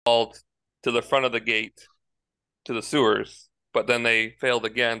called to the front of the gate to the sewers, but then they failed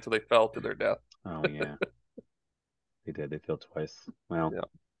again, so they fell to their death. Oh yeah, they did. They failed twice. Well, Yeah.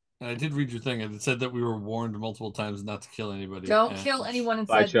 And I did read your thing, and it said that we were warned multiple times not to kill anybody. Don't and, kill anyone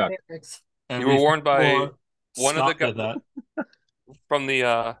bye, inside the Chuck. barracks. and You were we warned by one of the scoffed at that. from the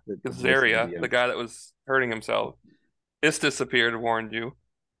The voice of Gazaria, the the guy that was hurting himself. Istis appeared and warned you,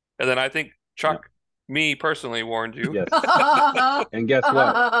 and then I think Chuck, me personally, warned you. Yes. And guess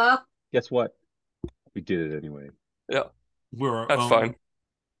what? Guess what? We did it anyway. Yeah, We're that's fine.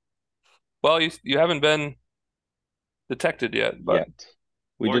 Well, you haven't been detected yet, but Yet.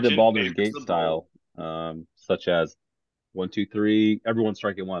 We did a Fortune Baldur's favors Gate the style, such as 1, 2, 3, everyone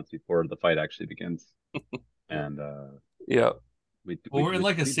strike at once before the fight actually begins. And yeah. we're in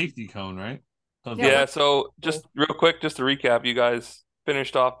like a safety cone, right? Yeah, so just real quick, just to recap, you guys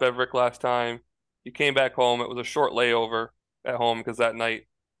finished off Beverick last time. You came back home. It was a short layover at home because that night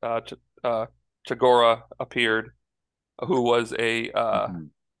Chagora appeared, who was a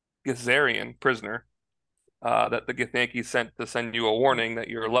Githzerian prisoner that the Githyanki sent to send you a warning that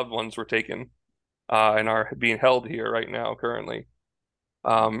your loved ones were taken and are being held here right now currently,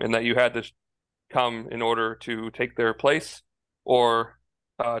 and that you had to come in order to take their place or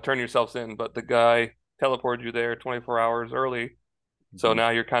turn yourselves in. But the guy teleported you there 24 hours early, so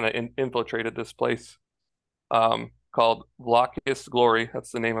now you're kind of infiltrated this place called Vlaakith's Glory.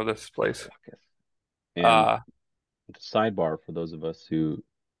 That's the name of this place. And sidebar for those of us who,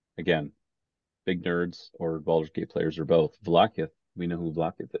 again, big nerds or Baldur's Gate players or both, Vlaakith, we know who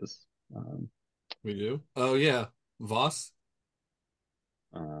Vlaakith is. We do? Oh, yeah. Voss?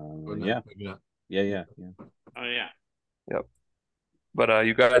 Yeah. Yeah. Oh yeah. Yep. But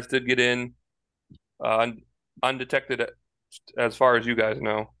you guys did get in undetected as far as you guys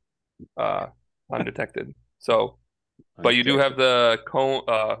know. Undetected. So, but you do have the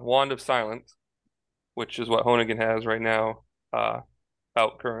Wand of Silence, which is what Honigin has right now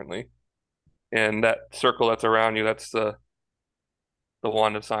out currently. And that circle that's around you, that's the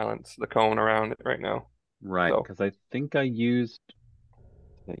Wand of Silence, the cone around it right now. Right, because I think I used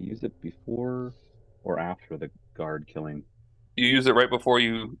it before or after the guard killing. You used it right before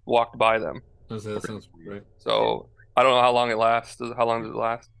you walked by them. That sounds great. So I don't know how long it lasts. How long does it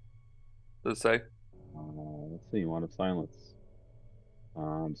last? Does it say? Let's see, Wand of Silence.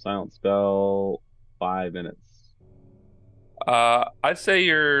 Silent spell, 5 minutes. I'd say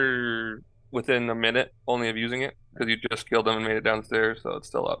you're within a minute only of using it because you just killed them and made it downstairs, so it's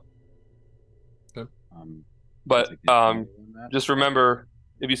still up. Okay. But just remember,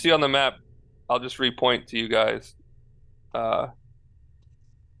 if you see on the map, I'll just repoint to you guys.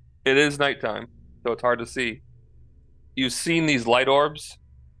 It is nighttime, so it's hard to see. You've seen these light orbs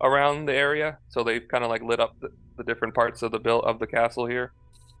around the area, so they've kind of like lit up the different parts of the castle here.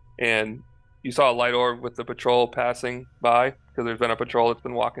 And you saw a light orb with the patrol passing by because there's been a patrol that's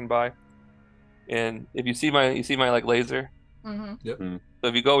been walking by. And if you see my like laser. Mm-hmm. Yep. So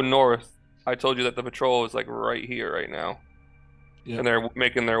if you go north, I told you that the patrol is like right here right now. Yep. And they're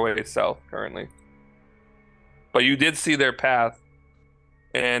making their way south currently. But you did see their path.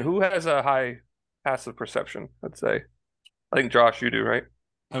 And who has a high passive perception, let's say? I think Josh, you do, right?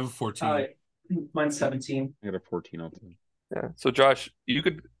 I have a 14. Mine's 17. I got a 14 also. Yeah. So Josh, you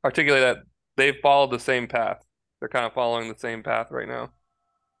could articulate that they've followed the same path. They're kind of following the same path right now.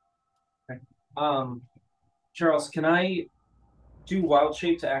 Okay. Charles, can I do Wild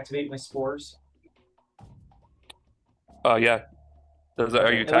Shape to activate my spores? Yeah.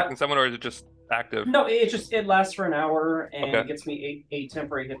 Are you attacking someone or is it just active? No, it lasts for an hour and Okay. it gets me eight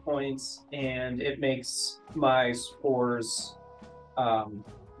temporary hit points, and it makes my spores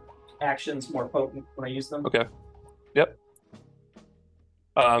actions more potent when I use them. Okay. Yep.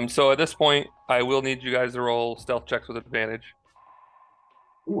 So at this point, I will need you guys to roll stealth checks with advantage.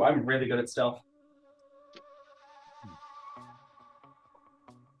 Ooh, I'm really good at stealth.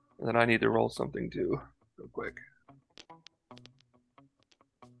 And then I need to roll something too, real quick.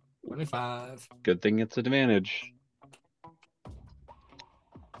 25. Good thing it's advantage.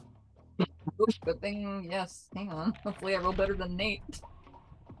 Good thing, yes. Hang on. Hopefully I roll better than Nate.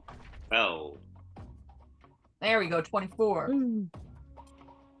 Oh. There we go, 24.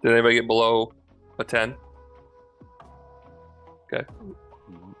 Did anybody get below a 10? Okay.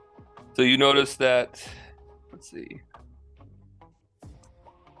 So you notice that, let's see.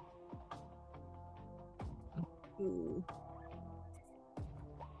 Ooh.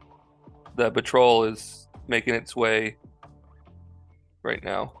 The patrol is making its way right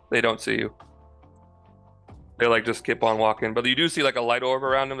now. They don't see you. They like just keep on walking, but you do see like a light orb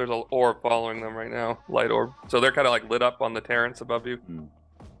around them. There's an orb following them right now, light orb. So they're kind of like lit up on the terrace above you.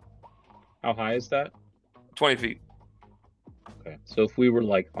 How high is that? 20 feet. Okay. So if we were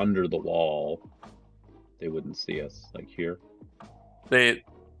like under the wall, they wouldn't see us like here.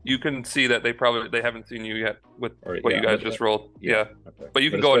 You can see that they haven't seen you yet with Or, what you yeah, guys but- just rolled. Yeah. Okay. But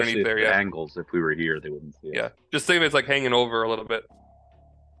you can go especially underneath there, if the yeah. angles, if we were here, they wouldn't see us. Yeah. Just think of it as like hanging over a little bit.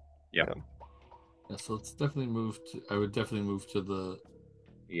 Yeah, so let's definitely move to. I would definitely move to the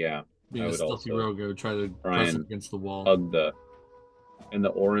Yeah. being I a would stealthy also rogo. Try to try press and against the wall. Hug the. And the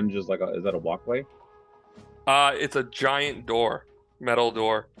orange is is that a walkway? It's a giant door, metal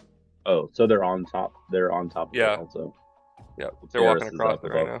door. Oh, so they're on top. They're on top of Yeah. it also. Yeah, The they're walking terrace is across up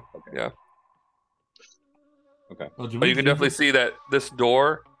it right above. now. Okay. Yeah. Okay. Oh, did But we you can leave definitely this- see that this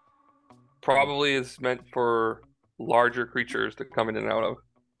door probably is meant for larger creatures to come in and out of.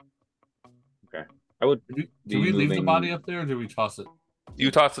 I would Did be we leave the moving- body up there, or did we toss it?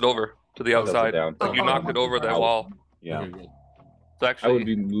 You toss it over to the Oh, Tilt it outside. down. Like you Oh, knocked oh, it over that out. wall. Yeah. Okay, good. So I actually, would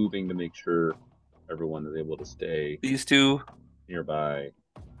be moving to make sure everyone is able to stay these two, nearby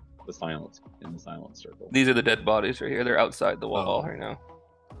the silence circle. these are the dead bodies right here. They're outside the wall Oh. right now,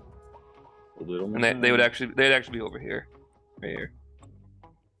 A little more and they'd time. actually be over here, right here.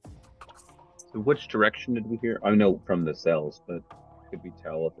 So which direction did we hear? I know from the cells, but could we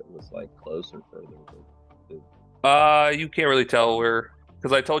tell if it was like close or further? You can't really tell where,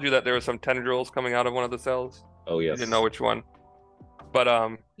 because I told you that there were some tendrils coming out of one of the cells. Oh You yes. didn't know which one, but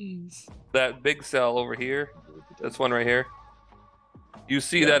Jeez. that big cell over here, this one right here, you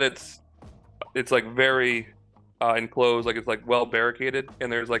see Yeah. that it's like very enclosed, like it's like well barricaded,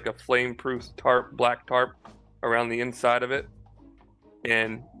 and there's like a flame-proof black tarp around the inside of it.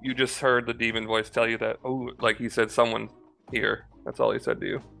 And you just heard the demon voice tell you that, oh, like he said, someone here. That's all he said to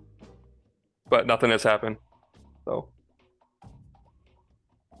you. But nothing has happened. So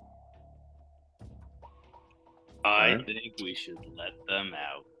I Alright. think we should let them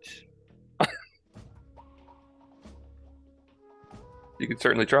out. you could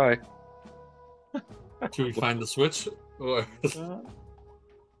certainly try. Should we find the switch? Or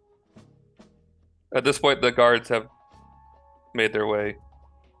At this point, the guards have made their way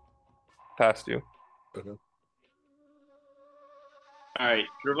past you. All right,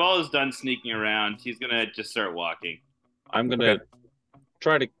 Draval is done sneaking around. He's gonna just start walking. I'm gonna Okay.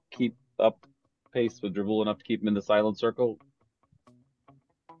 try to keep up pace with Dribble enough to keep him in the silent circle.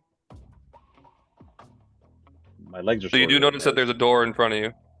 My legs are. So you do shorter, notice that guys. there's a door in front of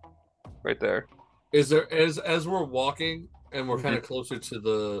you, right there. is there as we're walking and we're Mm-hmm. kind of closer to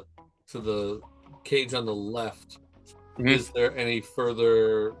the cage on the left? Mhm. Is there any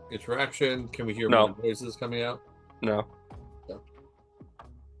further interaction? Can we hear No. more voices coming out? No,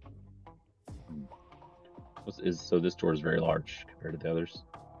 So this door is very large compared to the others.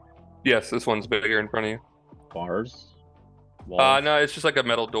 yes, this one's bigger in front of you. Bars. Walls. No, it's just like a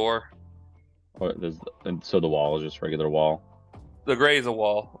metal door. And so the wall is just regular wall. The gray is a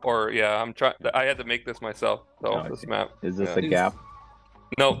wall, or yeah, I'm trying. I had to make this myself. So Oh, I this see. map. Is this Yeah. a gap?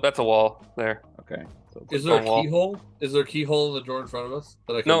 No, that's a wall there. Okay. So Is there a stone wall. keyhole? Is there a keyhole in the door in front of us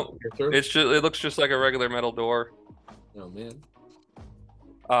that I can No, peer through? It's just it looks just like a regular metal door. Oh man.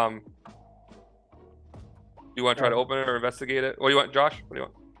 You want to try to open it or investigate it? What do you want, Josh? What do you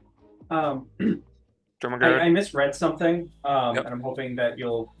want? German I guard? misread something, Yep. and I'm hoping that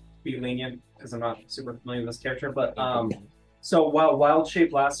you'll be lenient because I'm not super familiar with this character. But so while wild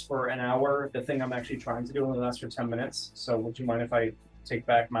shape lasts for an hour, the thing I'm actually trying to do only lasts for 10 minutes. So would you mind if I take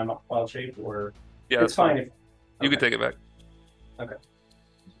back my wild shape, or Yeah, it's that's fine fine. if You can okay. take it back.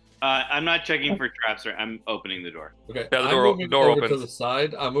 I'm not checking for traps. Or I'm opening the door. Okay. Yeah, the I'm door- moving door over to opens. the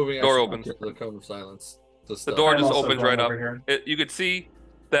side. I'm moving Door actually opens. to the cone of silence. The stuff. door I'm just also opens going right up. over here. You could see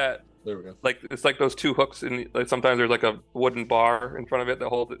that There we go. like it's like those two hooks in like sometimes there's like a wooden bar in front of it that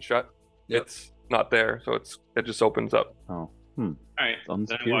holds it shut. Yep. It's not there, so it just opens up. Oh. All right, It's then I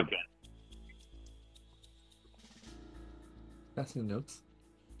unsecured. walk in. Passing notes.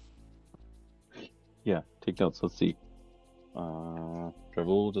 Yeah. Take notes. Let's see.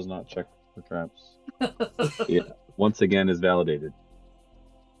 Dribble does not check for traps. Yeah. Once again is validated.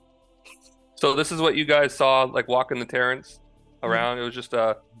 So this is what you guys saw like walking the terrace around. It was just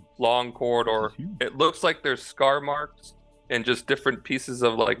a long corridor. It looks like there's scar marks and just different pieces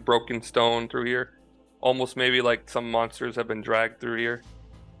of like broken stone through here. Almost maybe like some monsters have been dragged through here.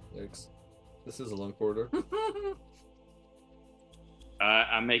 Yikes. This is a long corridor.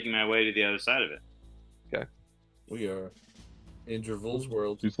 I'm making my way to the other side of it. We are in Dravol's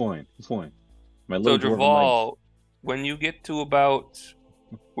world. Who's flying? Who's flying? My So little dwarven knight. Draval, when you get to about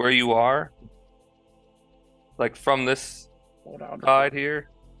where you are, like from this Hold on. side here,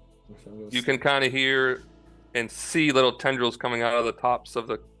 you can kind of hear and see little tendrils coming out of the tops of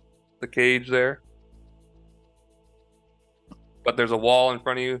the the cage there. But there's a wall in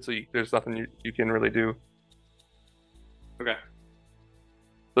front of you, so there's nothing you can really do. Okay.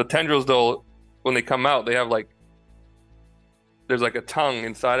 The tendrils, though, when they come out, they have like there's like a tongue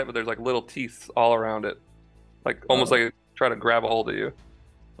inside it, but there's like little teeth all around it, like almost like try to grab a hold of you.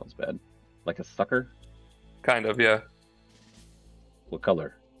 Sounds bad. Like a sucker? Kind of, yeah. What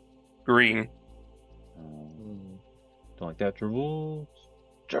color? Green. Don't like that. Dribble.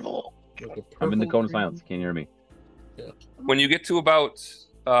 Dribble. Like I'm in the cone of green. silence. Can't hear me. When you get to about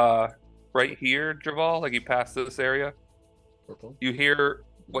right here, Draval, like you pass this area, Purple. you hear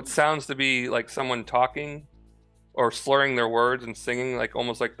what sounds to be like someone talking or slurring their words and singing, like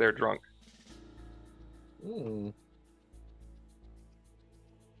almost like they're drunk.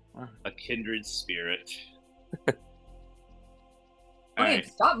 A kindred spirit. Brian, Alright.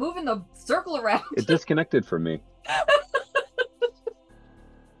 stop moving the circle around. It disconnected from me.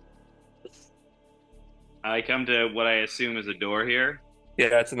 I come to what I assume is a door here. Yeah,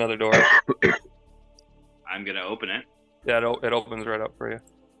 that's another door. I'm gonna open it. Yeah, it opens right up for you.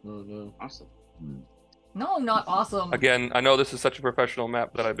 Oh no. Awesome. No, not awesome. Again, I know this is such a professional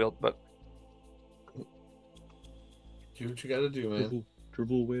map that I built, but Do what you gotta do, man. Dribble,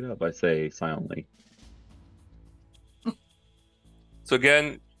 dribble, wait up. I say silently. so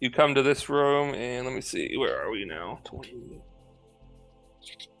again, you come to this room, and let me see, where are we now? 20.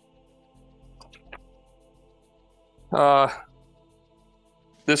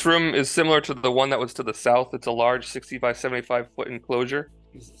 This room is similar to the one that was to the south. It's a large 60 by 75 foot enclosure.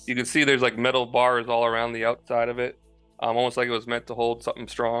 Jesus. You can see there's like metal bars all around the outside of it, almost like it was meant to hold something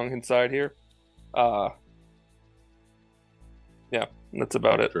strong inside here. Yeah, that's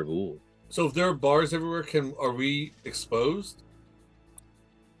about it. Dribble. So if there are bars everywhere, are we exposed?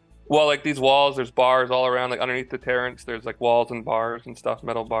 Well, like these walls, there's bars all around, like underneath the terrace. There's like walls and bars and stuff,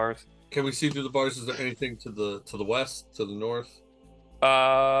 metal bars. Can we see through the bars? Is there anything to the west, to the north?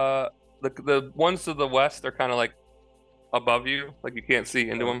 The ones to the west are kind of like above you, like you can't see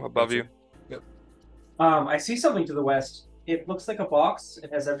into them above you. Yep. I see something to the west. It looks like a box.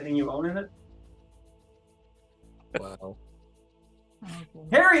 It has everything you own in it. Wow.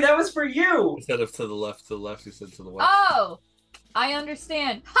 Harry, that was for you. Instead of to the left, you said to the west. Oh, I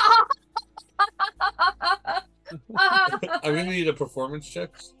understand. I'm gonna need a performance check.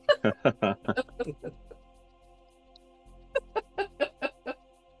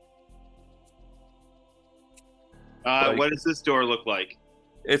 What does this door look like?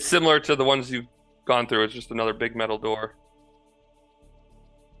 It's similar to the ones you've gone through. It's just another big metal door.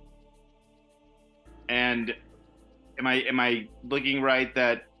 And am I looking right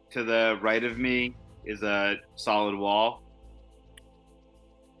that to the right of me is a solid wall?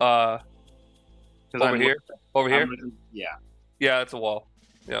 Over here. Yeah. Yeah, it's a wall.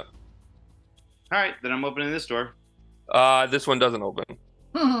 Yeah. All right, then I'm opening this door. This one doesn't open.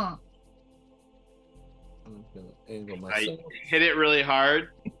 I'm gonna angle I myself. hit it really hard,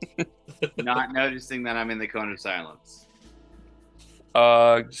 not noticing that I'm in the cone of silence.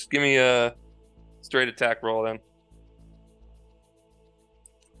 Just give me a straight attack roll then.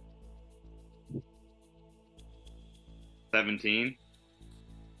 $17.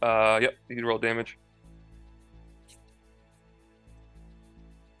 Yep, you can roll damage.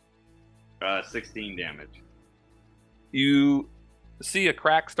 16 damage. You see a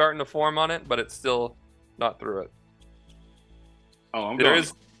crack starting to form on it, but it's still not through it. Oh, I'm There going.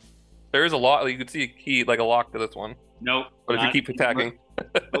 is a lock. You can see a key, like a lock to this one. Nope. But if you not- keep attacking,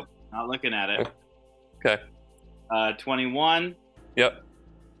 Nope, not looking at it. okay. 21 Yep,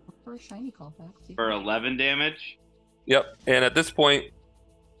 For a shiny callback. See? for 11 damage. yep. And at this point,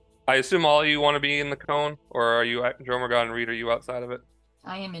 I assume all of you want to be in the cone, or are you, Dromergon and Reed, are you outside of it?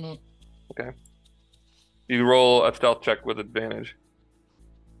 I am in it. You roll a stealth check with advantage.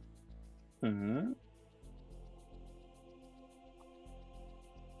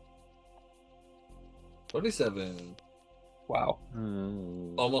 27. Wow,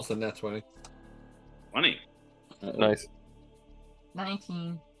 Almost a net 20. 20. nice.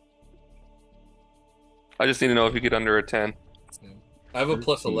 19. I just need to know if you get under a 10. I have a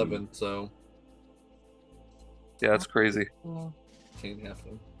plus 13. 11, so Yeah, that's crazy. Cool. can't have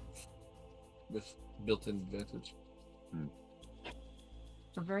them with built-in advantage.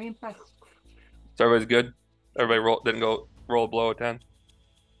 I'm very impressed. So everybody's good. Everybody didn't roll below a 10.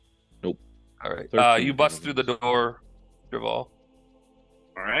 Nope. All right. 13 You bust through the door, Draval,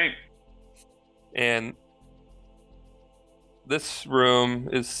 All right. and this room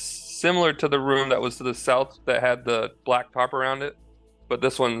is similar to the room that was to the south that had the black top around it, but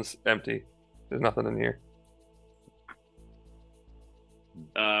this one's empty. There's nothing in here.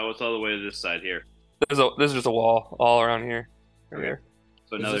 What's all the way to this side here? There's just a wall all around here. Right here.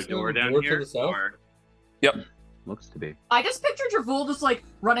 So Is another this door another down door to here? the south? Or... Looks to be. I just pictured Javul just like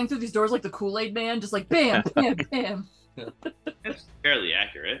running through these doors like the Kool-Aid man, just like bam, bam, bam. It's fairly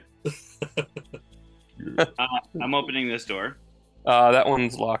accurate. I'm opening this door. That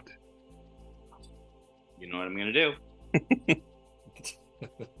one's locked. You know what I'm gonna do.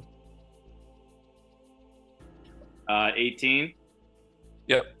 18.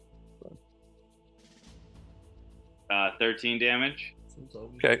 Yep. 13 damage.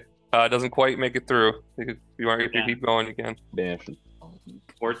 Okay. Doesn't quite make it through. If you want to keep going, you can. Bashing.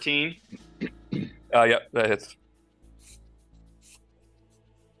 14. Yep, that hits.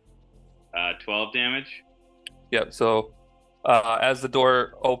 12 damage. Yep. So, as the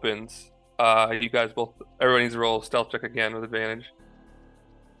door opens, you guys everyone needs to roll a stealth check again with advantage.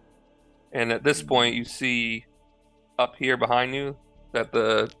 And at this point, you see up here behind you that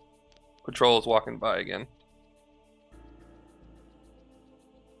the patrol is walking by again.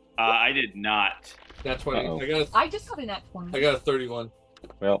 I did not. That's 20. Uh-oh. I just got a nat 20. I got a 31.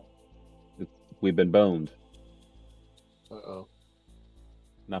 Well, we've been boned. Uh-oh.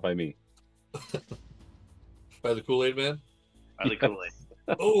 Not by me. By the Kool-Aid man? I like Kool-Aid.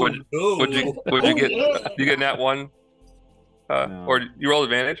 Oh, Would no. you get? You get nat 1? No. Or you roll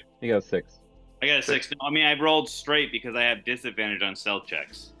advantage? You got a 6. I got a 6. No, I mean, I rolled straight because I have disadvantage on stealth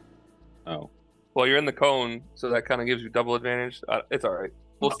checks. Oh. Well, you're in the cone, so that kind of gives you double advantage. It's all right.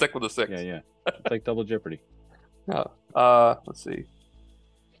 We'll stick with the 6. Yeah. It's like double jeopardy. Let's see.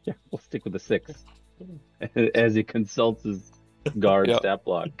 Yeah, we'll stick with the 6. As he consults his guard Yep. stat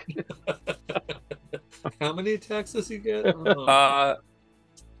block. How many attacks does he get? Oh.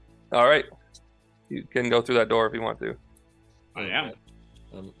 All right. You can go through that door if you want to. I am.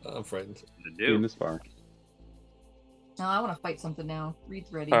 I'm frightened. To Doing do. this far. No, I want to fight something now.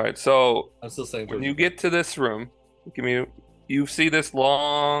 Reed's ready. All right. So I'm still saying. when you get to this room, you see this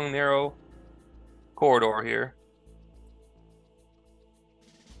long, narrow corridor here,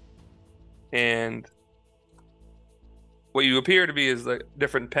 and what you appear to be is like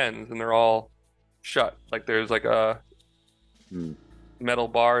different pens, and they're all shut. Like there's like a metal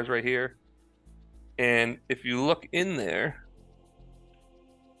bars right here, and if you look in there,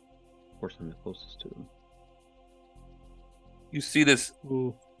 Of course, I'm the closest to him. you see this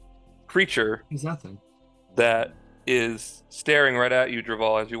creature Who's that thing? that is staring right at you,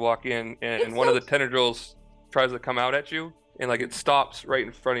 Draval, as you walk in, and It's one of the so- tendrils tries to come out at you, and like it stops right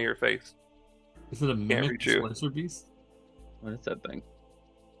in front of your face. Is it a mimic reach you. displacer beast? What is that thing?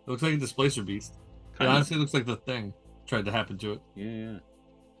 It looks like a displacer beast. It Kind of. honestly looks like the thing tried to happen to it. Yeah.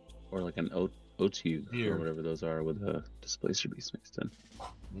 Or like an Otu Here. or whatever those are with a displacer beast mixed in.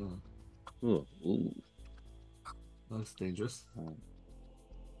 Ooh. That's dangerous.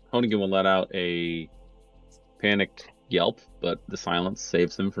 Honeygan will let out a panicked yelp, but the silence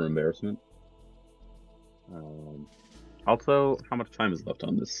saves him from embarrassment. Also, how much time is left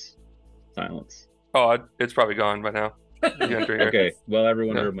on this silence? Oh, it's probably gone by now. You enter here. Okay, well,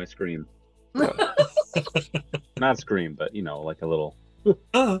 everyone Yeah. heard my scream. Not scream, but, like a little...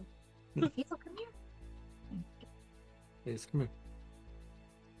 Ah! Hazel, come here. Hey, come here.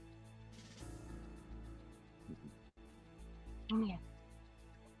 Come here.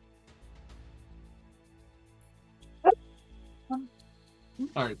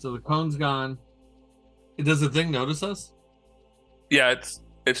 All right, so the cone's gone. Does the thing notice us? Yeah,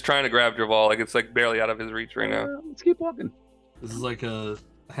 it's trying to grab Draval. Like it's like barely out of his reach right now. Let's keep walking. This is like a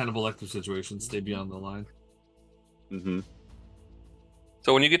Hannibal Lecter situation. Stay beyond the line. Mm-hmm.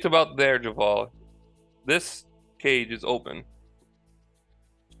 So when you get to about there, Draval, this cage is open,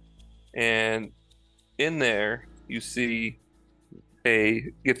 and in there you see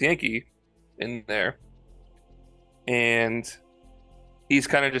a Githyanki in there, and he's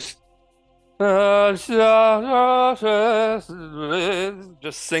kind of just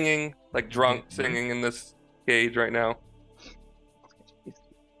singing like drunk, singing in this cage right now.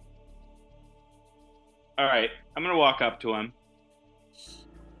 All right, I'm gonna walk up to him,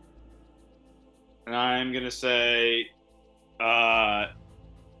 and I'm gonna say, "Do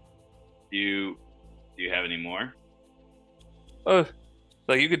you have any more?"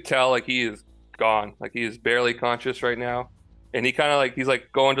 Like you could tell, like he is gone, like he is barely conscious right now, and he's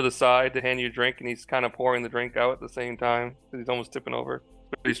like going to the side to hand you a drink, and he's kind of pouring the drink out at the same time because he's almost tipping over,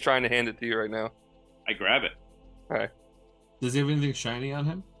 but he's trying to hand it to you right now. I grab it. All right. Does he have anything shiny on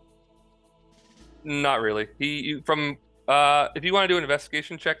him? Not really. If you want to do an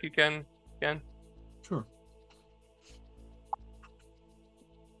investigation check, you can. Sure.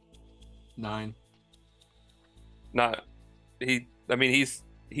 9. Not he. I mean,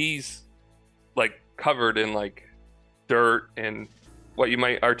 he's like covered in like dirt and what you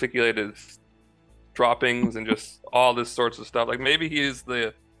might articulate as droppings and just all this sorts of stuff. Like maybe he is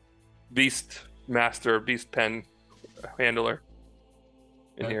the beast master, beast pen handler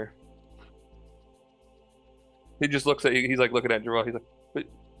in here. He just looks at you. He's like looking at Jarrell. He's like,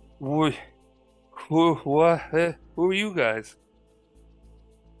 "What? Who are you guys?"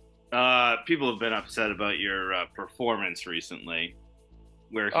 People have been upset about your performance recently.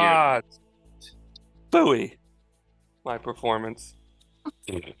 We're here. Ah, booey. My performance.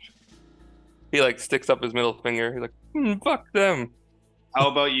 He like sticks up his middle finger. He's like, fuck them. How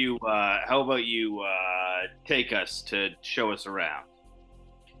about you take us to show us around?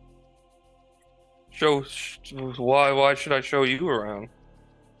 Why should I show you around?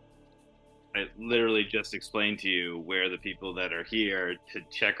 I literally just explained to you where the people that are here to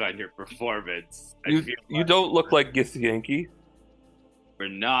check on your performance. You don't look like Githyanki. We're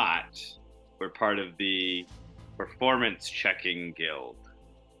not. We're part of the performance checking guild.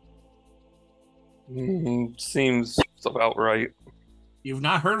 Seems about right. You've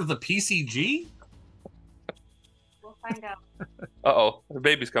not heard of the PCG? We'll find out. Uh-oh, the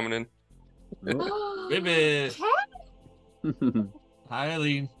baby's coming in. Baby. Cat? Hi,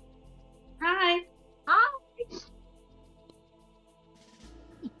 Eileen. Hi. Hi.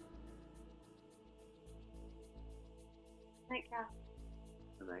 Night, Cal.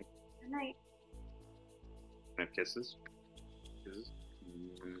 Good night. Good night. Can I have kisses? Kisses?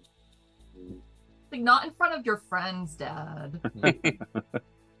 Like, not in front of your friends, Dad. Too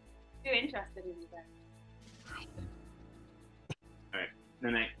interested in you guys.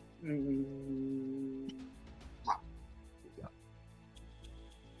 Good night.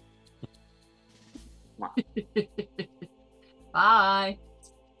 Bye.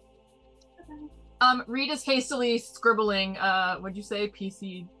 Reed is hastily scribbling, what'd you say?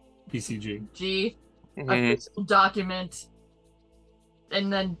 PCG? Mhm. Official document.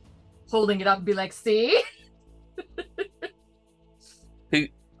 And then holding it up and be like, see?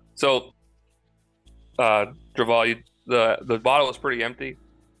 So, Draval, the bottle is pretty empty.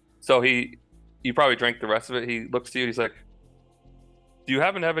 So you probably drank the rest of it. He looks to you. He's like, "Do you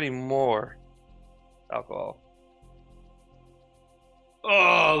happen to have any more alcohol?"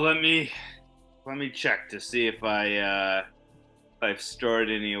 Oh, let me check to see if I've stored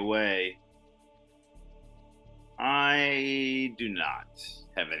any away. I do not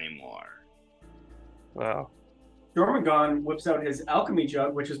have any more. Wow. Jormungand whips out his alchemy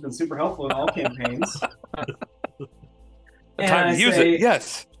jug, which has been super helpful in all campaigns. And Time I to use say, it.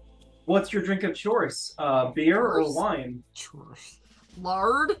 Yes. What's your drink of choice? Beer or Choice? wine?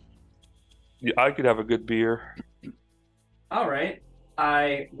 Lard? Yeah, I could have a good beer. All right.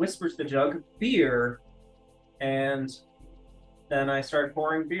 I whispers the jug, beer, and then I start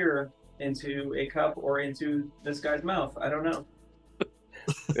pouring beer into a cup or into this guy's mouth. I don't know.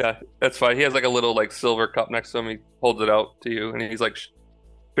 Yeah, that's fine. He has like a little like silver cup next to him. He holds it out to you, and he's like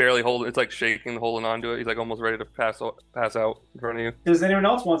barely holding. It's like shaking, holding on to it. He's like almost ready to pass out in front of you. Does anyone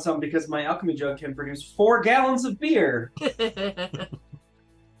else want some? Because my alchemy jug can produce 4 gallons of beer. I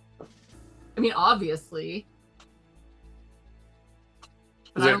mean, obviously.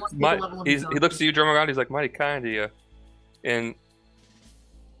 But He's I don't want to like, see the level of he exhaustion. looks to you, Jormungand. He's like, mighty kind of you, and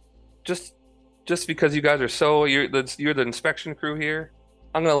just because you guys are so you're the inspection crew here,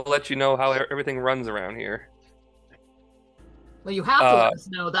 I'm gonna let you know how everything runs around here. Well, you have to let us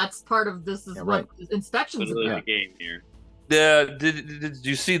know. That's part of this. Is Yeah, what right. inspections Literally about. the game here. Did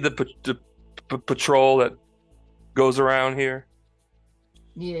you see the patrol that goes around here?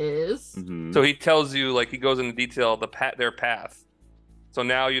 Yes. Mhm. So he tells you, like, he goes into detail their path. So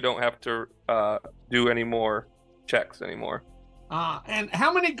now you don't have to do any more checks anymore. And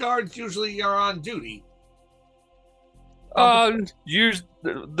how many guards usually are on duty? If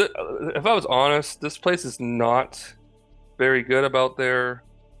I was honest, this place is not very good about their,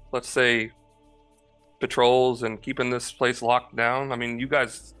 let's say, patrols and keeping this place locked down. I mean, you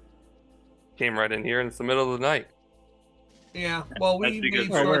guys came right in here, and it's the middle of the night. Yeah, well, we That's because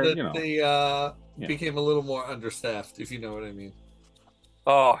made we're- sure that you know. they Yeah. became a little more understaffed, if you know what I mean.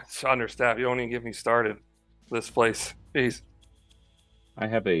 Oh, it's understaffed. You don't even get me started. This place. Jeez. I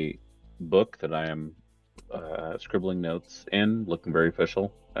have a book that I am scribbling notes in, looking very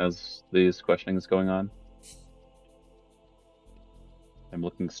official as these questioning is going on. I'm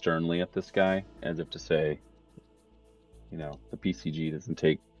looking sternly at this guy as if to say, you know, the PCG doesn't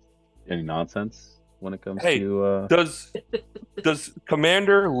take any nonsense when it comes Hey, to. Does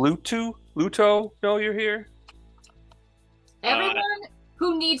Commander Luto know you're here? Everyone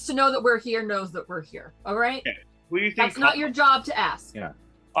who needs to know that we're here knows that we're here. All right. Okay. Who do you think? That's not your job to ask. Yeah.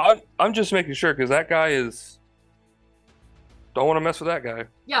 I'm just making sure because that guy is. Don't want to mess with that guy.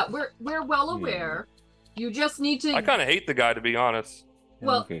 Yeah, we're well aware. You just need to. I kind of hate the guy, to be honest.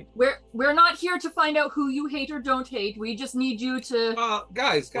 Well, Okay. we're not here to find out who you hate or don't hate. We just need you to.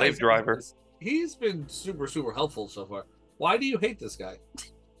 Guys, Slave driver. guys, he's been super, super helpful so far. Why do you hate this guy?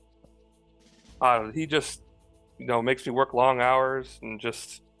 He just, makes me work long hours and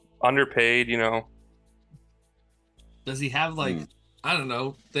just underpaid. Does he have like, I don't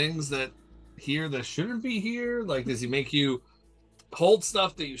know, things that shouldn't be here? Like, does he make you hold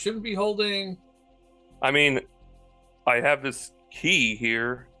stuff that you shouldn't be holding? I mean, I have this key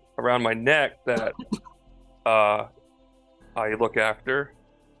here around my neck that I look after.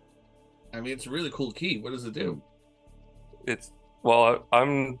 I mean, it's a really cool key. What does it do?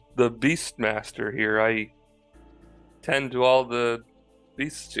 I'm the beast master here. I tend to all the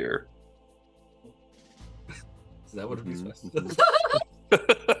beasts here. Is that what it means?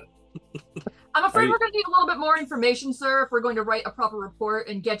 I'm afraid we're going to need a little bit more information, sir, if we're going to write a proper report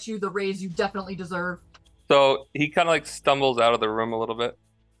and get you the raise you definitely deserve. So he kind of like stumbles out of the room a little bit.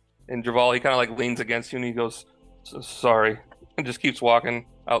 And Javal, he kind of like leans against you and he goes, sorry. And just keeps walking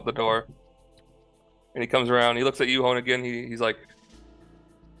out the door. And he comes around. He looks at you, Hone, again. He's like,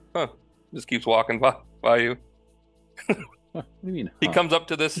 huh. Just keeps walking by you. What do you mean? He huh? comes up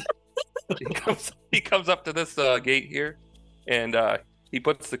to this. He comes up to this gate here, and he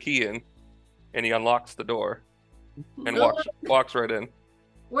puts the key in, and he unlocks the door, and walks right in.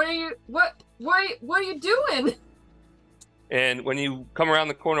 What are you doing? And when you come around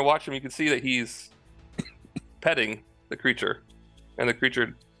the corner, watch him. You can see that he's petting the creature, and the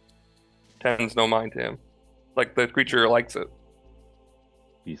creature tends no mind to him. Like the creature likes it.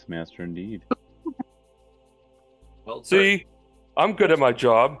 Beastmaster indeed. Well, See, I'm good at my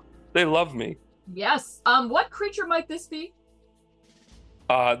job. They love me. Yes. What creature might this be?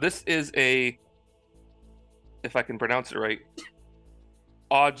 This is a, if I can pronounce it right,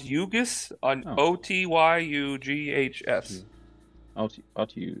 Otyughus, Otyughs.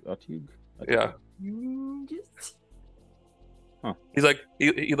 Otyug. Yeah. Huh. He's like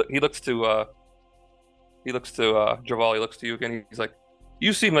he looks to Javal. He looks to you again. He's like,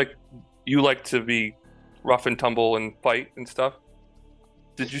 you seem like you like to be rough and tumble and fight and stuff.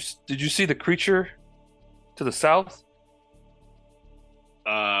 Did you see the creature to the south?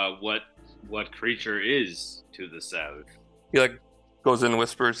 What creature is to the south? He like goes in and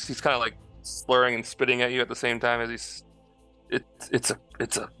whispers. He's kind of like slurring and spitting at you at the same time as it's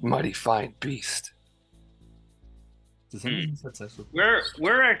a mighty fine beast. Does anyone have sex with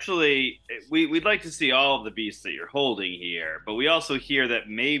We're actually we'd like to see all of the beasts that you're holding here, but we also hear that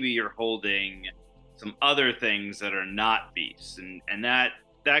maybe you're holding some other things that are not beasts, and that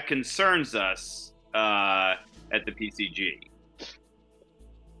concerns us at the PCG.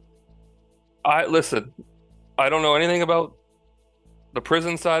 Listen, I don't know anything about the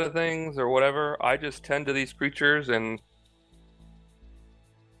prison side of things or whatever. I just tend to these creatures, and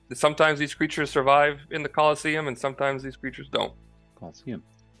sometimes these creatures survive in the Colosseum, and sometimes these creatures don't. Colosseum.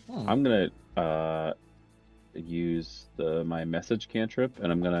 I'm gonna use my message cantrip,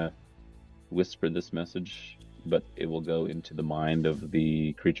 and I'm gonna whisper this message, but it will go into the mind of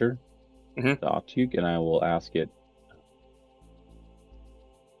the creature, the Otyug, and I will ask it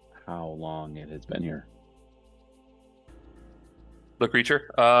how long it has been here. The creature?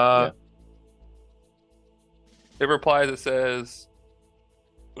 Yeah. It replies, it says,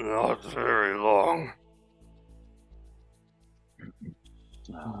 not very long.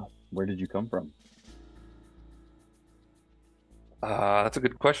 Where did you come from? That's a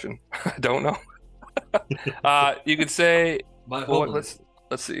good question. I don't know. You could say, my well, home? let's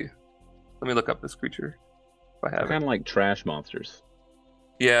see. Let me look up this creature if I have Kind it. of like trash monsters.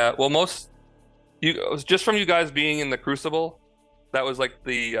 Yeah, well, it was just from you guys being in the Crucible. That was like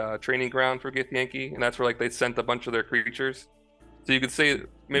the training ground for Githyanki, and that's where like they sent a bunch of their creatures. So you could say,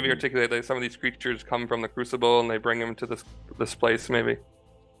 maybe articulate that some of these creatures come from the Crucible and they bring them to this place, maybe.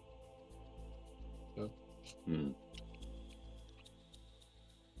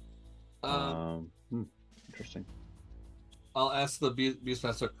 Interesting. I'll ask the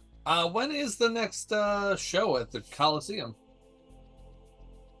Beastmaster. When is the next show at the Coliseum?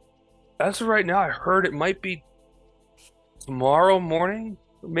 As of right now, I heard it might be tomorrow morning,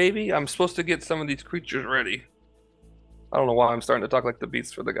 maybe. I'm supposed to get some of these creatures ready. I don't know why I'm starting to talk like the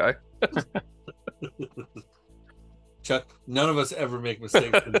beast for the guy. Chuck, none of us ever make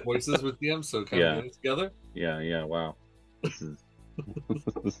mistakes in voices with DM, so kind of get it together. Yeah, wow. This is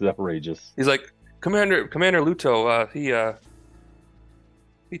this is outrageous. He's like, Commander Luto,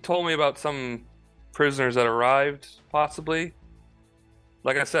 he told me about some prisoners that arrived, possibly.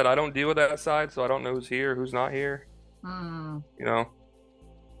 Like I said, I don't deal with that side, so I don't know who's here, who's not here. You know.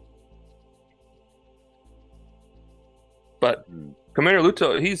 But Commander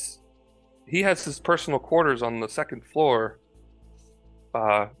Luto, he has his personal quarters on the second floor.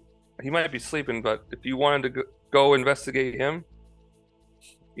 He might be sleeping, but if you wanted to go investigate him,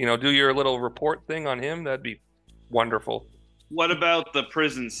 you know, do your little report thing on him, that'd be wonderful. What about the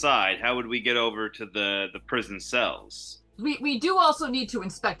prison side? How would we get over to the prison cells? We do also need to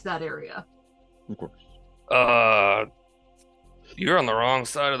inspect that area. Of course. You're on the wrong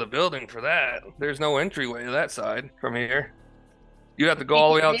side of the building for that. There's no entryway to that side from here. You have to go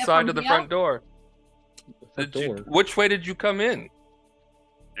all the way outside to the front door. Which way did you come in?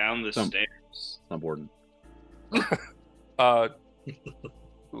 Down the stairs. Not Warden. What?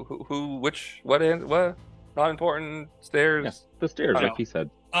 Not important. Stairs. Yeah, the stairs, like he said.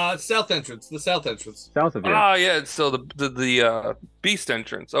 South entrance. The south entrance. South of here. Yeah. So the beast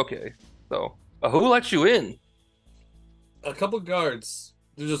entrance. Okay. So who let you in? A couple guards.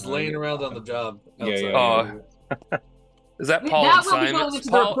 They're just laying around on the job outside. Yeah. Is that Paul that and will Simon? be going into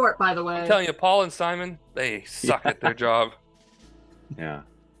the report, by the way. I'm telling you, Paul and Simon, they suck at their job. Yeah.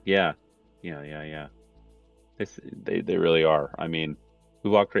 They really are. I mean,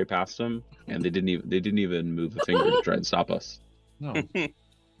 we walked right past them, and they didn't even move a finger to try and stop us. No.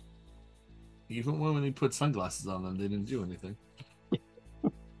 Even when they put sunglasses on them, they didn't do anything.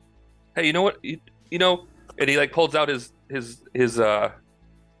 Hey, you know what? You know, and he like pulls out his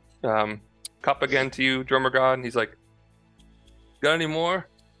cup again to you, Drummer God, and he's like, "Got any more?"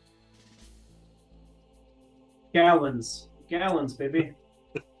 Gallons, baby.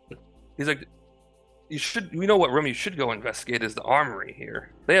 He's like, you know what room you should go investigate is the armory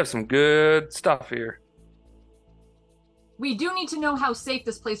here. They have some good stuff here. We do need to know how safe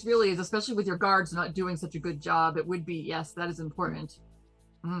this place really is, especially with your guards not doing such a good job. It would be, yes, that is important.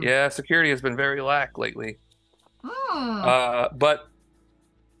 Yeah, security has been very lax lately. But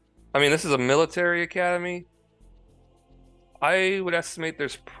I mean, this is a military academy. I would estimate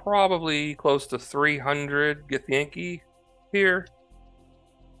there's probably close to 300 Githyanki here.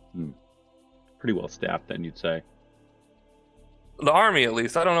 Pretty well staffed, then, you'd say. The army, at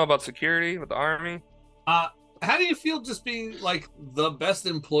least. I don't know about security, but the army. How do you feel just being like the best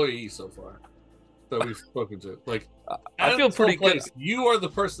employee so far that we've spoken to? Like, I feel pretty good. You are the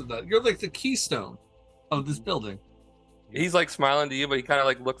person that you're like the keystone of this building. He's like smiling to you, but he kind of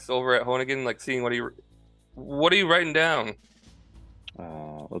like looks over at Hoonigan, like seeing what are you writing down?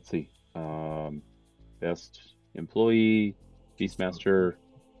 Let's see. Best employee, Beastmaster,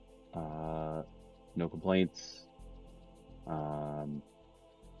 no complaints,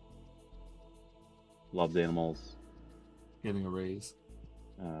 loves animals, getting a raise.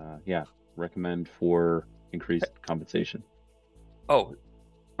 Yeah, recommend for increased compensation. Oh,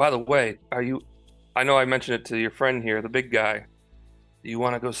 by the way, I know I mentioned it to your friend here, the big guy. Do you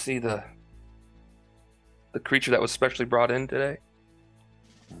want to go see the creature that was specially brought in today?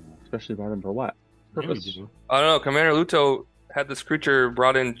 Especially brought in for what purpose? I don't know. Commander Luto had this creature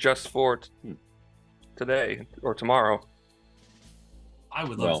brought in just for today or tomorrow. I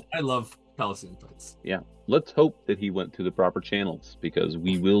love Palestinian fights. Yeah, let's hope that he went through the proper channels, because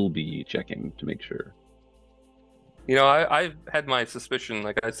we will be checking to make sure. You know, I've had my suspicion.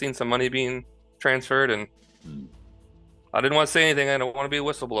 Like, I've seen some money being transferred, and I didn't want to say anything. I don't want to be a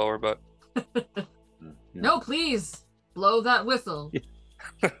whistleblower, but no, please blow that whistle.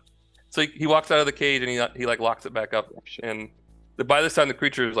 So he walks out of the cage and he like locks it back up, and by this time the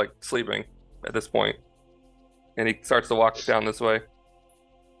creature is like sleeping at this point, and he starts to walk down this way.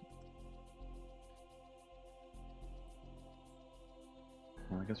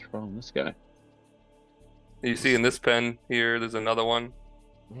 Well, I guess we're following this guy. You see in this pen here, there's another one.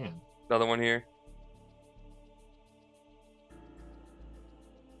 Another one here.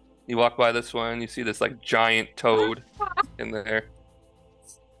 You walk by this one, you see this like giant toad in there.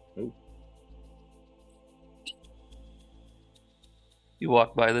 Oh. You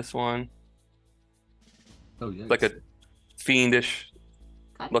walk by this one. Oh yeah. Like a fiendish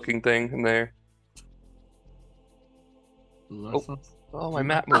looking thing in there. Oh, my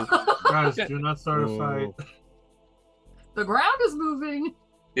map moved. Guys, do not start a fight. The ground is moving.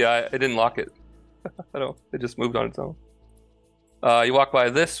 Yeah, I didn't lock it. I don't. It just moved on its own. You walk by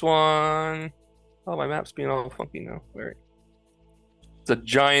this one. Oh, my map's being all funky now. Where? It's a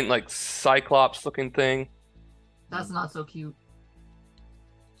giant, like, cyclops-looking thing. That's not so cute.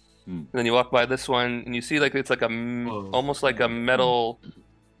 And then you walk by this one, and you see like it's like almost like a metal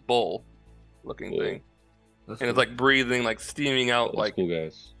bull-looking thing. That's and it's cool. like breathing, like steaming out, That's like cool,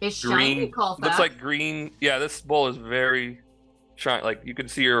 guys. It's shiny, green. Colfax. Looks like green. Yeah, this bowl is very shiny. Like you can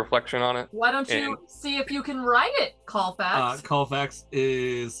see your reflection on it. Why don't you see if you can ride it, Colfax? Colfax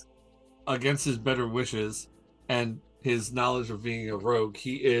is against his better wishes and his knowledge of being a rogue.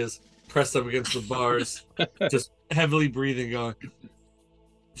 He is pressed up against the bars, just heavily breathing, going,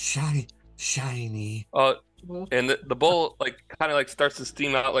 shiny. And the bowl like kind of like starts to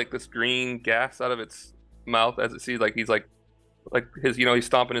steam out like this green gas out of its mouth as it sees like he's like his he's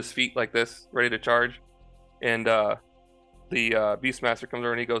stomping his feet like this, ready to charge. And the Beastmaster comes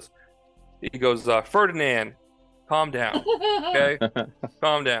over and he goes, Ferdinand, calm down, okay,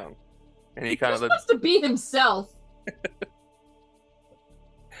 calm down. And he kind He's of supposed to be himself.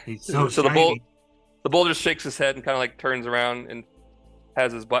 He's so so shiny. the bull just shakes his head and kind of like turns around and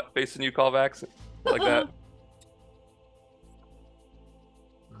has his butt facing you, Colvax, like that.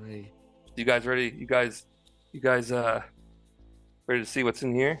 Aye. You guys ready? You guys ready to see what's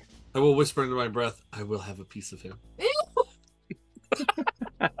in here? I will whisper into my breath, I will have a piece of him.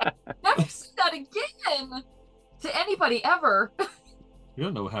 Never say that again to anybody ever. You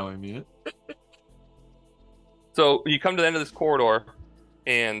don't know how I mean it. So you come to the end of this corridor,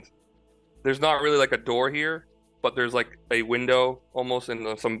 and there's not really like a door here, but there's like a window almost,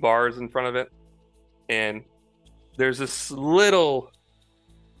 and some bars in front of it, and there's this little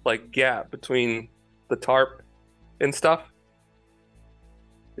like gap between the tarp and stuff.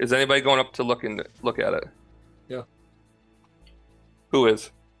 Is anybody going up to look at it? Yeah. Who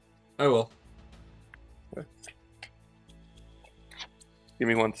is? I will. Give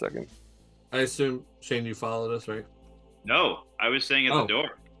me 1 second. I assume, Shane, you followed us, right? No, I was saying at the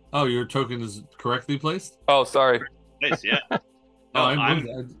door. Oh, your token is correctly placed? Oh, sorry. Nice, yeah. Oh,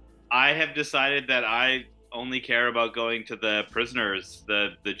 I have decided that I only care about going to the prisoners,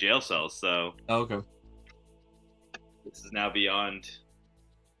 the jail cells. So okay. this is now beyond.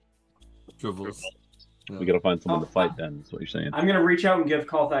 Dribbles. Yeah. We gotta find someone to fight then, is what you're saying. I'm gonna reach out and give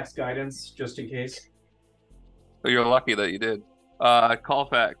Colfax guidance just in case. Well, you're lucky that you did.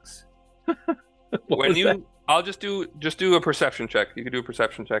 Colfax. What was that? I'll just do a perception check. You can do a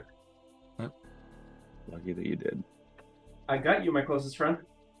perception check. Lucky that you did. I got you, my closest friend.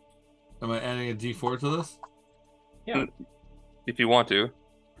 Am I adding a D4 to this? Yeah. If you want to.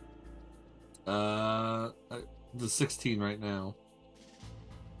 The 16 right now.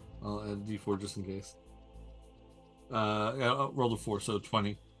 I'll add a D4 just in case. I'll roll a 4, so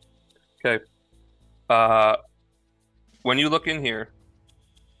 20. Okay. When you look in here,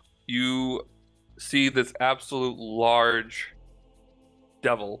 you see this absolute large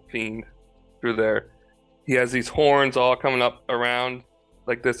devil fiend through there. He has these horns all coming up around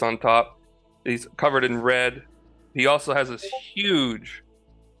like this on top. He's covered in red. He also has this huge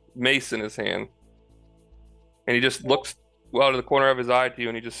mace in his hand. And he just looks out of the corner of his eye to you,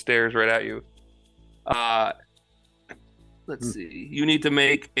 and he just stares right at you. Let's see. You need to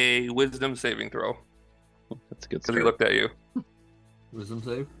make a wisdom saving throw. That's a good Because he start. looked at you. Wisdom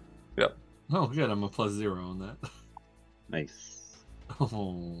save? Yep. Oh, good. I'm a +0 on that. Nice.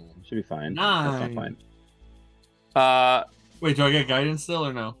 Oh. Should be fine. 9. That's not fine. Wait, do I get guidance still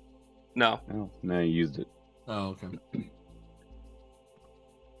or no? No. Oh, no, you used it. Oh, okay.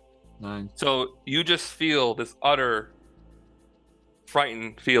 9. So you just feel this utter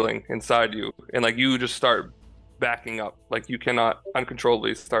frightened feeling inside you, and like you just start backing up, like you cannot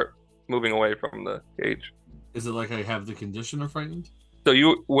uncontrollably start moving away from the cage. Is it like I have the condition of frightened? So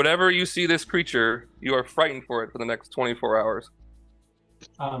whenever you see this creature, you are frightened for it for the next 24 hours.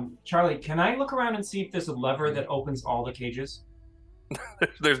 Charlie, can I look around and see if there's a lever that opens all the cages?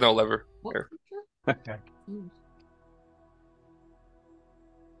 There's no lever What here. creature? Okay.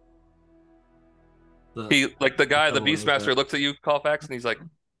 The guy, the Oh, what was Beastmaster, that? looks at you, Colfax, and he's like,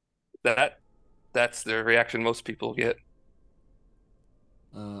 that's the reaction most people get.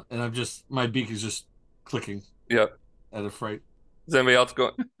 And I'm just, my beak is just clicking Yep. out of fright. Is anybody else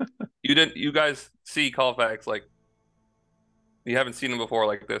going? You guys see Colfax, like, you haven't seen him before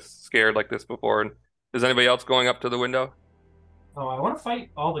like this, scared like this before. And is anybody else going up to the window? Oh, I want to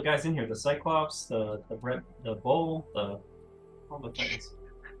fight all the guys in here. The Cyclops, the bull, all the things.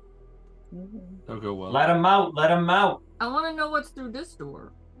 Don't go well. Let them out. Let them out. I want to know what's through this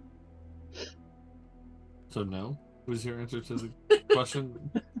door. So no? Who's your answer to the question?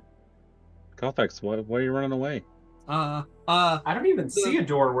 Colfax, why are you running away? I don't even see a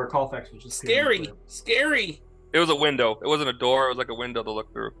door where Colfax was just Scary! It was a window. It wasn't a door. It was like a window to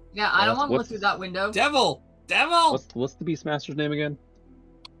look through. Yeah, I don't What's- want to look what's- through that window. Devil! What's the Beastmaster's name again?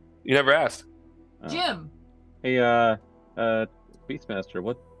 You never asked. Oh. Jim. Hey, Beastmaster,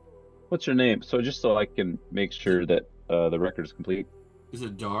 What's your name? So just so I can make sure that the record is complete. Is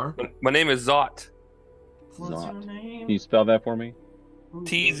it Dar? My name is Zot. What's your Zot. name? Can you spell that for me?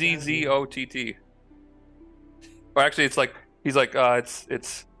 TZZOTT. Or actually, it's like he's like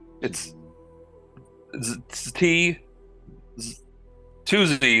it's T two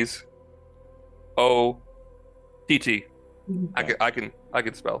Z's O T T. I can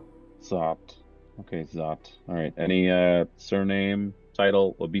spell. Zot. Okay, Zot. All right. Any surname,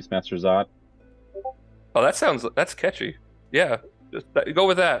 title? Well, Beastmaster Zot. Oh, that's catchy. Yeah, go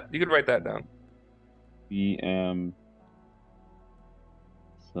with that. You could write that down. BM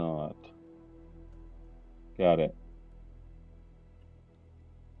Zot. Got it.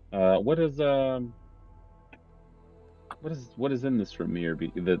 What is in this room here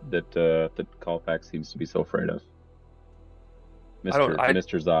that Colfax seems to be so afraid of?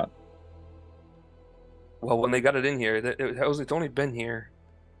 Mr. Zot. Well, when they got it in here, it's only been here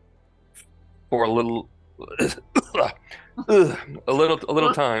for a little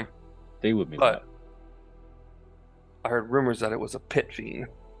time. Stay with me. But I heard rumors that it was a pit fiend.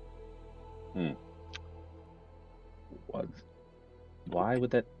 What? Why would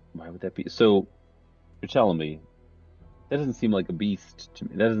that be? So you're telling me that doesn't seem like a beast to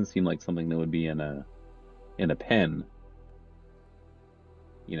me. That doesn't seem like something that would be in a pen.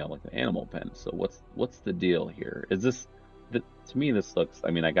 Like an animal pen. So what's the deal here? Is this to me this looks,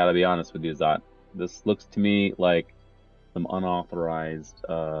 I mean, I gotta be honest with you, Zot. This looks to me like some unauthorized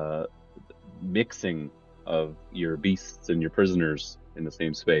mixing of your beasts and your prisoners in the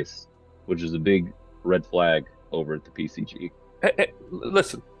same space, which is a big red flag over at the PCG. Hey,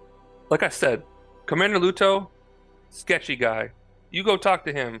 listen, like I said, Commander Luto, sketchy guy. You go talk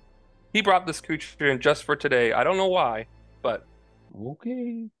to him. He brought this creature in just for today. I don't know why, but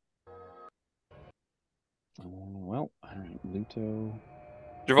okay. Well, all right, Luto.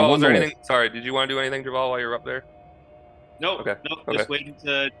 Javal, was there anything? Sorry, did you want to do anything, Javal, while you're up there? Nope. Okay. Nope. Okay. Just waiting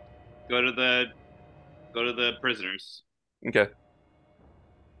to go to the prisoners. Okay.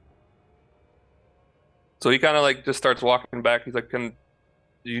 So he kind of like just starts walking back. He's like, do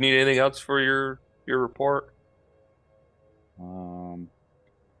you need anything else for your report?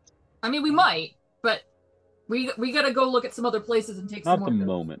 I mean, we might, but we gotta go look at some other places and take some not more the notes.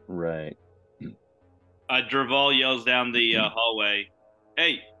 moment, right? Draval yells down the hallway,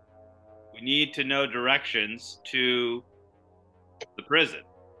 "Hey, we need to know directions to the prison."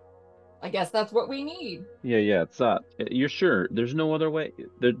 I guess that's what we need. Yeah, it's you're sure there's no other way?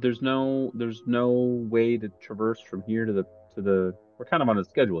 There's no way to traverse from here to the we're kind of on a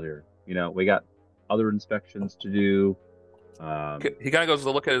schedule here. We got other inspections to do. He kind of goes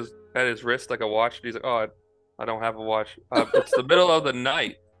to look at his wrist like a watch. And he's like, "Oh, I don't have a watch. It's the middle of the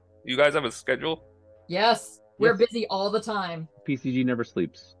night. You guys have a schedule?" Yes, we're Yes. busy all the time. PCG never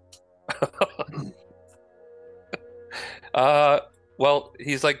sleeps. Well,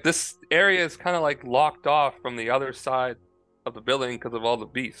 he's like, this area is kind of like locked off from the other side of the building because of all the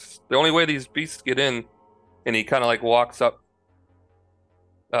beasts. The only way these beasts get in, and he kind of like walks up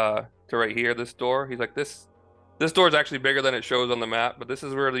to right here, this door. He's like, this door is actually bigger than it shows on the map, but this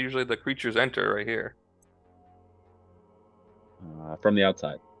is where usually the creatures enter, right here. From the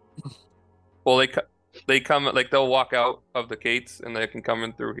outside. Well, they come, like, they'll walk out of the gates and they can come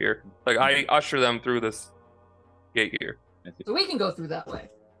in through here. Like, I usher them through this gate here. So we can go through that way.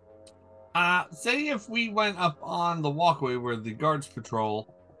 Say if we went up on the walkway where the guards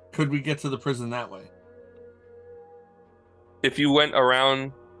patrol, could we get to the prison that way? If you went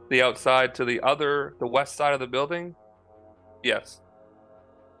around the outside to the west side of the building, yes.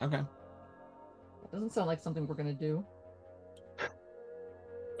 Okay. That doesn't sound like something we're gonna do.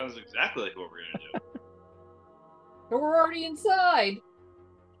 That's exactly like what we're gonna do. But we're already inside.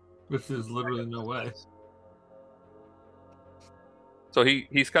 Which is literally no way. So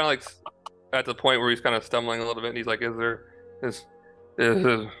he's kind of like at the point where he's kind of stumbling a little bit, and he's like, Go take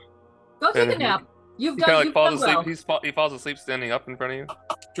a And nap. You've he kind of done like falls well. asleep. He falls asleep standing up in front of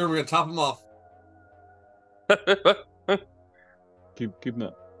Sure, we're gonna top him off. you. Keep him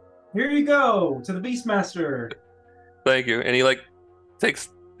up. Here you go to the Beastmaster. Thank you. And he like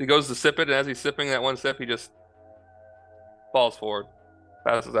he goes to sip it, and as he's sipping that one sip, he just falls forward,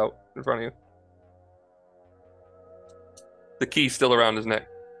 passes out in front of you. The key's still around his neck.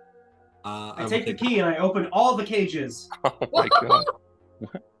 I take the key and I open all the cages. Oh my god.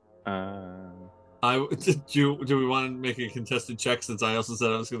 Do we want to make a contested check since I also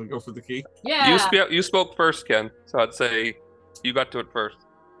said I was going to go for the key? Yeah. You spoke first, Ken. So I'd say you got to it first.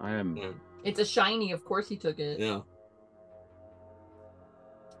 I am. Yeah. It's a shiny. Of course he took it. Yeah.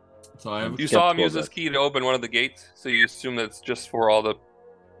 So I have. You saw him use his key to open one of the gates, so you assume that it's just for all the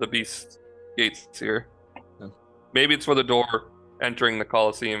the beast gates here. Yeah. Maybe it's for the door entering the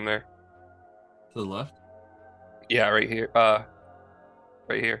Colosseum there. To the left? Yeah, right here.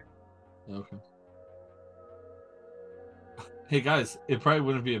 Right here. Okay. Hey guys, it probably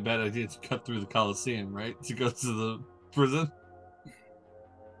wouldn't be a bad idea to cut through the Colosseum, right? To go to the prison.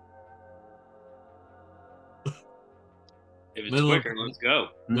 If it's Middle of- quicker, let's go.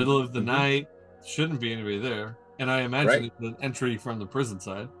 Middle of the Mhm. night, shouldn't be anybody there. And I imagine Right. it's an entry from the prison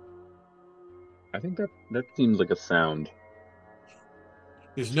side. I think that seems like a sound.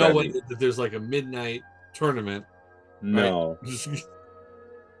 There's no way Strategy. that there's like a midnight tournament. No, Just-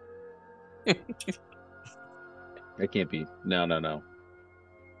 it can't be. No.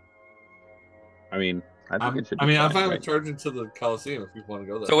 I mean, I think it should be I'm fine, fine right? with charging to the Coliseum if people want to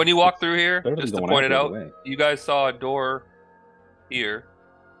go there. So when you walk through here, Better than just to going point it out out, the other way. you guys saw a door here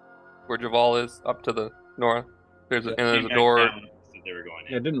where Javal is up to the north. There's Yeah. and there's a Back door. down that they were going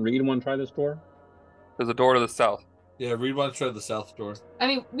in. Yeah, didn't Reed want to try this door? There's a door to the south. Yeah, Reed wants to try the south door. I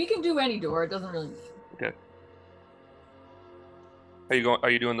mean, we can do any door. It doesn't really matter. Okay. Are you going? Are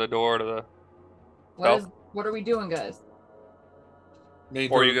you doing the door to the? What are we doing, guys? Main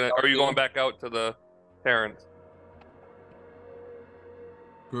Or are door you of the gonna? Are you going Coliseum. back out to the Terrans?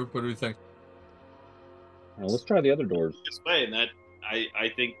 Group, what do we think? Well, let's try the other doors. This way, and that I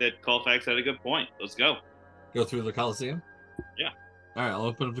think that Colfax had a good point. Let's go. Go through the Coliseum? Yeah. All right, I'll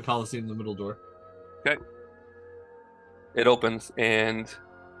open up the Coliseum, the middle door. It opens, and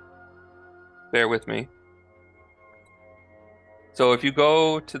bear with me. So if you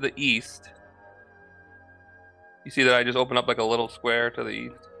go to the east, you see that I just opened up like a little square to the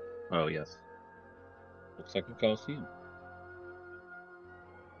east. Oh yes. Looks like a Coliseum.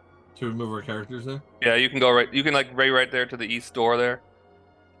 To remove our characters there? Yeah, you can go right. You can like right there to the east door there,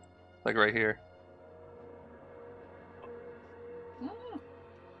 like right here. Ah.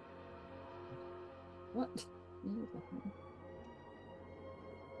 What?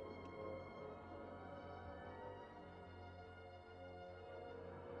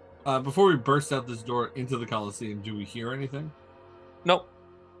 Before we burst out this door into the Coliseum, do we hear anything? Nope.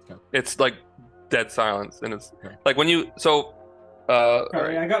 Okay. It's like dead silence, and it's Okay. like when you so. Sorry,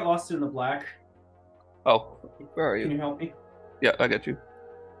 Alright. I got lost in the black. Oh, where are Can you? you help me? Yeah, I got you.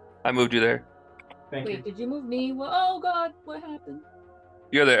 I moved you there. Thank Wait, you. did you move me? Well, oh God, what happened?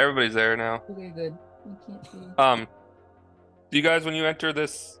 You're there. Everybody's there now. Okay, good. I can't see. Do you guys when you enter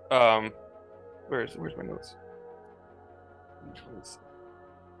this where's my notes? Which one's-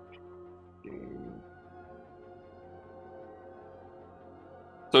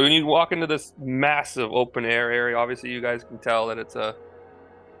 So when you walk into this massive open air area, obviously you guys can tell that it's a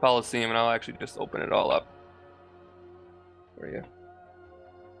Coliseum, and I'll actually just open it all up for you.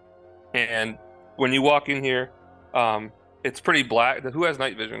 And when you walk in here, it's pretty black. Who has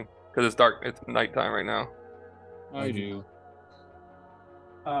night vision? Because it's dark. It's nighttime right now. I do.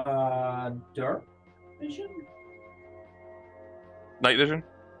 Dark vision? Night vision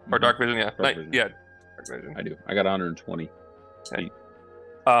or Mhm. dark vision? Yeah, Dark vision. Yeah, dark vision. I do. I got 120.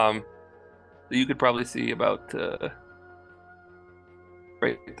 You could probably see about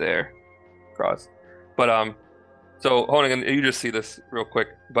right there, across. But so Honig, you just see this real quick.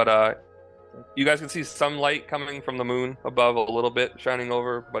 But you guys can see some light coming from the moon above a little bit, shining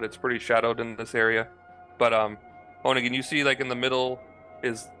over, but it's pretty shadowed in this area. But Honig, you see like in the middle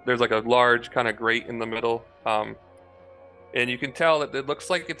there's like a large kind of grate in the middle, and you can tell that it looks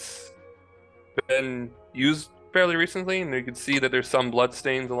like it's been used fairly recently, and you can see that there's some blood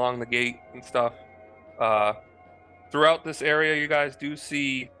stains along the gate and stuff. Throughout this area, you guys do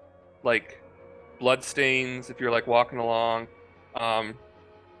see like blood stains if you're like walking along.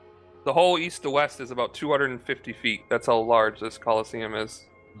 The whole east to west is about 250 feet. That's how large this Coliseum is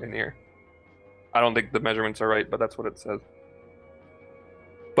in here. I don't think the measurements are right, but that's what it says.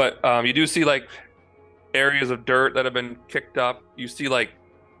 But you do see like areas of dirt that have been kicked up. You see like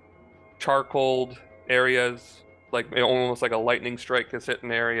charcoaled areas, like almost like a lightning strike has hit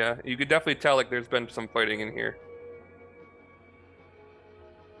an area. You could definitely tell like there's been some fighting in here.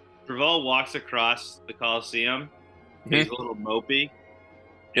 Draval walks across the Coliseum. Mhm. He's a little mopey.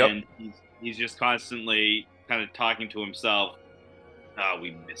 Yep. And he's just constantly kind of talking to himself. Ah,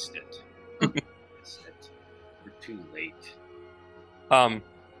 we missed it. Missed it. We're too late.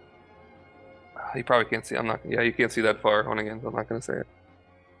 You probably can't see. I'm not. Yeah, you can't see that far. On again, so I'm not gonna say it.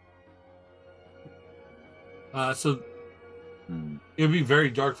 So Hmm. it would be very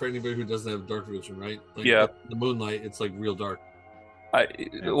dark for anybody who doesn't have dark vision, right? Like Yeah. The moonlight, it's like real dark.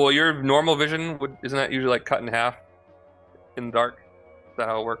 Well, your normal vision isn't that usually like cut in half in the dark? Is that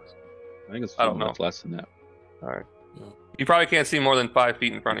how it works? I think it's I don't know. much less than that. All right. Yeah. You probably can't see more than 5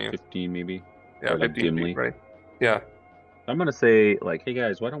 feet in front of you. 15 maybe. Yeah, or, like, 15 dimly. feet, right? Yeah. I'm gonna say like, hey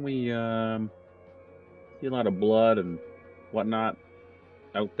guys, why don't we see a lot of blood and whatnot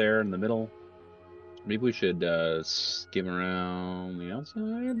out there in the middle? Maybe we should skim around the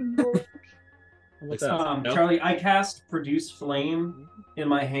outside. How about that? Yep. Charlie, I cast Produce Flame in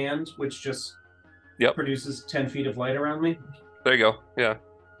my hand, which just produces 10 feet of light around me. There you go. Yeah.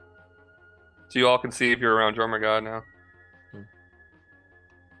 So you all can see if you're around Jormungand now.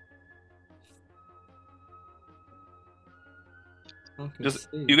 Just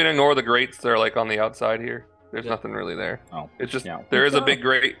you can ignore the grates that are like on the outside here. There's nothing really there. Oh, it's just yeah. there is a big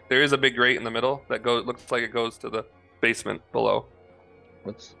grate. There is a big grate in the middle that looks like it goes to the basement below.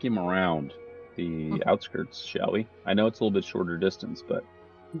 Let's skim around the outskirts, shall we? I know it's a little bit shorter distance, but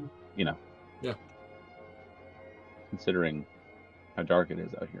you know. Yeah. Considering how dark it is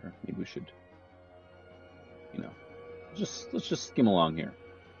out here, maybe we should, let's just skim along here.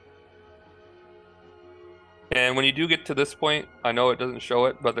 And when you do get to this point, I know it doesn't show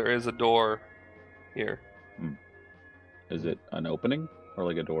it, but there is a door here. Is it an opening or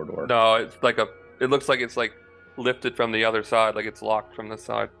like a door? No, it's like it looks like it's like lifted from the other side, like it's locked from this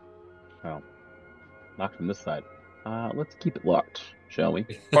side. Oh, locked from this side. Let's keep it locked, shall we?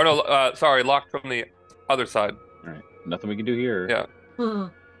 Or no, sorry, locked from the other side. All right, nothing we can do here. Yeah.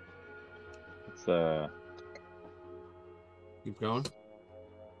 Let's keep going.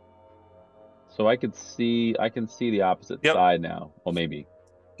 So I can see the opposite side now. Well, maybe.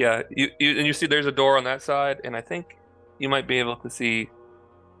 Yeah, you see there's a door on that side, and I think you might be able to see.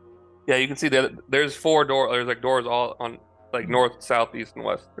 Yeah, you can see there's 4 doors. There's like doors all on like north, south, east, and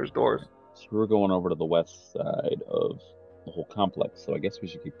west. There's doors. So we're going over to the west side of the whole complex. So I guess we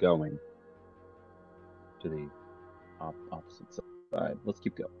should keep going to the opposite side. Let's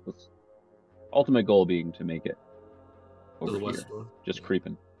keep going. Ultimate goal being to make it over to the here. west door. Just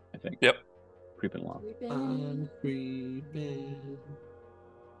creeping, I think. Yep. Creeping along. I'm creeping.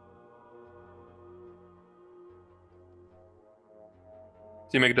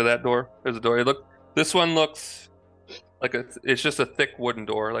 So you make it to that door. There's a door. This one looks like it's just a thick wooden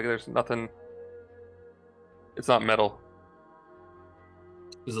door. Like there's nothing. It's not metal.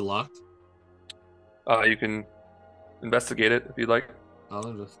 Is it locked? You can investigate it if you'd like. I'll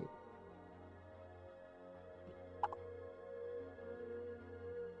investigate.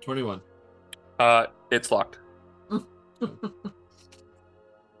 21. It's locked. Good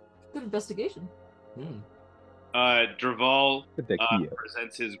investigation. Draval Put that key up.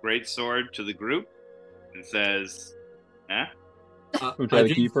 presents his great sword to the group and says, "Eh." We'll try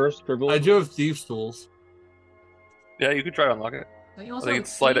the key first, Dribble. I do have thieves' tools. Yeah, you could try to unlock it. Don't you I also think have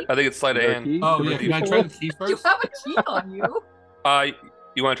it's a sleight. key? I think it's sleight of Is there a hand. key? Oh, Can we yeah. do Can I try the key You first? have a key on you.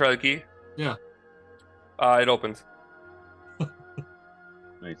 You want to try the key? Yeah. It opens.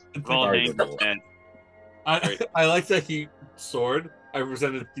 Nice. Thank Draval Sorry, hangs Dribble. his head. I like that he sword. I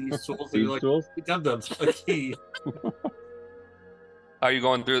presented thieves' tools. And Thieves' you're like, tools? dum-dums, a key. Are you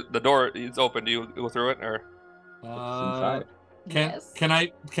going through the door? It's open. Do you go through it or? What's inside? Yes. Can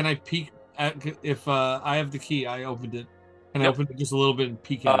I peek at if I have the key? I opened it. Can I Yep. open it just a little bit and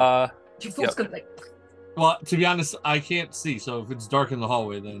peek at it? Your fool's gonna be like, Well, to be honest, I can't see. So if it's dark in the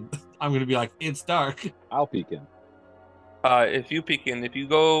hallway, then I'm gonna be like, it's dark. I'll peek in. If you peek in, if you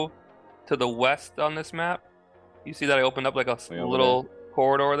go to the west on this map, you see that I opened up like a Way over little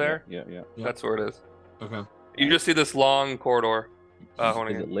corridor there. Yeah. Yeah. That's where it is. Okay. You just see this long corridor. Is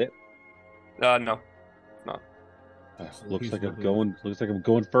Honing it in. lit? No. Looks he's like I'm looking. going. Looks like I'm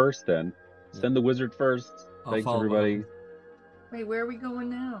going first. Then send the wizard first. I'll Thanks follow everybody. wait, where are we going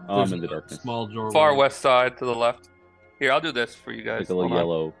now? I'm There's in the a darkness. Small doorway. Far west side to the left. Here, I'll do this for you guys. Like a little Hold on.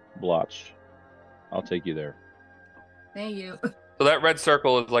 yellow blotch. I'll take you there. Thank you. So that red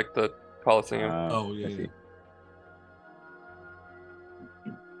circle is like the Coliseum. Oh, yeah, I yeah. see.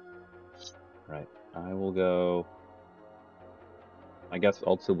 Right. I will go. I guess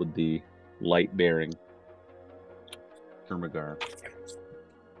also with the light bearing Termagar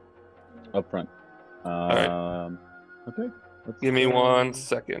up front. right. Okay. Let's, Give me 1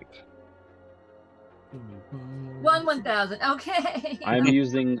 second. 1,000. Okay. I'm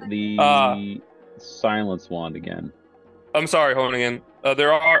using the silence wand again. I'm sorry, honing in.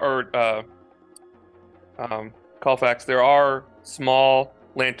 There are, Colfax, there are small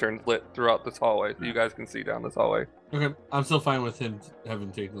lanterns lit throughout this hallway, so you guys can see down this hallway. Okay, I'm still fine with him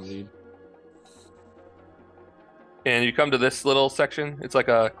having taken the lead. And you come to this little section. It's like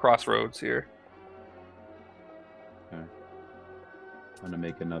a crossroads here. Okay. I'm gonna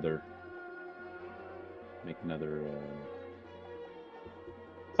make another.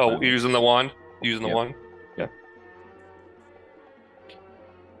 Oh, you're using the wand? Using the Yep. wand? Yep.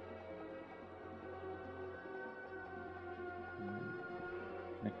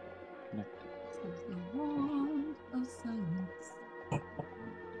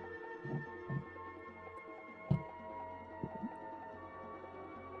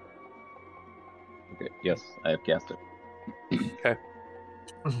 Yes, I have cast it.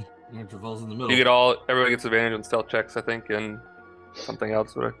 Yeah, Travol's in the middle. You get everybody gets advantage on stealth checks, I think, and something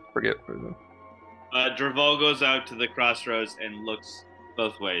else that I forget. Draval goes out to the crossroads and looks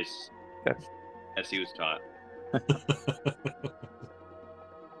both ways, Okay. as he was taught.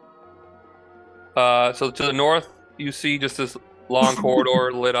 So to the north, you see just this long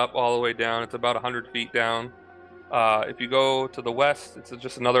corridor lit up all the way down. It's about 100 feet down. If you go to the west, it's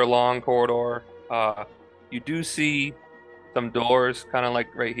just another long corridor. You do see some doors, kind of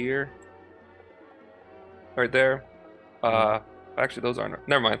like right here, right there. Actually, those aren't.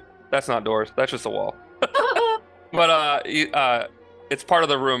 Never mind. That's not doors. That's just a wall. But it's part of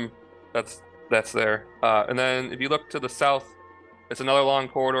the room that's there. And then if you look to the south, it's another long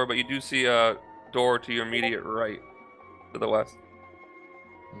corridor, but you do see a door to your immediate right, to the west.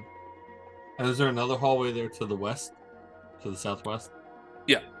 And is there another hallway there to the west? To the southwest?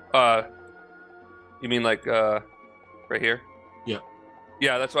 You mean like right here? Yeah.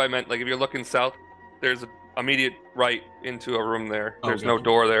 Yeah, that's what I meant. Like if you're looking south, there's an immediate right into a room there. Oh, There's no gotcha.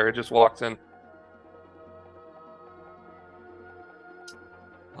 door there. It just walks in.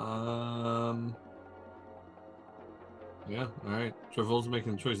 Yeah, alright. Travol's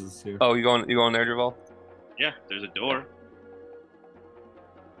making choices here. Oh, you going there, Javal? Yeah, there's a door.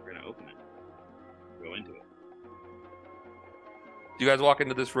 We're gonna open it. Go into it. You guys walk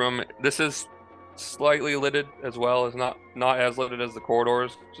into this room. This is slightly lighted as well as not as lighted as the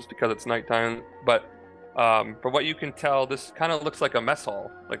corridors, just because it's nighttime. But from what you can tell, this kind of looks like a mess hall,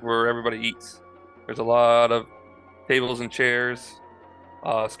 like where everybody eats. There's a lot of tables and chairs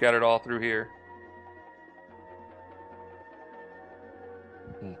scattered all through here.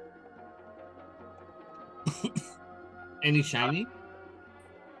 Any shiny?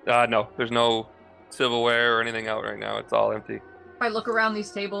 No, there's no silverware or anything out right now. It's all empty. If I look around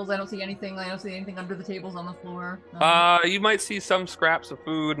these tables, I don't see anything. I don't see anything under the tables on the floor. No. You might see some scraps of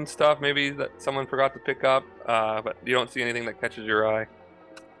food and stuff, maybe that someone forgot to pick up. But you don't see anything that catches your eye.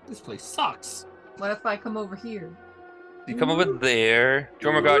 This place sucks. What if I come over here? You come over there.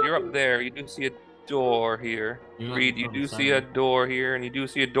 Jormungand, you're up there. You do see a door here. You're not Reed, you from do the see a side. door here, and you do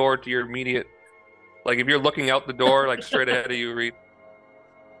see a door to your immediate. Like if you're looking out the door, like straight ahead of you, Reed,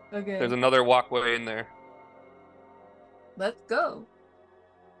 Okay. there's another walkway in there. Let's go.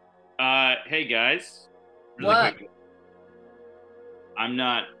 Hey guys. Really What? quick. I'm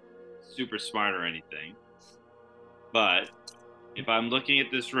not super smart or anything, but if I'm looking at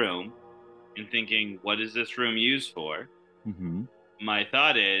this room and thinking, what is this room used for? Mm-hmm. My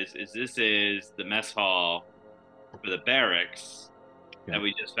thought is this is the mess hall for the barracks, Yeah. and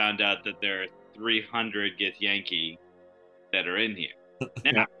we just found out that there are 300 Githyanki that are in here.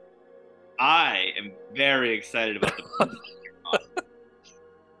 Now, I am very excited about the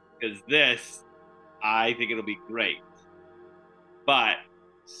because this, I think it'll be great. But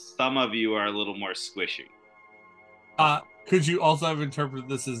some of you are a little more squishy. Could you also have interpreted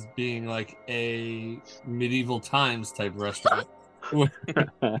this as being like a medieval times type restaurant?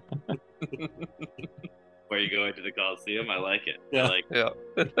 Where you go into the Coliseum, I like it. Yeah. I like Yeah.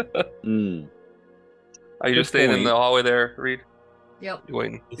 Mm. Are you Good just staying in point. the hallway there, Reed? Yep. You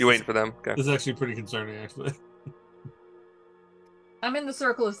waiting? This You waiting is- for them? Okay. This is actually pretty concerning, actually. I'm in the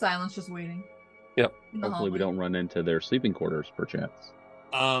circle of silence, just waiting. Yep. In the Hopefully, we hallway. don't run into their sleeping quarters, perchance.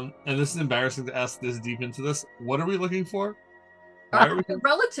 And this is embarrassing to ask this deep into this. What are we looking for? Why are we... Your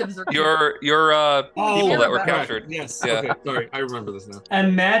relatives are here. Your Oh, people that were right. captured. Yes. Yeah. Okay. Sorry, I remember this now.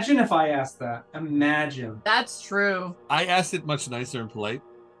 Imagine if I asked that. Imagine. That's true. I asked it much nicer and polite,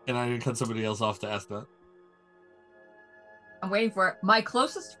 and I didn't cut somebody else off to ask that. I'm waiting for it. My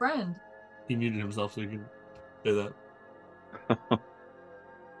closest friend. He muted himself so he can say that.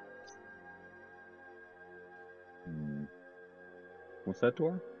 Hmm. What's that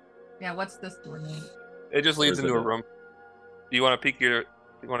door? Yeah, what's this door name? It just leads Where's into it a at? room. Do you want to peek your?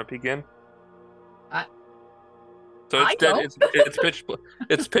 You want to peek in? I- So I it's dead. don't.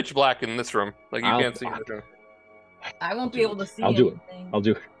 It's pitch black in this room. Like you I'll- can't see in this room. I won't be able to see I'll do it. anything. I'll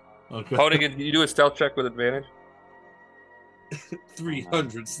do it. Okay. Holding, you do a stealth check with advantage.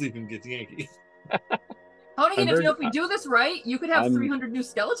 300 sleeping Githyanki. Honing, I'm if very- we do this right, you could have I'm- 300 new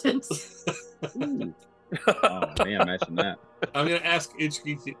skeletons. Ooh. Oh man, imagine that. I'm gonna ask each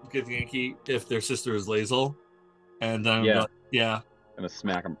Githyanki if their sister is Lazel, and Yeah. Yeah, Gonna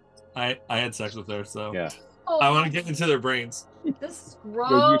smack them. I had sex with her, so Yeah. Oh, I want to get into their brains. this is Yeah,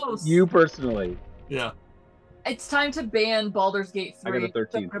 gross. you personally. Yeah. It's time to ban Baldur's Gate I got 3. a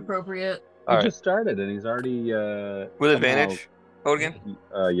 13. It's appropriate. All He right. just started and he's already With advantage. Hogan.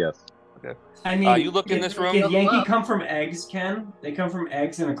 Yes. I mean, You look in this room? Did Yankee come from eggs, Ken? They come from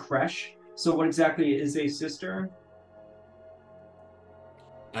eggs in a creche. So what exactly is a sister?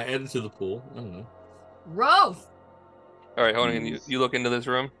 I added to the pool. I don't know. Growth. All right, Honan, you look into this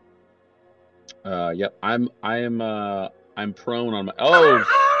room. Yep. I'm prone on my.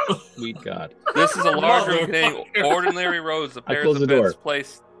 Oh, sweet God! This is a large room Motherfucker. containing ordinary rows of I pairs closed of the door. beds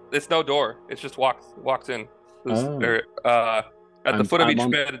placed. It's no door. It's just walks in. Oh. At the foot of I'm each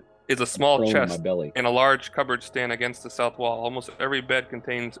on- bed is a small prone on my chest belly. and a large cupboard stand against the south wall. Almost every bed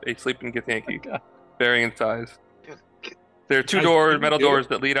contains a sleeping Githyanki, varying in size. There are two Guys, doors, can we metal do it? doors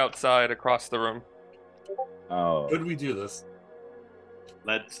that lead outside across the room. Oh, Could we do this?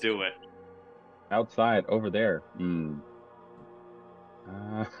 Let's do it. outside over there.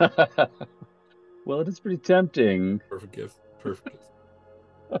 Well, it is pretty tempting. Perfect gift. Perfect gift.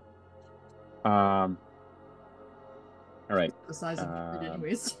 All right. The size of it,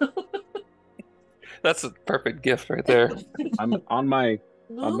 anyways. That's a perfect gift right there. I'm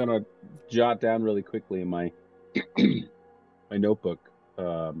gonna jot down really quickly in my my notebook,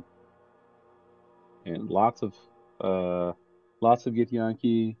 and lots of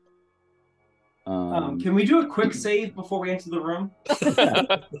Githyanki. Can we do a quick save before we enter the room?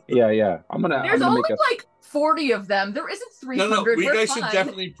 Yeah. I'm gonna There's only make a. like 40 of them. There isn't No, 300. we We're guys should fine.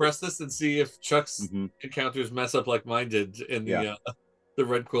 definitely press this and see if Chuck's Mhm. encounters mess up like mine did in Yeah. the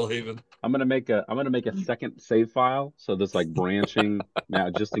Red Quill Haven. I'm gonna make a second save file, so there's like branching now,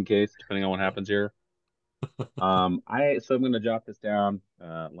 just in case, depending on what happens here. I'm gonna jot this down.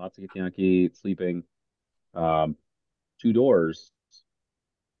 Lots of Githyanki sleeping. Two doors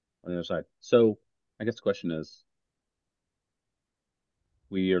on the other side. So I guess the question is,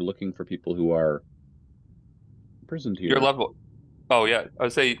 we are looking for people who are imprisoned here. Your loved one. Oh yeah, I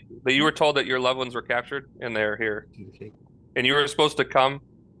would say that you were told that your loved ones were captured and they're here, and you were supposed to come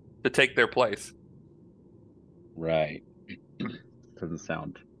to take their place. Right. Doesn't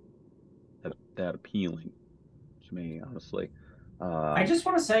sound that appealing to me, honestly. I just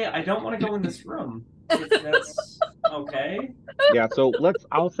want to say I don't want to go in this room. If that's okay. Yeah, so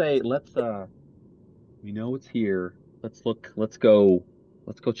I'll say we know it's here. Let's go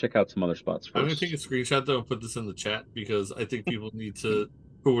check out some other spots first. I'm gonna take a screenshot though and put this in the chat because I think people need to,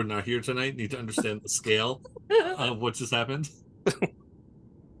 who are not here tonight, need to understand the scale of what just happened.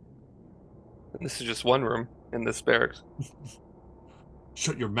 This is just one room in this barracks.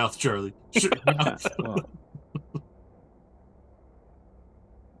 Shut your mouth, Charlie. Shut your mouth. Well,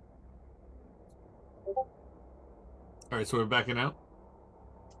 All right, so we're backing out.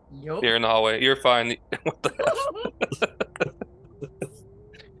 Yup. You're in the hallway. You're fine. What the hell?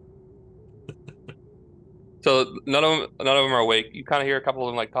 So none of them are awake. You kind of hear a couple of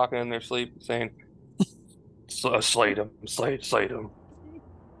them like talking in their sleep, saying, "Slate him, slate him,"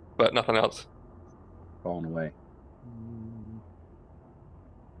 but nothing else. falling away.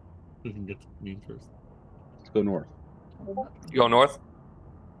 We can get the meme first. Let's go north. You go north.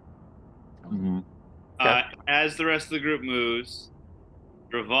 Mm-hmm. As the rest of the group moves,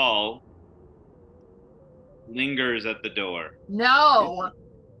 Raval lingers at the door. No.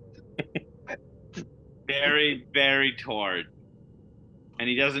 Very, very torn. And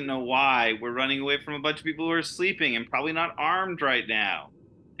he doesn't know why. We're running away from a bunch of people who are sleeping and probably not armed right now.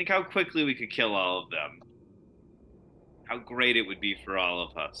 Think how quickly we could kill all of them. How great it would be for all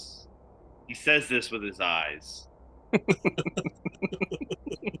of us. He says this with his eyes.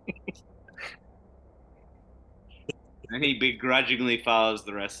 And he begrudgingly follows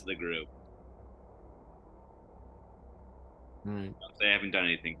the rest of the group. All right. I haven't done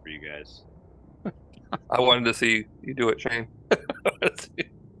anything for you guys. I wanted to see you do it, Shane.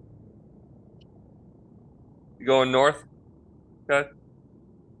 You going north? Okay.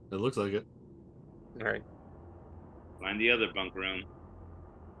 It looks like it. All right. Find the other bunk room.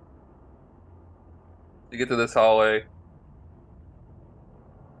 You get to this hallway.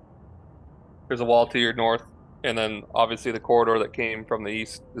 There's a wall to your north, and then obviously the corridor that came from the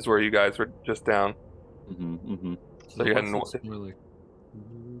east is where you guys were just down. Mm-hmm. Mm-hmm. So you're heading west north. looks more like-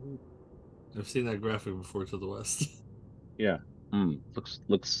 I've seen that graphic before to the west. Yeah.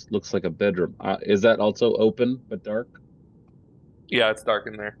 Looks like a bedroom. Is that also open but dark? Yeah, it's dark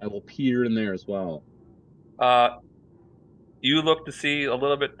in there. I will peer in there as well. You look to see a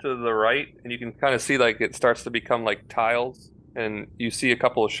little bit to the right, and you can kind of see like it starts to become like tiles, and you see a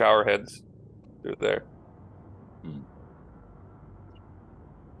couple of shower heads through there.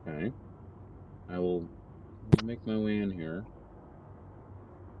 Okay. I will make my way in here.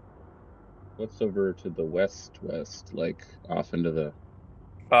 What's over to the west, like off into the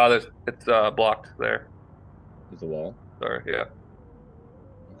It's blocked there. is the wall? Sorry, yeah.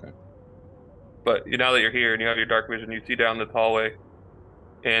 Okay. But now that you're here and you have your dark vision, you see down this hallway,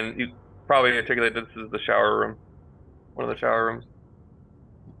 and you probably articulate this is the shower room. One of the shower rooms.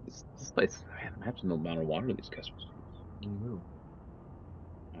 This place, man, imagine the amount of water these guys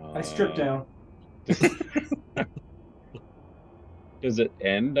are. I stripped down. Does it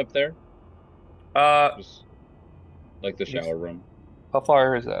end up there? Just like the shower room. How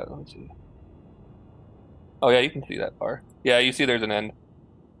far is that? Let's see. Oh yeah, you can see that far. Yeah, you see there's an end.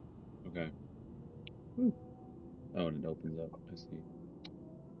 Okay. Oh, and it opens up. I see.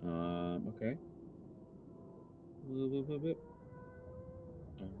 Okay.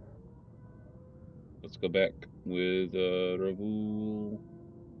 Let's go back with Ravul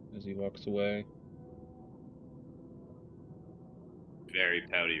as he walks away. Very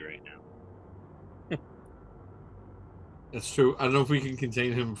pouty right now. That's true. I don't know if we can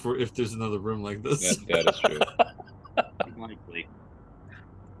contain him for if there's another room like this. That is true. Likely.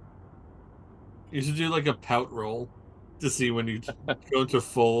 You should do like a pout roll to see when you go into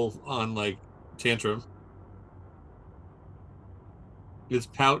full on like tantrum. It's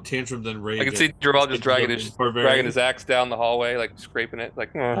pout, tantrum, then rage. I can see Jarrell just dragging his axe down the hallway, like scraping it,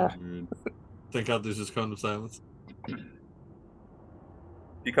 like. Thank God there's this cone of silence.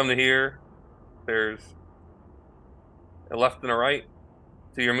 You come to here, there's a left and a right.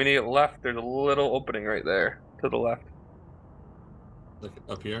 To your immediate left, there's a little opening right there to the left. Like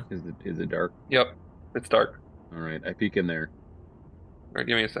up here? Is it dark? Yep, it's dark. All right, I peek in there. All right,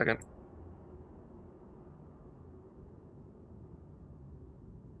 give me a second.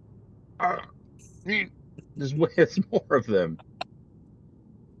 There's more of them.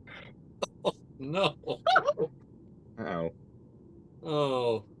 No. Uh-oh.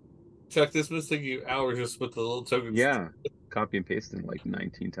 Oh. Chuck, this must take you hours just with the little tokens. Yeah. Copy and pasting like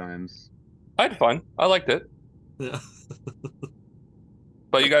 19 times. I had fun. I liked it. Yeah.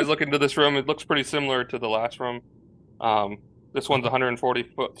 But you guys look into this room. It looks pretty similar to the last room. This one's a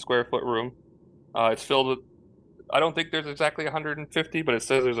 140 square foot room. It's filled with. I don't think there's exactly 150, but it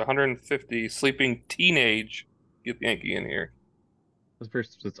says there's 150 sleeping teenage Yankee in here.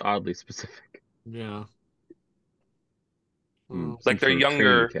 That's oddly specific. Yeah. It's like they're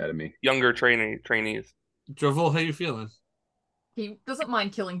younger trainees. Jovel, how you feeling? He doesn't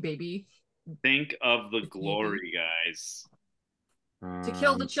mind killing baby. Think of the glory, guys. To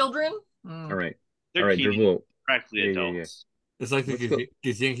kill the children? All right. They're All right, Jovel. Practically adults. It's like the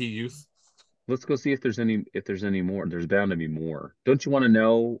Yankee youth. Let's go see if there's any more. There's bound to be more. Don't you want to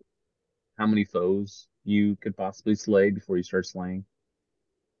know how many foes you could possibly slay before you start slaying?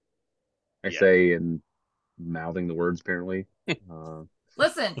 I say, and mouthing the words apparently.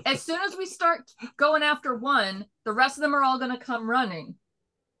 Listen, as soon as we start going after one, the rest of them are all going to come running.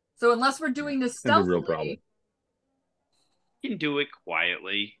 So unless we're doing this stealthily, real problem. You can do it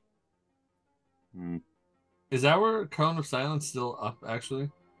quietly. Is our cone of silence still up? Actually,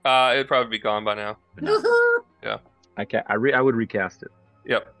 it'd probably be gone by now. Yeah, I would recast it.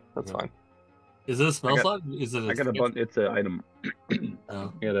 Yep, that's fine. Is it a spell slot? Is it? I got a bunch. It's an item.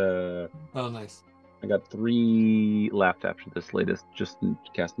 Oh. I got a. Oh, nice. I got 3 left after this latest. Just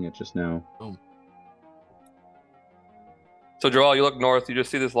casting it just now. Oh. So Joel, you look north. You just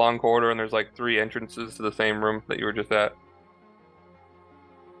see this long corridor, and there's like 3 entrances to the same room that you were just at.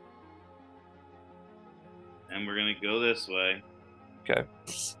 And we're gonna go this way. Okay.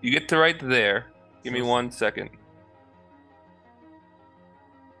 You get to right there. Give me 1 second.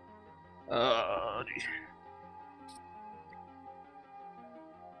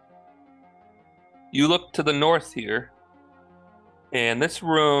 You look to the north here, and this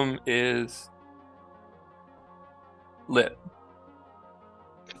room is lit.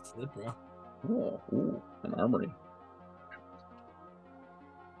 It's lit, bro. Ooh, an armory.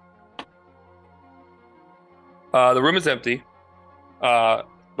 The room is empty, but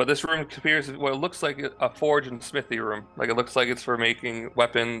this room appears what it looks like a forge and smithy room. Like it looks like it's for making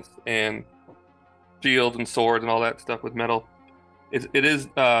weapons and shields and swords and all that stuff with metal. It is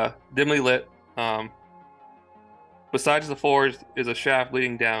dimly lit. Besides the forge is a shaft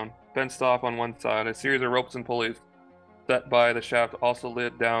leading down, fenced off on one side. A series of ropes and pulleys set by the shaft also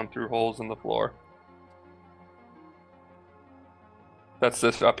led down through holes in the floor. That's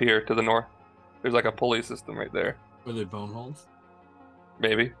this up here to the north. There's like a pulley system right there. Are they bone holes?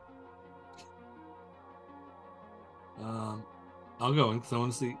 Maybe. I'll go in because I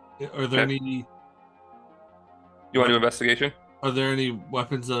want to see. Are there any? You want to do investigation? Are there any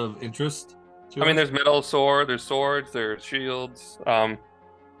weapons of interest? I mean, there's metal sword, there's swords, there's shields.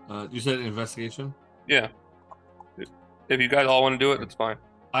 You said investigation? Yeah. If you guys all want to do it, that's fine.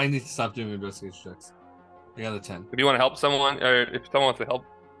 I need to stop doing investigation checks. I got a 10. If you want to help someone, or if someone wants to help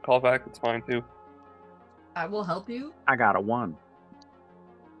call back, it's fine too. I will help you. I got a 1.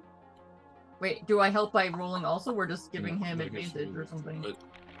 Wait, do I help by rolling also? We're just giving him I guess advantage you or do, something. But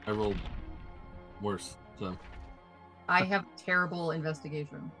I rolled worse, so I have terrible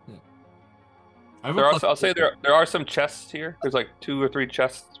investigation. I have There a are, plus I'll say 4. there are some chests here. There's like 2 or 3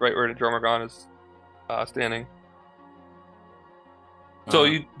 chests right where Dromagon is standing. So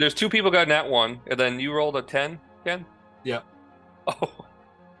there's 2 people got nat 1, and then you rolled a 10, Ken? Yep. Oh.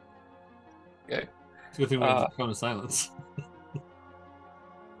 Okay. It's a good thing we have the cone of silence.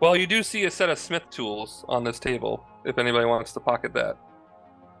 Well, you do see a set of smith tools on this table, if anybody wants to pocket that.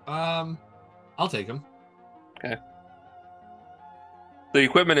 I'll take him. Okay. The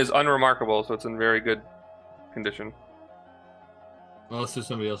equipment is unremarkable, so it's in very good condition. Well, unless there's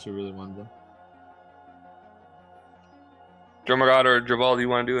somebody else who really wanted them. Dromagon or Draval, do you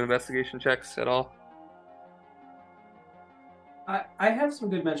want to do investigation checks at all? I have some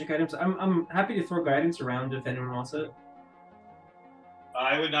good magic items. I'm happy to throw guidance around if anyone wants it.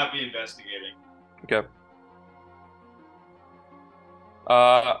 I would not be investigating. Okay.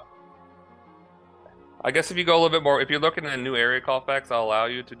 I guess if you go a little bit more, if you're looking at a new area, Colfax, I'll allow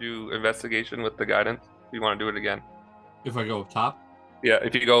you to do investigation with the guidance. If you want to do it again. If I go up top? Yeah,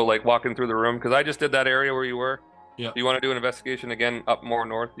 if you go like walking through the room, because I just did that area where you were. Yeah. If you want to do an investigation again up more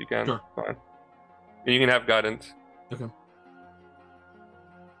north, you can. Sure. Fine. And you can have guidance. Okay.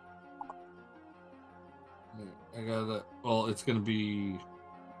 I got that. Well, it's going to be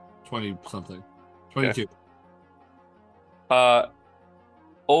 20 something. 22.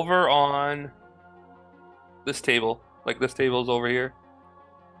 Over on this table, like this table's over here,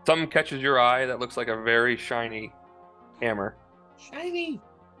 something catches your eye that looks like a very shiny hammer. Shiny!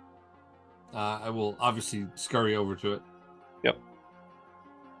 I will obviously scurry over to it. Yep.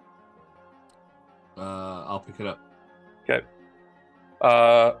 I'll pick it up. Okay.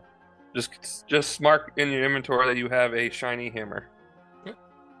 Just mark in your inventory that you have a shiny hammer. Okay.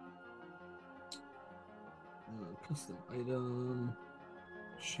 Custom item.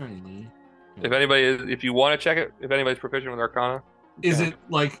 Shiny. If you want to check it, if anybody's proficient with Arcana. Is it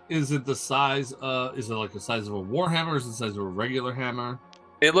the size is it like the size of a warhammer or is it the size of a regular hammer?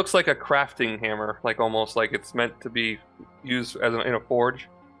 It looks like a crafting hammer, like almost like it's meant to be used as in a forge.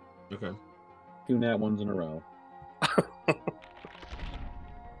 Okay. 2 nat 1s in a row.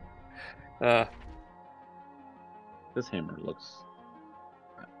 This hammer looks.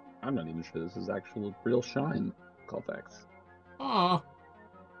 I'm not even sure this is actual real shine, Colfax. Oh.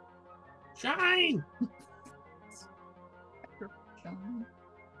 Shine!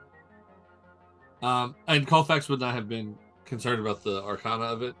 And Colfax would not have been concerned about the arcana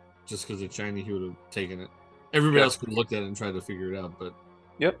of it, just because it's shiny, he would have taken it. Everybody else could have looked at it and tried to figure it out, but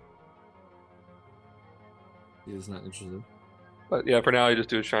Yep. he is not interested. But yeah, for now, you just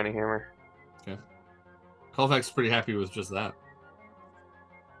do a shiny hammer. Okay. Colfax is pretty happy with just that.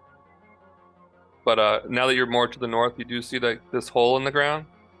 But now that you're more to the north, you do see this hole in the ground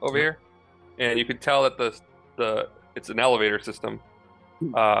over here, and you can tell that it's an elevator system,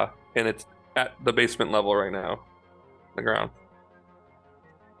 and it's at the basement level right now, the ground.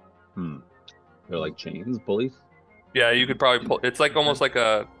 They're like chains, pulleys. Yeah, you could probably pull. It's like almost like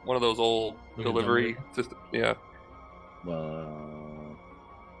one of those old Like a delivery dumbwaiter? system. Yeah. Well,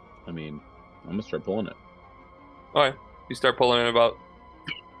 I mean, I'm gonna start pulling it. All right. You start pulling it about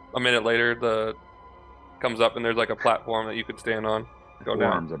a minute later. The comes up and there's like a platform that you could stand on. Go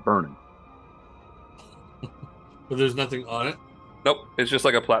down. Arms are burning. But there's nothing on it. Nope. It's just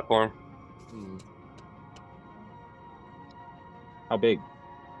like a platform. How big?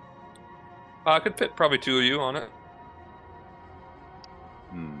 I could fit probably 2 of you on it.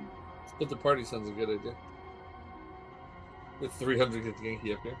 Split the party sounds a good idea. With 300 get the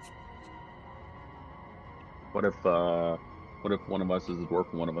Yankee up here. What if one of us is a dwarf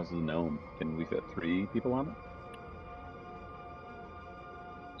and one of us is a gnome? Can we fit 3 people on it?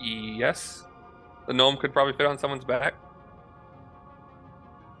 Yes. The gnome could probably fit on someone's back.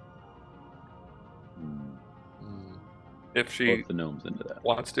 If What she if the gnome's into that?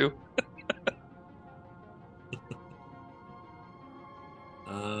 wants to.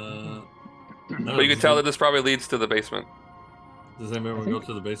 But you can tell that this probably leads to the basement. Does anyone want to go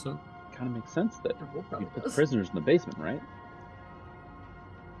to the basement? Kind of makes sense that We'll you probably put does. prisoners in the basement, right?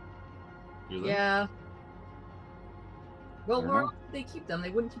 You're there? Yeah. Well, I don't where know. else would they keep them? They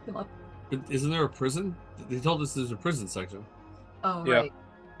wouldn't keep them up. But isn't there a prison? They told us there's a prison section. Oh, Yeah. right.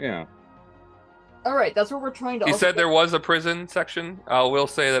 Yeah. All right, that's where we're trying to. He also said there was a prison section. I will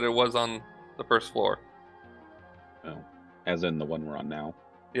say that it was on the first floor. Oh, as in the one we're on now.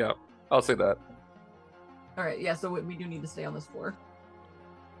 Yeah, I'll say that. All right, yeah. So we do need to stay on this floor.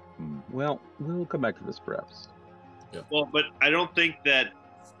 Well, we'll come back to this perhaps. Well, but I don't think that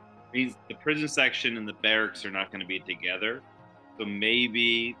mean, the prison section and the barracks are not going to be together, so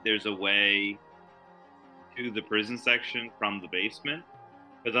maybe there's a way to the prison section from the basement.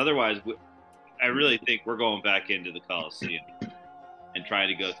 Because otherwise, I really think we're going back into the Coliseum and trying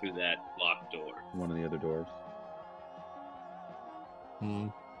to go through that locked door. One of the other doors.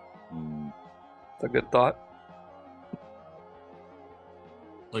 That's a good thought.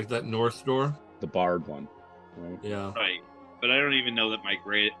 Like that north door? The barred one, right? Yeah. Right, but I don't even know that my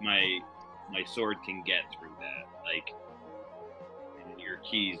sword can get through that. Like, your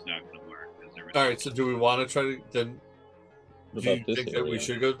key's not going to work. All right, so do we want to try to then? What Do you about this think that we area?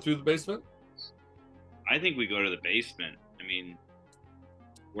 should go through the basement? I think we go to the basement. I mean,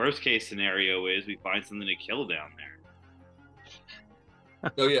 worst case scenario is we find something to kill down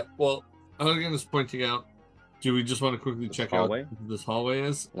there. Oh yeah. Well, I'm again just pointing out. Do we just want to quickly check hallway? out what this hallway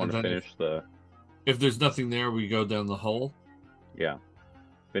is? Want to And then finish the if there's nothing there, we go down the hole. yeah,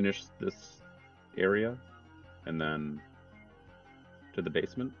 finish this area, and then to the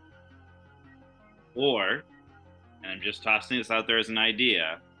basement. Or, and I'm just tossing this out there as an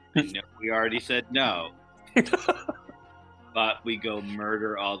idea. I know we already said no, but we go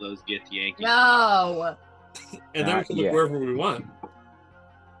murder all those Githyanki. No. And then we can look Yeah. wherever we want.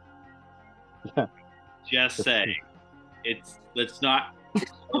 Just saying, let's not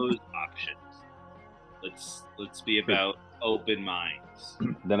close options. Let's be about open minds.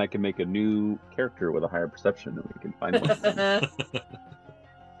 Then I can make a new character with a higher perception, and we can find one.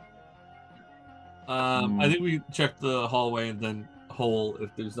 I think we check the hallway and then hole if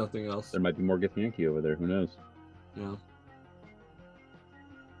there's nothing else. There might be more Githyanki over there. Who knows? Yeah.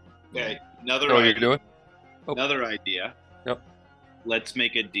 Okay, another Know what you're idea. doing? Oh. Another idea. Yep. Let's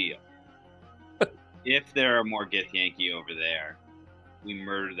make a deal. If there are more Githyanki over there, we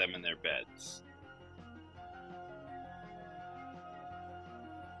murder them in their beds.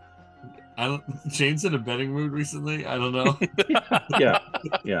 I don't. Shane's in a betting mood recently. I don't know. Yeah.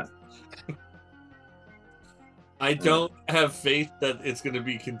 I don't have faith that it's going to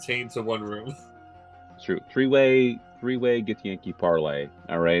be contained to one room. True. Three-way Githyanki parlay.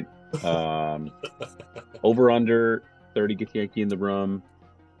 All right. Over under 30 Githyanki in the room.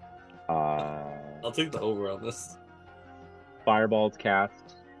 I'll take the over on this. Fireballs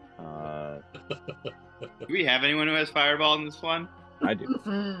cast. Do we have anyone who has fireball in this one? I do.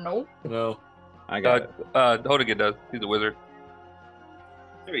 Nope. No. I got it. Hodigan does. He's a wizard.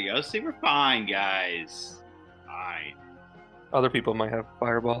 There we go. See, we're fine, guys. Fine. Other people might have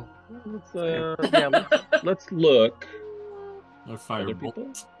fireball. Let's look. Or Other firebolt.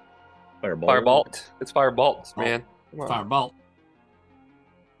 people? Fireball. Firebolt. It's firebolt, man. Come on. Firebolt.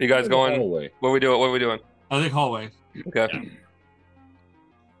 You guys going? Hallway. What are we doing? What are we doing? I think hallway. Okay.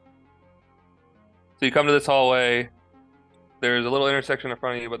 So you come to this hallway. There's a little intersection in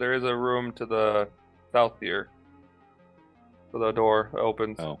front of you, but there is a room to the south here. So the door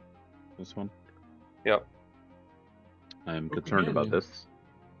opens. Oh, this one? Yep. I'm Oh, concerned about companion. this.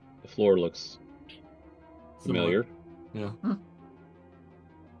 The floor looks familiar. Yeah.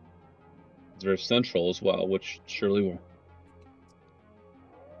 It's very central as well, which surely will.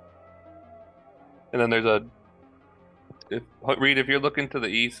 And then there's Reed, if you're looking to the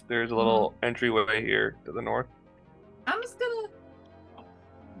east, there's a little entryway here to the north. I'm just gonna.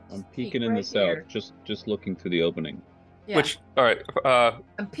 I'm peek peeking in the right south, here. just looking through the opening. Yeah. Which, all right,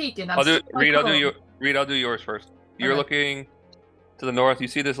 I'm peeking. I'll do super Reed. I'll do close. you. Reed, I'll do yours first. You're Okay. looking to the north. You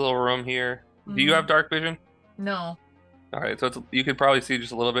see this little room here. Do you Mhm. have dark vision? No, All right, so you could probably see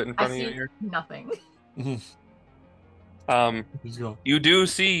just a little bit in I front of you see here. nothing. Let's go. You do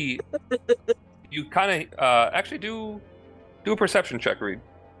see. You kind of actually do a perception check, Reed.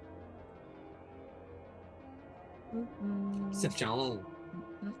 Sit down.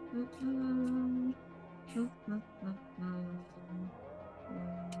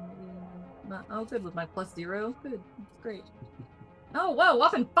 Oh, good with my +0. Good, that's great. Oh, whoa,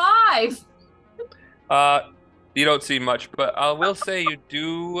 whopping 5. You don't see much, but I will say you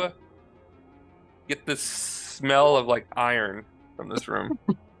do get the smell of like iron from this room.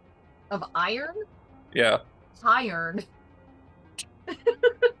 Of iron? Yeah, Iron.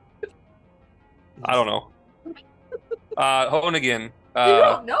 I don't know. Honigan, You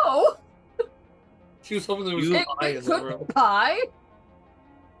don't know. She was hoping there was You- no It, eye it in the could room. be pie.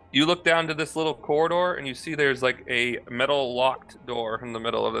 you look down to this little corridor and you see there's like a metal locked door in the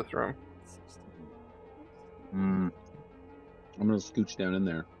middle of this room. I'm gonna scooch down in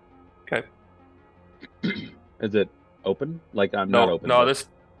there. Okay. Is it open? Like I'm No, not open. no, but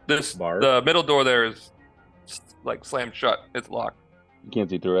this Barred? the middle door there is like slammed shut. It's locked. you can't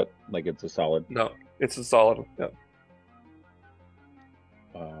see through it. Like it's a solid. No, it's a solid. Yeah.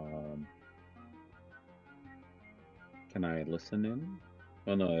 Can I listen in?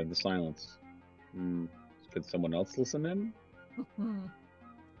 Oh no, I have the silence. Could someone else listen in? I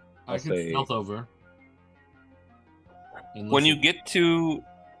I'll could say- stealth over. and When you listen. get to,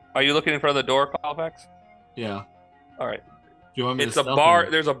 are you looking in front of the door, Colfax? Yeah. All right. Do you want me It's to a stealth bar. or-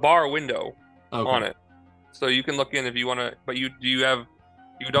 There's a bar window Okay. on it, so you can look in if you want to. But you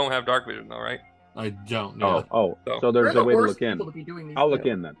don't have dark vision though, right? I don't. Yeah. So- So there's We're a the way to worst look in. people to be doing these I'll look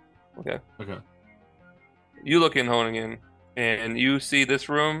things. in then. Okay. Okay. You look in, honing in, and you see this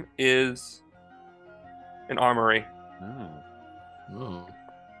room is an armory. Oh. Oh.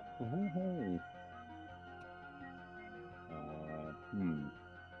 Oh.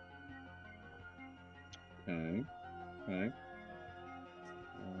 Okay. Okay.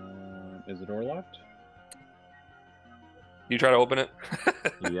 Is the door locked? You try to open it.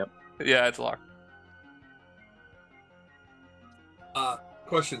 Yep. Yeah, it's locked.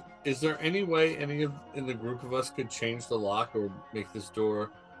 Question: is there any way any of in the group of us could change the lock or make this door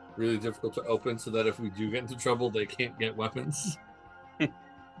really difficult to open so that if we do get into trouble, they can't get weapons?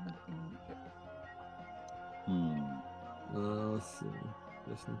 Let's see.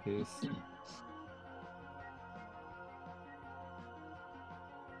 Just in case.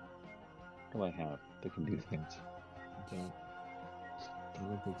 What do I have that can do things? I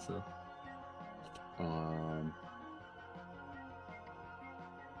don't think so.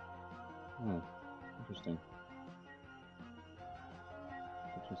 Oh, interesting.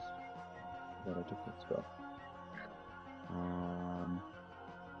 I just thought I took that spell.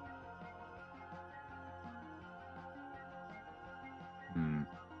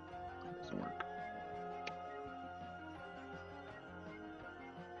 Doesn't work.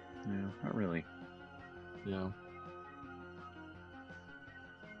 No, not really. Yeah.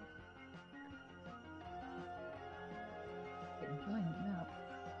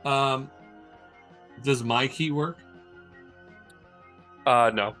 Does my key work?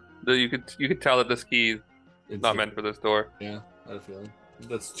 No. You could tell that this key is It's not like- meant for this door. Yeah, I have a feeling.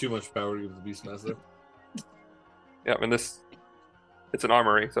 That's too much power to give the Beastmaster. Yeah, and it's an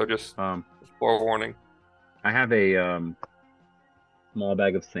armory, so just forewarning. I have a small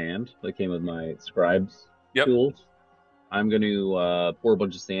bag of sand that came with my scribe's Yep. tools. I'm going to pour a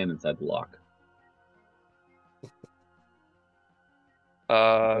bunch of sand inside the lock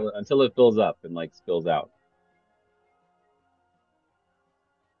until it fills up and like spills out.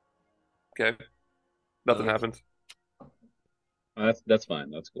 Okay. Nothing Uh, happens. That's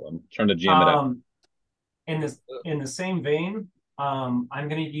fine. That's cool. I'm trying to jam it up. In the same vein, I'm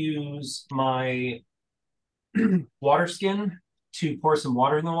gonna use my water skin to pour some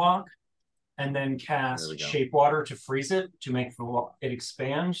water in the lock, and then There we cast go. shape water to freeze it to make it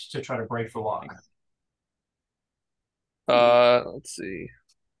expand to try to break the lock. Let's see.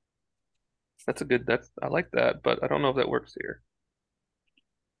 I like that, but I don't know if that works here.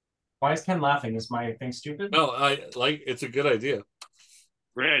 Why is Ken laughing? Is my thing stupid? No, it's a good idea.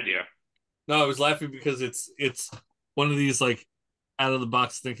 Great idea. No, I was laughing because it's one of these like out of the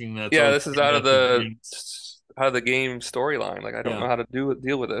box thinking that Yeah, this is out of the game storyline. Like I don't know how to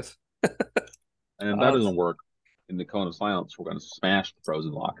deal with this. And if that doesn't work, in the Cone of Silence, we're going to smash the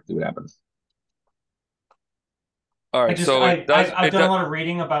frozen lock and see what happens. All right, I've done a lot of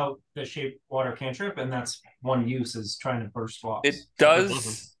reading about the shape water cantrip, and that's one use is trying to burst locks. It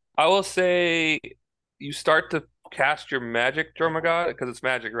does. I will say you start to cast your magic, Jormungand, because it's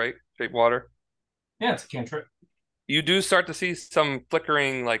magic, right? Shape water. Yeah, it's a cantrip. You do start to see some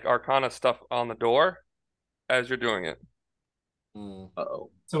flickering, like Arcana stuff on the door as you're doing it. Uh-oh.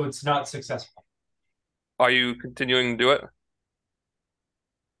 So it's not successful. Are you continuing to do it?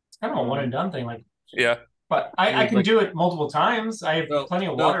 It's kind of a one and done thing, like. Yeah. But I can do it multiple times. I have plenty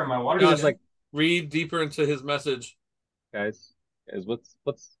of water in my water. Just like read deeper into his message, guys.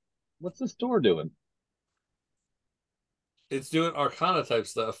 What's this door doing? It's doing Arcana type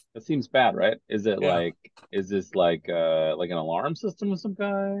stuff. That seems bad, right? Is it Yeah. is this like an alarm system of some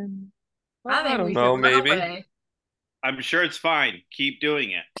kind? I think don't we know, should run maybe. away. I'm sure it's fine. Keep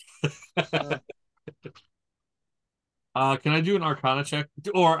doing it. Can I do an Arcana check,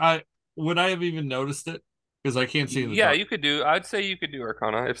 or would I have even noticed it? Because I can't see in the Yeah, dark. you could do. I'd say you could do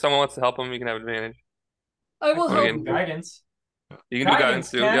Arcana. If someone wants to help him, you can have advantage. I will Okay. help. Guidance. You can do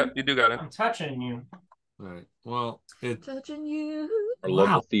guidance too. Ken. Yep, you do guidance. I'm touching you. All right. Well, Touching you. Our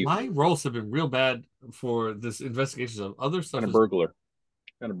local wow, thief. my rolls have been real bad for this investigation of other stuff. Kind of is- burglar.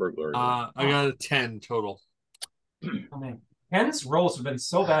 Kind of burglar. I got a 10 total. I mean, Ken's rolls have been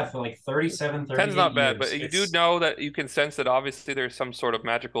so bad for like 37, 38 10's not bad, years. but you do It's- know that you can sense that obviously there's some sort of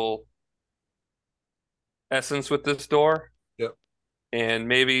magical essence with this door. Yep. And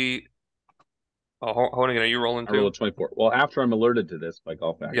maybe Honing, are you rolling I rolled a too? 24. Well, after I'm alerted to this by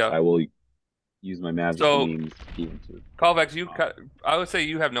Colfax, Yeah. I will use my magical So- means to answer. Colvex, I would say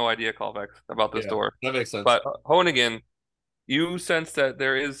you have no idea, Colvex, about this Yeah, door. that makes sense. But Hoonigan, you sense that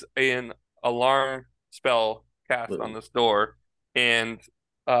there is an alarm spell cast on this door, and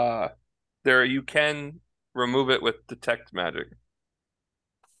there you can remove it with detect magic.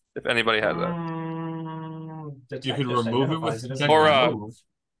 If anybody has that. You can Detect remove it identifies with as detect Or, remove.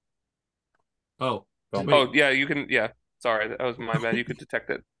 Oh, Don't wait. Oh yeah, you can. Yeah, sorry, that was my bad. You could detect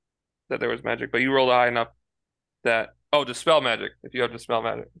it that there was magic, but you rolled high enough that dispel magic. If you have dispel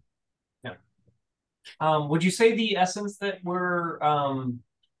magic, Would you say the essence that we're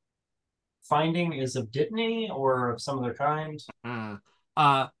finding is of Dittany or of some other kind?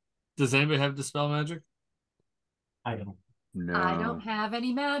 Does anybody have dispel magic? I don't. No. I don't have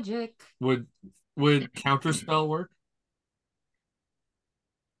any magic. Would counter spell work?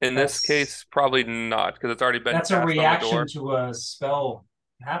 in this case, probably not because it's already been That's cast a on the reaction door. to a spell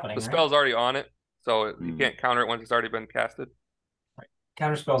happening. The right? spell's already on it, so you can't counter it once it's already been casted.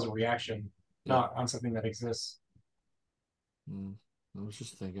 Counterspell's a reaction, not on something that exists. I was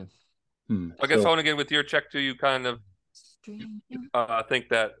just thinking. I guess Hoonigan, with your check too, you kind of think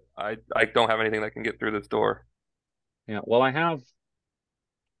that I don't have anything that can get through this door. Yeah, well,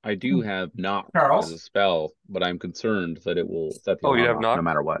 I do have knock Charles? as a spell, but I'm concerned that it will set the Oh, you alarm have off knock? no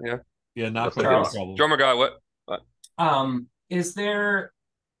matter what. Yeah, knock would would be be a a Charles? problem. Drummer guy, what? Is there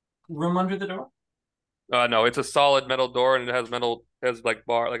room under the door? No, it's a solid metal door and it has like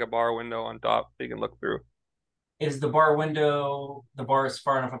a bar window on top so you can look through. Is the bar window, the bar is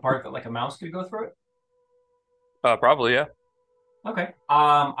far enough apart that like a mouse could go through it? Probably, yeah. Okay.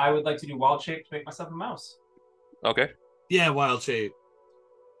 I would like to do wild shape to make myself a mouse. Okay. Yeah, wild shape.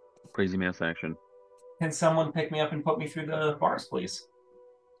 Crazy mass action. Can someone pick me up and put me through the bars, please?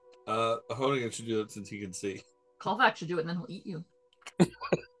 Honig should do that since he can see. Callback should do it and then he'll eat you.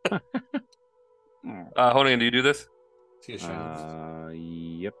 Honig, do you do this?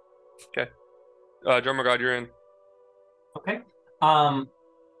 Yep. Okay. Drummer God, you're in. Okay.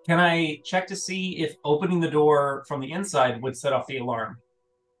 Can I check to see if opening the door from the inside would set off the alarm?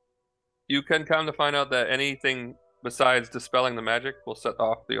 You can come to find out that anything besides dispelling the magic will set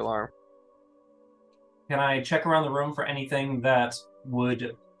off the alarm. Can I check around the room for anything that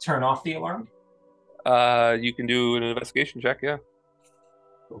would turn off the alarm? You can do an investigation check, yeah.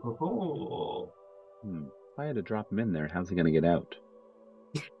 Ooh. If I had to drop him in there, how's he going to get out?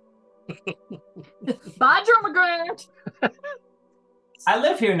 Bye, Drummer Grant. I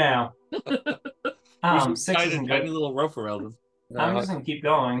live here now. We should 6 tie a isn't tiny good. little rope around him. I'm just gonna keep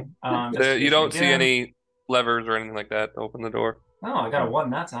going. You don't see any levers or anything like that to open the door. Oh, I got a 1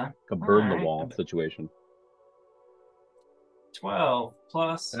 that time. A bird in the Alright. wall situation. 12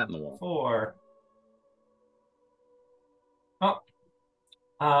 plus Bat in the wall. 4.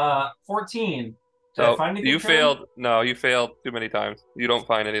 14. Did I So find anything, you Charlie? failed. No, you failed too many times. You don't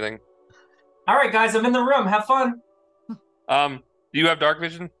find anything. All right, guys, I'm in the room. Have fun. Do you have dark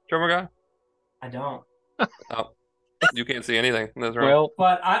vision, Drummer guy? I don't. You can't see anything in this room. Well,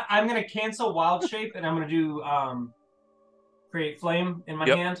 But I'm gonna cancel wild shape and I'm gonna do create flame in my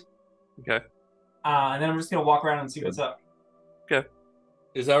Yep. hand. Okay. And then I'm just gonna walk around and see what's up.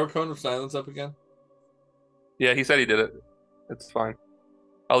 Is our cone of silence up again? Yeah, he said he did it. It's fine.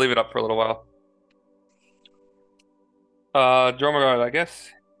 I'll leave it up for a little while. Drummer guard, I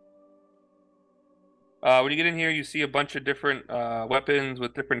guess. When you get in here, you see a bunch of different weapons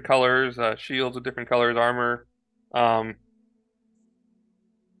with different colors, shields with different colors, armor.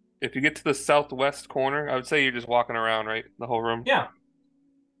 If you get to the southwest corner, I would say you're just walking around, right? The whole room. Yeah.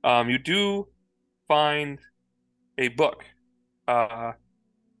 You do find a book, and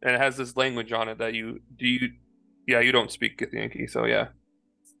it has this language on it that you don't speak Githyanki, so yeah.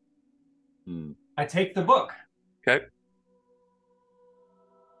 I take the book. Okay.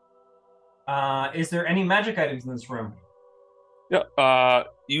 Is there any magic items in this room? Yeah.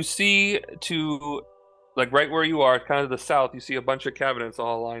 You see to like right where you are, kind of the south, you see a bunch of cabinets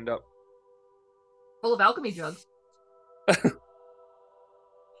all lined up. Full of alchemy jugs. I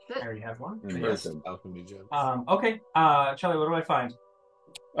already have one. Yes. Alchemy gem. Okay. Charlie, what do I find?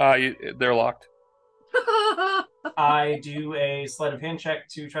 They're locked. I do a sleight of hand check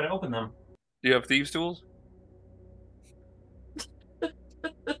to try to open them. Do you have thieves' tools?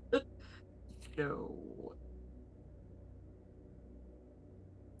 No.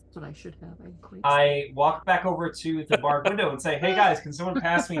 That's what I should have. I walk back over to the barred window and say, "Hey guys, can someone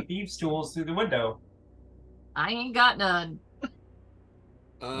pass me thieves' tools through the window?" I ain't got none.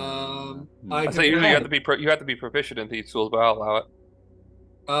 I say usually you have to be proficient in thieves' tools, but I'll allow it.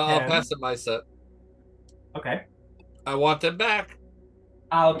 I'll Ken? pass it my set. Okay. I want them back.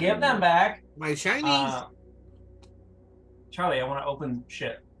 I'll give them back. My shinies. Charlie, I want to open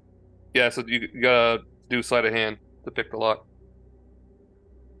shit. Yeah, so you gotta do sleight of hand to pick the lock.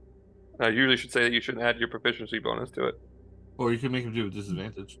 I usually should say that you shouldn't add your proficiency bonus to it. Or you can make him do a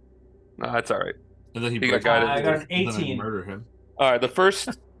disadvantage. No, that's all right. And then he You breaks got it, guidance. I got an and then I 18. murder him. All right, the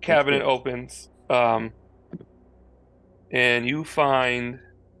first cabinet good. opens, and you find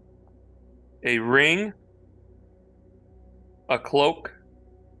a ring, a cloak,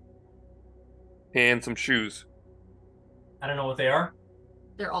 and some shoes. I don't know what they are.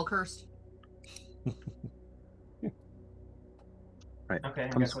 They're all cursed. Right. Okay. I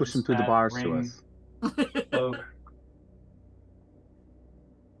Come guess I'll squishing just through the add bars to ring, us. cloak,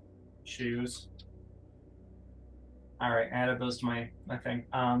 shoes. All right, I added those to my thing.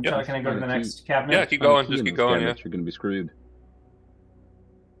 Yep. Charlie, can I go to the next cabinet? Yeah, keep Find a going. key Just in keep those going. Yeah. cabinets, you're gonna be screwed.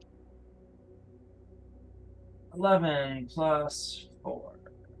 11 plus 4.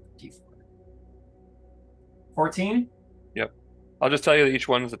 D4. 14? I'll just tell you that each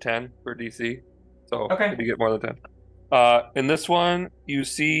one is a 10 for DC. So Okay. if you get more than 10. In this one, you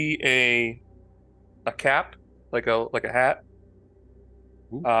see a cap, like a hat.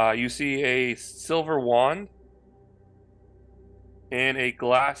 Ooh. You see a silver wand and a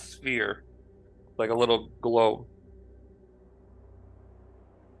glass sphere, like a little globe.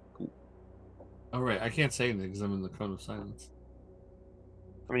 All right, I can't say anything because I'm in the cone of silence.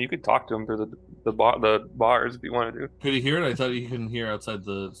 I mean, you could talk to him through the bars if you wanted to. Could he hear it? I thought he couldn't hear outside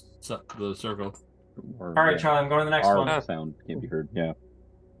the circle. Or, All right, yeah, Charlie, I'm going to the next our one. sound can't be heard. Yeah.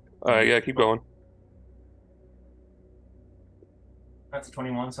 All right, yeah, keep going. That's a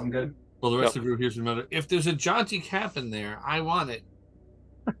 21, so I'm good. Well, the rest of the group hears another. If there's a jaunty cap in there, I want it.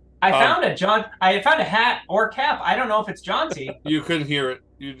 I found it, John. I found a hat or cap. I don't know if it's jaunty. You couldn't hear it.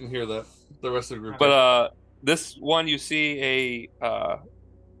 You didn't hear that. The rest of the group. But this one you see a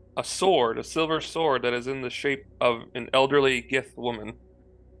sword, a silver sword that is in the shape of an elderly Gith woman.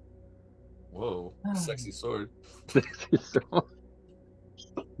 Whoa, sexy sword.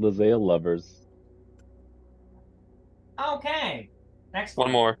 Lizea lovers. Okay. Next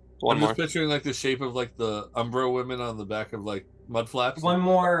One more. One I'm more. just picturing like the shape of like the Umbro women on the back of like mud flaps. One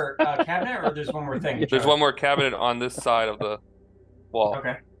more cabinet, or there's one more thing? There's Charlie? one more cabinet on this side of the wall.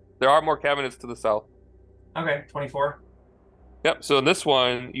 Okay. There are more cabinets to the south. Okay, 24. Yep. So in this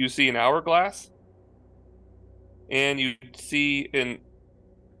one, you see an hourglass, and you see an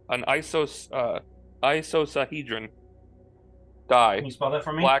isosahedron die, Can you spell that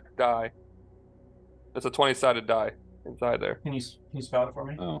for me? black die. It's a 20-sided die inside there. Can you spell it for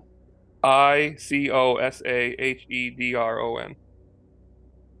me? Oh. ICOSAHEDRON.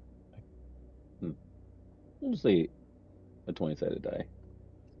 We'll say a 20-sided die.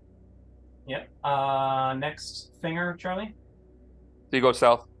 Yep. Next finger, Charlie. So you go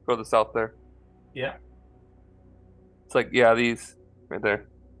south, go to the south there. Yeah. It's like, yeah, these right there.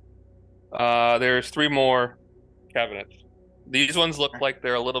 There's 3 more cabinets. These ones look like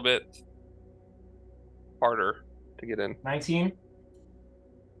they're a little bit harder to get in. 19.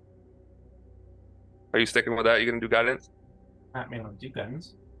 Are you sticking with that? You gonna do guidance? I mean, I'll do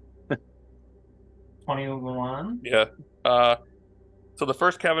guidance. 21. Yeah. So the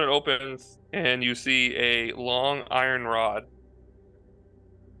first cabinet opens and you see a long iron rod.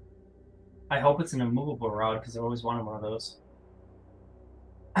 I hope it's an immovable rod because I always wanted one of those.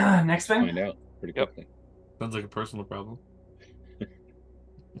 Next thing. Find out pretty Yep. quickly. Sounds like a personal problem.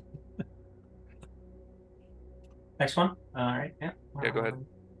 Next one. All right. Yeah. Yeah, go ahead.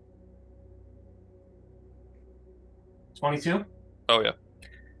 22. Oh yeah.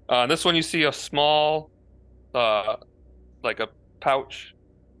 This one you see a small, like a pouch,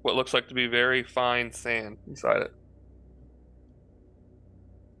 what looks like to be very fine sand inside it.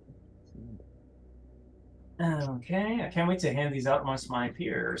 Okay. I can't wait to hand these out amongst my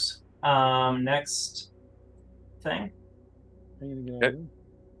peers. Next thing. Okay.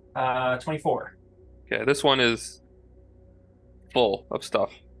 24. Okay, this one is full of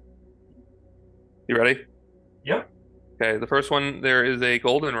stuff. You ready? Yep. Okay, the first one, there is a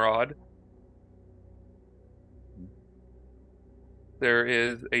goldenrod. There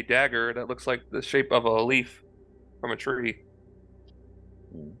is a dagger that looks like the shape of a leaf from a tree.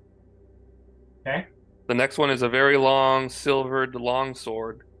 Okay. The next one is a very long silvered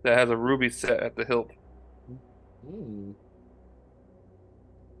longsword that has a ruby set at the hilt. Ooh.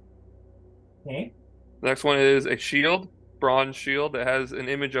 Okay. The next one is a shield, bronze shield that has an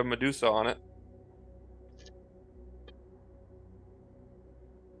image of Medusa on it.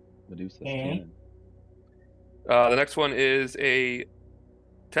 Medusa's Okay. cannon. The next one is a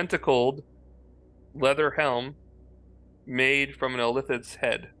tentacled leather helm made from an Illithid's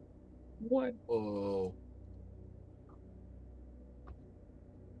head. What? Oh.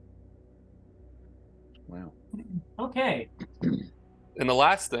 Wow. Okay. And the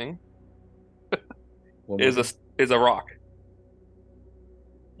last thing What is was a rock.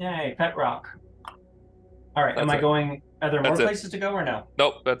 Yay, pet rock. All right. Am That's I it. going? Are there more That's it. places to go or no?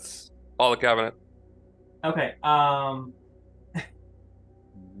 Nope, that's all the cabinet. Okay.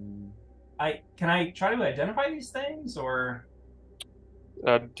 Can I try to identify these things, or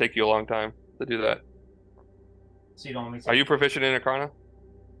That'd take you a long time to do that. so you don't want me to? Are you proficient in Arcana?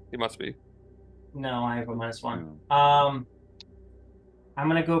 You must be. No, I have a -1. No. I'm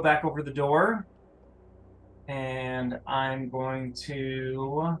gonna go back over the door, and I'm going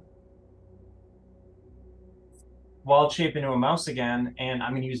to wild shape into a mouse again, and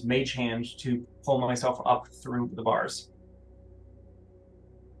I'm gonna use Mage Hand to pull myself up through the bars.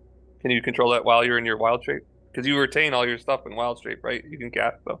 Can you control that while you're in your wild shape? Because you retain all your stuff in wild shape, right? You can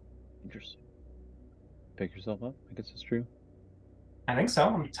cast stuff. Interesting. Pick yourself up. I guess it's true. I think so.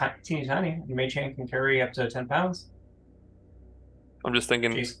 I'm teeny tiny. Mage Hand can carry up to 10 pounds. I'm just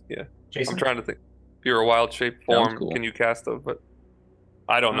thinking, Jason. yeah. Jason? I'm trying to think. If you're a wild shape form, cool. can you cast them? But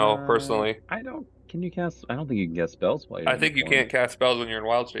I don't know personally. I don't. Can you cast? I don't think you can cast spells while you're I in think the you form. can't cast spells when you're in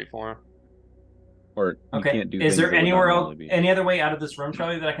wild shape form. Or you Okay. can't do. Is things there that would anywhere not else, normally be. any other way out of this room,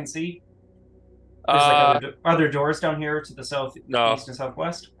 Charlie, that I can see? There's like other doors down here to the south, No. east, and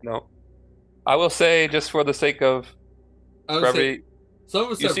southwest. No. I will say, just for the sake of I would say brevity, some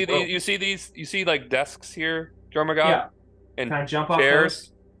of us you have see rope. you see like desks here, Jormungand, Yeah. and Can I jump off chairs.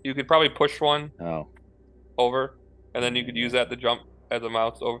 those? You could probably push one Oh. over, and then you could use that to jump as a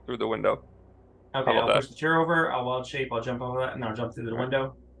mouse over through the window. Okay, How about I'll that? push the chair over. I'll wild shape. I'll jump over that, and then I'll jump through the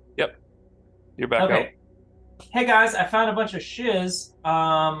window. Yep. You're back out. Okay. Hey guys, I found a bunch of shiz.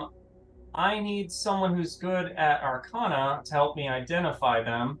 I need someone who's good at Arcana to help me identify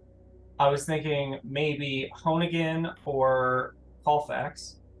them. I was thinking maybe Honigin or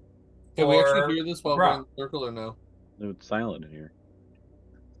Colfax. Can we or actually hear this while we're in the circle or no? It's silent in here.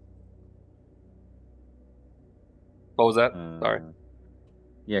 What was that? Sorry.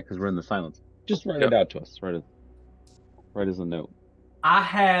 Yeah, because we're in the silence. Just write Yep. it out to us. Write as a note. I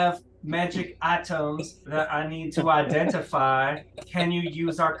have magic items that I need to identify. Can you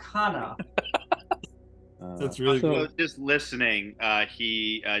use Arcana? That's really so, So just listening,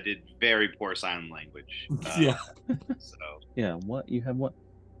 he did very poor sign language. Yeah. So Yeah. What you have? What?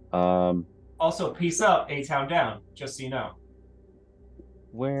 Also, peace up, A-Town down, just so you know.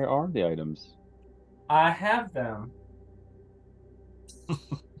 Where are the items? I have them.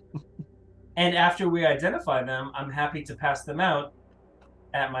 And after we identify them, I'm happy to pass them out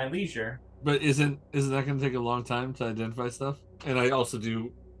at my leisure. But isn't that going to take a long time to identify stuff? And I also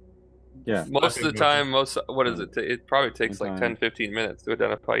do. Yeah. Most of the time, what is it? It probably takes like Time. 10-15 minutes to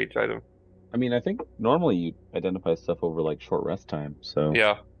identify each item. I mean, I think normally you identify stuff over like short rest time. So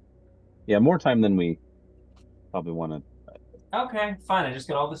Yeah. more time than we probably want to. Okay, fine. I just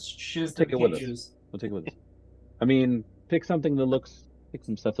got all this shiz Take that it we with can't us. use. We'll take it with us. I mean, pick some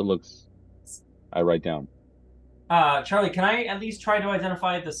stuff that looks. I write down. Charlie, can I at least try to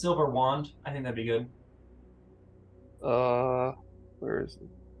identify the silver wand? I think that'd be good. Where is it?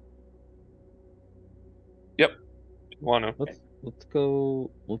 Yep. Wanna? Let's go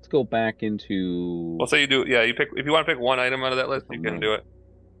back into Well, say you do. Yeah, you pick if you want to pick one item out of that list, you can do it.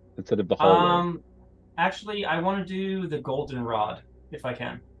 instead of the hallway. Actually, I want to do the golden rod if I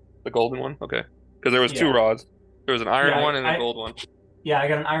can. The golden one, okay? Because there was two Yeah. rods. There was an iron Yeah, one and a I- gold one. Yeah, I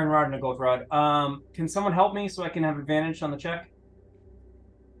got an iron rod and a gold rod. Can someone help me so I can have advantage on the check?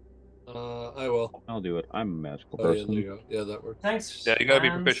 I will. I'll do it. I'm a magical Oh, yeah, person. there you go. Yeah, that works. Thanks. Yeah, you gotta be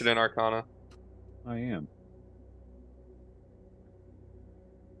friends. proficient in Arcana. I am.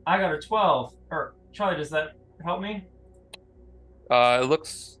 I got a 12. Or Charlie, does that help me? It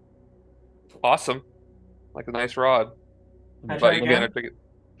looks awesome, like a nice rod. I But try you again? can't pick it.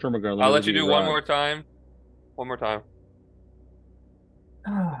 Termagant, I'll let you do one more time. One more time.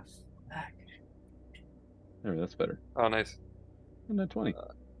 Ah, There, that's better. Oh, nice. And a 20.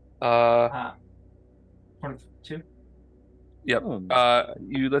 22. Yep. Oh,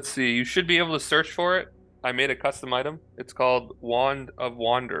 Let's see. You should be able to search for it. I made a custom item. It's called Wand of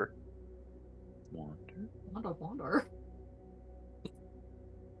Wander. wander. What a wonder.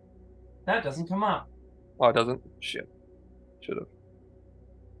 That doesn't come up. Oh, it doesn't? Shit. Should have.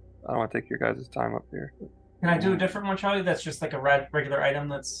 I don't want to take your guys' time up here. Can I do a different one, Charlie? That's just like a regular item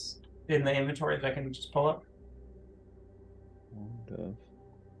that's in the inventory that I can just pull up. Wand of...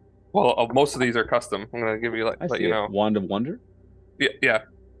 Well, most of these are custom. I'm gonna give you I let see you it. know. Wand of Wonder? Yeah.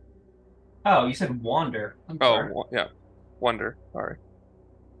 Oh, you said wander. I'm Oh, sorry. yeah. Wonder. Sorry.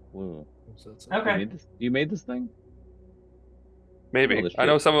 Whoa. Okay. You made this thing? Maybe. this I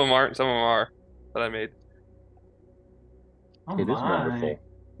know shit. some of them aren't, some of them are that I made. Oh It is my. wonderful.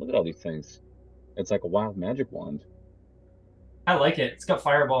 Look at all these things. It's like a wild magic wand. I like it. It's got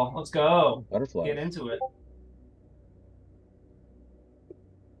fireball. Let's go. Butterflies. Get into it.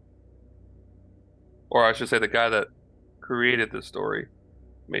 Or I should say the guy that created this story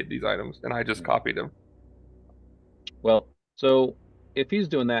made these items, and I just copied them. Well, so if he's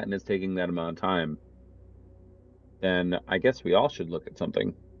doing that and it's taking that amount of time, then I guess we all should look at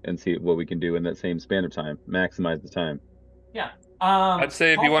something and see what we can do in that same span of time. Maximize the time. Yeah. I'd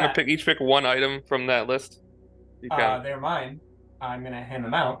say if you want to Colfax. pick one item from that list, you can. They're mine. I'm gonna hand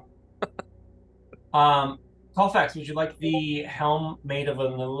them out. Colfax, would you like the helm made of a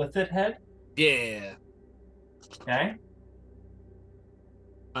Lilithid head? Yeah. Okay.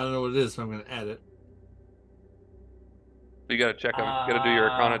 I don't know what it is, so I'm going to add it. You gotta check them. You gotta do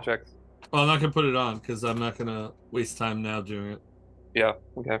your Arcana checks. Well, I'm not going to put it on because I'm not going to waste time now doing it. Yeah.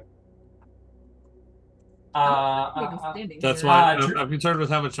 Okay. That's why I'm concerned with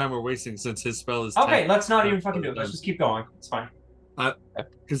how much time we're wasting since his spell is. Okay, let's not even fucking do it. Let's just keep going. It's fine.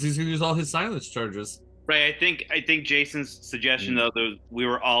 Because he's going to use all his silence charges. Right. I think Jason's suggestion though, we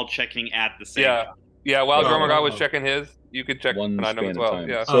were all checking at the same. Yeah. Yeah. While Oh, Dromagar was oh. checking his, you could check One an item span as of well. time.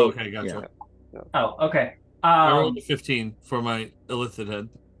 Yeah. So- Okay, gotcha. Oh, okay. I rolled a 15 for my Illithid head.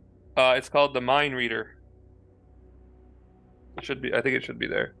 It's called the Mind Reader. It should be. I think it should be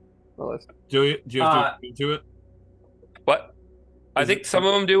there. On the list. Do you have to do it? What? I Is think it- some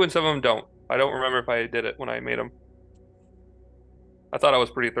of them do and some of them don't. I don't remember if I did it when I made them. I thought I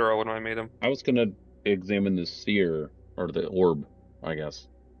was pretty thorough when I made them. I was gonna examine the sphere or the orb, I guess.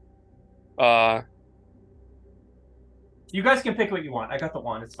 You guys can pick what you want. I got the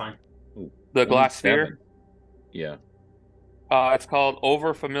wand. It's fine. The Only glass 7. sphere. Yeah. It's called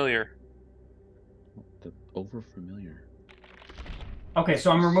Over Familiar. The overfamiliar. Okay,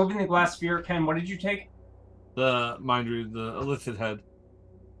 so I'm removing the glass sphere. Ken, what did you take? The mind read, the Illithid head.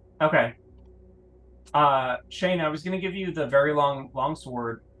 Okay. Shane, I was gonna give you the very long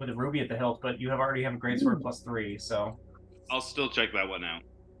sword with a ruby at the hilt, but you already have a great sword +3, so. I'll still check that one out.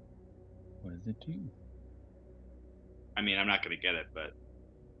 What does it do? I mean, I'm not going to get it, but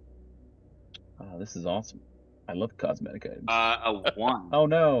Oh, this is awesome. I love cosmetic items. a 1. Oh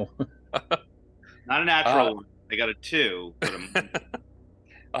no. Not a natural one. I got a 2.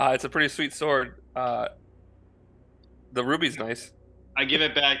 But It's a pretty sweet sword. The ruby's nice. I give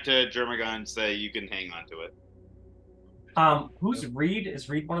it back to Jermagon and say you can hang on to it. Who's Reed? Is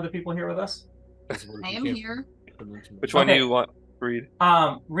Reed one of the people here with us? I am here. Which one do Okay. you want, Reed?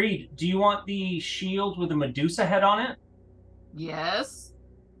 Reed, do you want the shield with the Medusa head on it? Yes.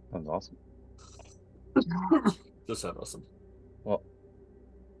 Sounds awesome. Just that awesome. Well,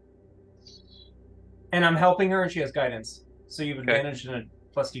 And I'm helping her, and she has guidance, so you have Okay. advantage in a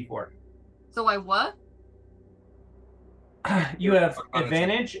 +D4. So I what? You have Arcana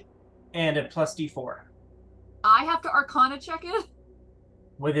advantage and a +D4 I have to Arcana check it?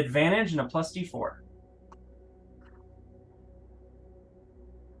 with advantage and a +D4.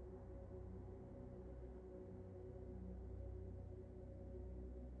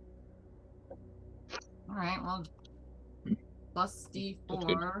 All right, well, plus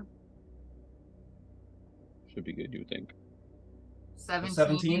D4, should be good, you would think. 17.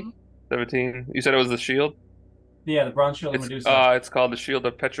 17? 17. You said it was the shield? Yeah, the bronze shield of It's, Medusa. it's called the Shield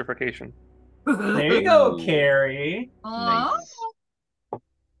of Petrification. There you go, Ooh. Carrie. Aw. Nice.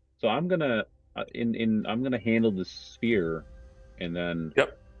 So I'm gonna I'm gonna handle the sphere, and then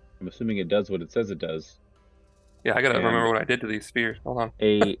Yep. I'm assuming it does what it says it does. Yeah, I gotta And- remember what I did to these spheres. Hold on.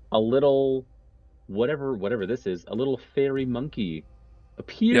 A little whatever this is, a little fairy monkey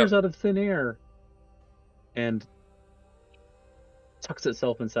appears out of thin air and tucks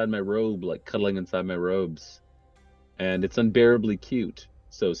itself inside my robe, like cuddling inside my robes, and it's unbearably cute.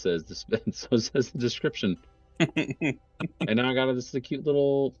 So says the description. And now I got this cute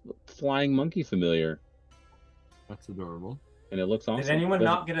little flying monkey familiar, That's adorable. and it looks awesome. Did anyone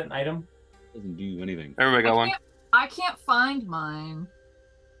Doesn't- not get an item? doesn't do anything? Everybody got one. I can't find mine.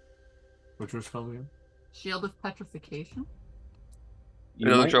 Which was called again? Shield of Petrification. You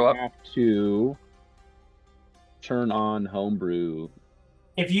doesn't might show up? have to turn on homebrew.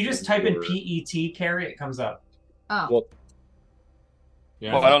 If you just type in Or- PET, Carrie, it comes up. Oh, Well,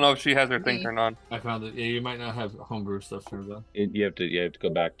 Yeah, Well, I don't know if she has her thing Me. turned on. I found it. Yeah, you might not have homebrew stuff turned on. you have to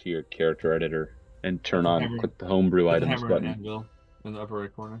go back to your character editor and turn on, Hammer. click the homebrew There's a items hammer and button. anvil in the upper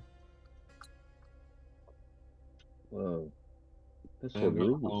right corner. Whoa, this And go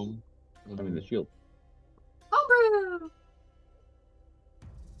rules. home. I mean the shield. Homebrew.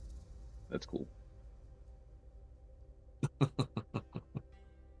 That's cool.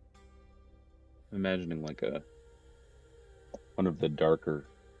 Imagining like one of the darker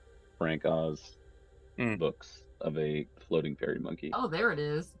Frank Oz books of a floating fairy monkey. Oh, there it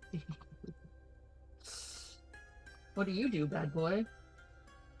is. What do you do, bad boy?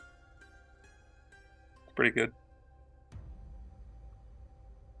 Pretty good.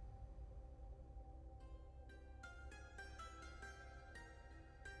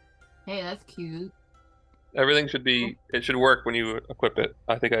 Hey, that's cute. Everything should be, it should work when you equip it.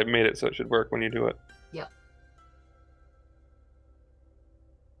 I think I made it so it should work when you do it. Yep.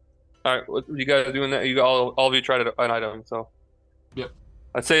 All right, what you guys doing that? You all of you tried an item, so. Yep.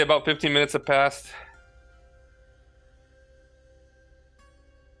 I'd say about 15 minutes have passed.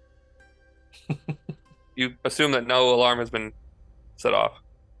 You assume that no alarm has been set off.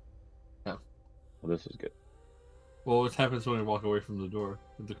 Yeah. Well, this is good. Well, what happens when we walk away from the door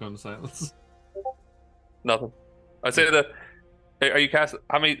with the cone of silence? Nothing. I'd say that. Are you cast?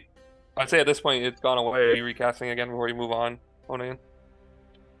 How many? I'd say at this point it's gone away. Are you recasting again before you move on, Onan?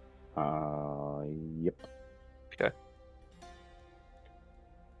 Yep. Okay.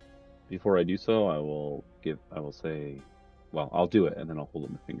 Before I do so, I will say, well, I'll do it, and then I'll hold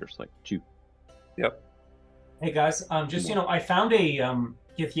up my fingers like, chew. Yep. Hey guys, I found a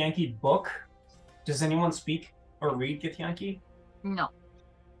Githyanki book. Does anyone speak or read Githyanki? No.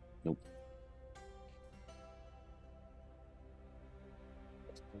 Nope.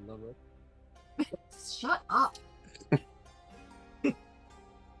 Shut up.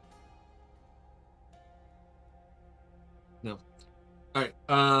 No. All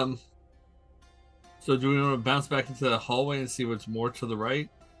right. So do we want to bounce back into the hallway and see what's more to the right,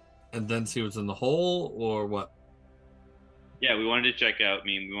 and then see what's in the hole, or what? Yeah, we wanted to check out. I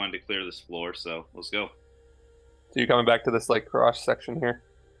mean, we wanted to clear this floor, so let's go. So you're coming back to this like cross section here.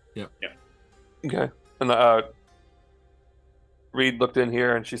 Yeah. Yeah. Okay. And Reed looked in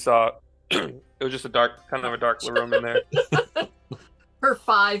here and she saw it was just a dark, kind of a dark room in there. Her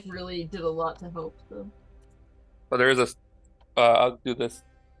 5 really did a lot to help. So. But there is a. I'll do this.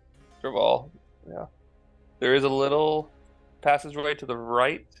 Draval. Yeah. There is a little passageway to the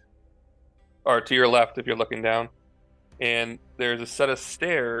right, or to your left if you're looking down, and there's a set of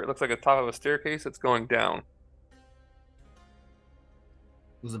stairs. It looks like the top of a staircase that's going down.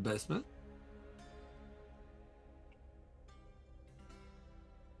 Was the basement?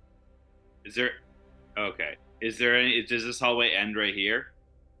 Is there? Okay. Is there any? Does this hallway end right here?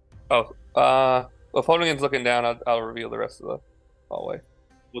 Oh, well, if Honingan's looking down, I'll reveal the rest of the hallway.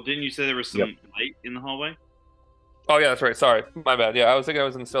 Well, didn't you say there was some light in the hallway? Oh yeah, that's right. Sorry, my bad. Yeah, I was thinking I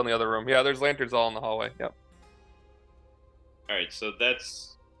was still in the other room. Yeah, there's lanterns all in the hallway. Yep. All right, so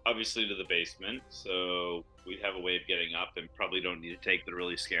that's obviously to the basement. So we'd have a way of getting up, and probably don't need to take the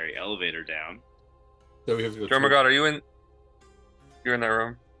really scary elevator down. So we have to go. Jormungand, are you in? You're in that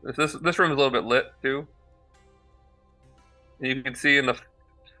room. This room is a little bit lit too. And you can see in the.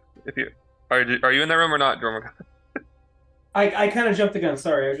 If you are you in that room or not, Jormungand? I kind of jumped the gun.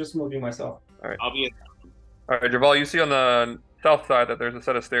 Sorry, I was just moving myself. All right. I'll be in. All right, Javal. You see on the south side that there's a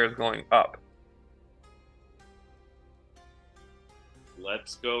set of stairs going up.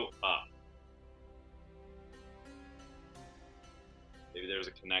 Let's go up. Maybe there's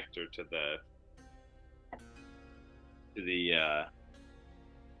a connector to the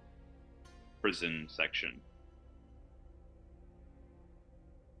prison section.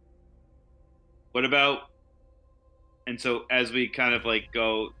 What about? And so as we kind of like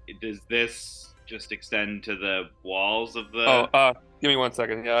go, does this just extend to the walls of the? Oh, give me 1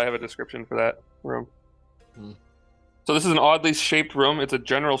 second. Yeah, I have a description for that room. So this is an oddly shaped room. It's a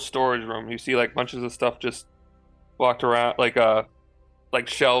general storage room. You see like bunches of stuff just walked around, like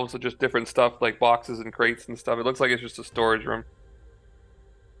shelves of just different stuff, like boxes and crates and stuff. It looks like it's just a storage room.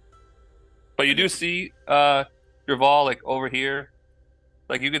 But you do see Draval like over here.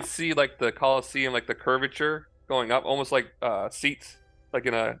 Like you can see like the Colosseum, like the curvature going up, almost like seats, like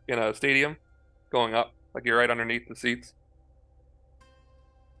in a stadium, going up. Like you're right underneath the seats.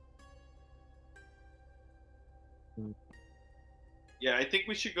 Yeah, I think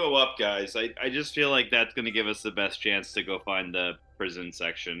we should go up, guys. I just feel like that's going to give us the best chance to go find the prison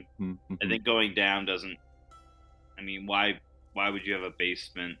section. Mm-hmm. I think going down doesn't. I mean, why would you have a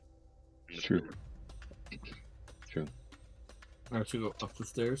basement? True. True. I have to go up the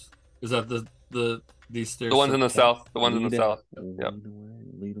stairs. Is that these stairs? The ones in the south. The ones in the south. Yep.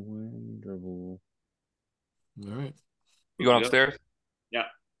 Lead away, Draval. All right. You going upstairs? Yeah.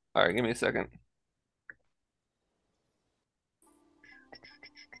 All right, give me a second.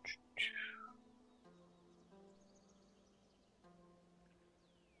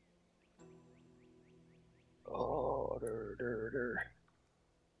 So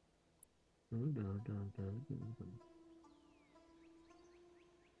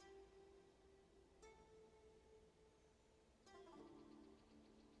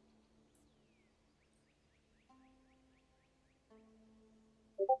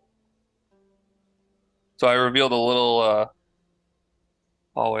I revealed a little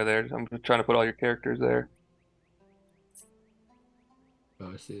hallway there. I'm just trying to put all your characters there.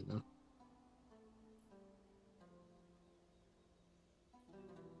 Oh, I see it now.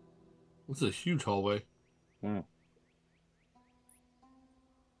 This is a huge hallway. Hmm.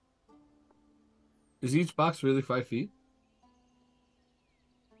 Is each box really 5 feet?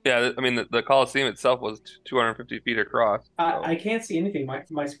 Yeah, I mean the Coliseum itself was 250 feet across. So. I can't see anything.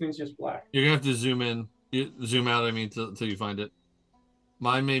 My screen's just black. You're gonna have to zoom in, zoom out. I mean, till you find it.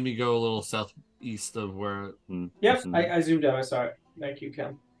 Mine made me go a little southeast of where. Yep, I zoomed out. I saw it. Thank you,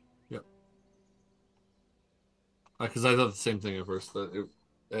 Ken. Yep. Because I thought the same thing at first, that it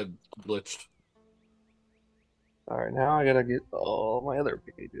had glitched. All right, now I gotta get all my other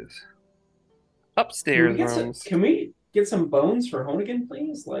pages. Upstairs rooms. Can we get some bones for Hoonigan,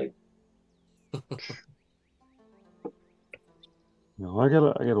 please? Like, No, I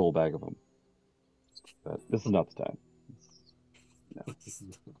got a whole bag of them. But this is not the time.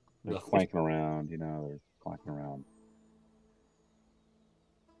 They're clanking around, they're clanking around.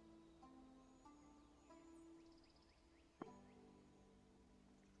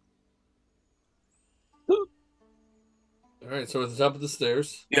 All right, so at the top of the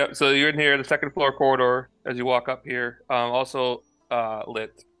stairs. Yep, so you're in here, the second floor corridor as you walk up here. Also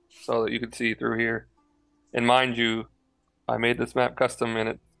lit so that you can see through here. And mind you, I made this map custom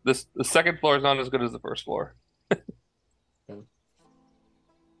and the second floor is not as good as the first floor. Okay.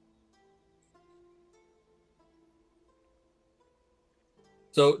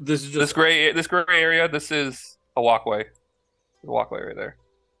 So this is just this gray area, this is a walkway. There's a walkway right there.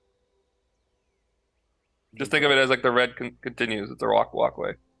 Just think of it as like the red continues. It's a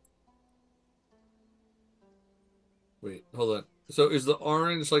walkway. Wait, hold on. So is the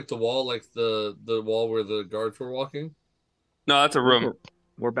orange like the wall, like the wall where the guards were walking? No, that's a room.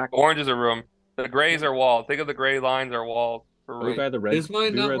 We're back. Orange is a room. The grays are walls. Think of the gray lines are walls for Are we room. by the red? Is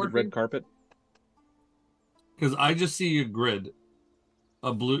mine not the working? red carpet? Because I just see a grid,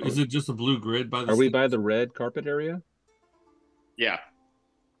 a blue. Is it just a blue grid by the? Are we by the red carpet area? Yeah.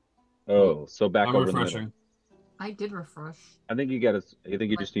 Oh, so back I'm over the refreshing. middle. I did refresh. I think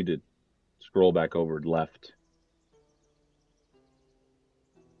you just need to scroll back over left.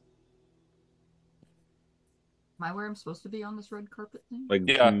 Am I where I'm supposed to be on this red carpet thing? Like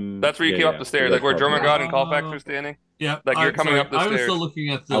Yeah, that's where you came up the stairs, like where Jormungand and Colfax are standing. Yeah, Like you're coming up the I was stairs. still looking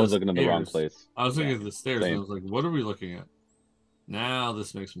at the. I was looking at the wrong stairs. place. I was looking Yeah, at the stairs, and same. I was like, "What are we looking at?" Now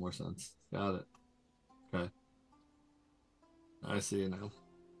this makes more sense. Got it. Okay, I see it now.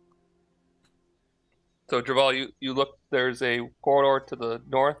 So Draval, you look. There's a corridor to the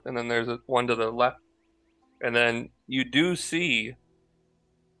north, and then there's one to the left, and then you do see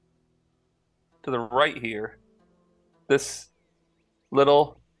to the right here, this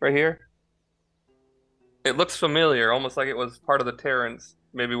little right here. It looks familiar, almost like it was part of the Terrans,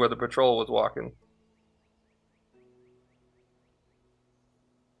 maybe where the patrol was walking.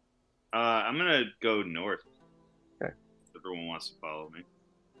 I'm gonna go north. Okay. If everyone wants to follow me.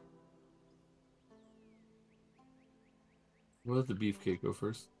 We'll let the beefcake go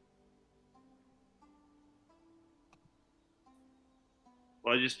first.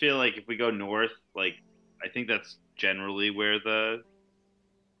 Well, I just feel like if we go north, like I think that's generally where the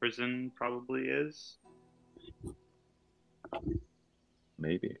prison probably is.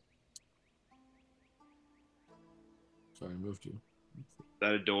 Maybe. Sorry, I moved you. Is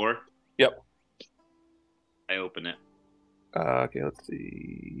that a door? Yep. I open it. Okay, let's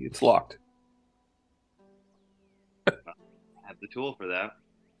see. It's locked. I have the tool for that.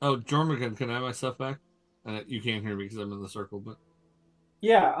 Oh, Jormungand, can I have my stuff back? You can't hear me because I'm in the circle, but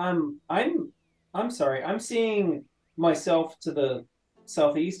yeah, I'm sorry. I'm seeing myself to the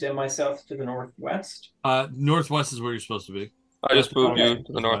southeast and myself to the northwest. northwest is where you're supposed to be. I just moved Okay. you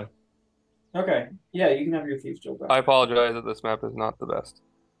to the north. Okay. Yeah, you can have your thieves joke back. I apologize that this map is not the best.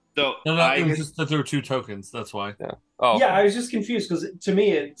 So No, I it was guess just that there were 2 tokens. That's why. Yeah. Oh. Yeah, I was just confused because to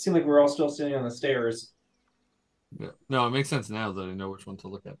me it seemed like we were all still sitting on the stairs. Yeah. No, it makes sense now that I know which one to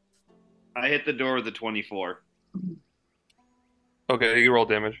look at. I hit the door with a 24. Okay, you roll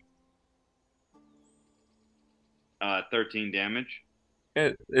damage. 13 damage.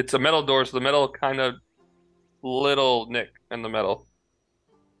 It's a metal door, so the metal kind of little nick in the metal.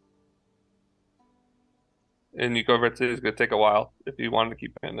 And you go over to it's gonna take a while if you wanted to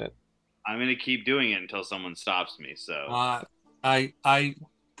keep in it. I'm gonna keep doing it until someone stops me. So I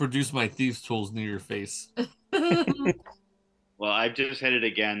produce my thieves' tools near your face. well, I've just hit it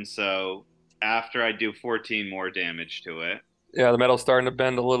again. So after I do 14 more damage to it, Yeah, the metal's starting to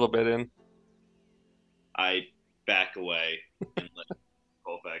bend a little bit in. I back away and let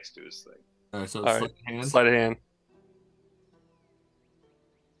Colfax do his thing. All right, so All it's right, like hand. sleight of hand.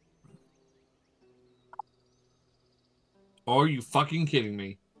 Are you fucking kidding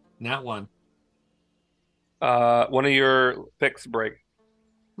me? Not one. One of your picks break.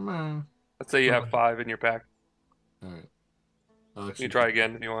 Meh. Let's say you have 5 in your pack. All right. You try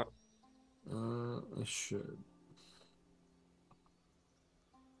again if you want. I should.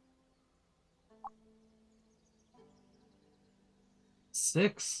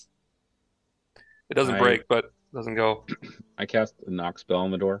 Six. It doesn't I- break, but it doesn't go. I cast a knock spell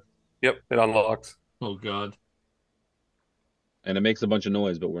on the door, Yep, it unlocks. Oh god. and it makes a bunch of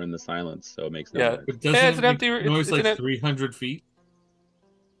noise, but we're in the silence, so it makes no Yeah. noise. But doesn't Yeah, it's it an make empty- it's- noise it's like an 300 feet?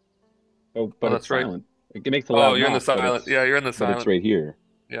 Oh, but Oh, it's that's right. silent. It makes a loud Oh, you're in the knock, but silent. it's- Yeah, you're in the but silent. it's right here.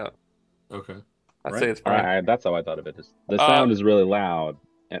 Yeah, Okay. I'd right? say it's fine. That's how I thought of it. The sound is really loud.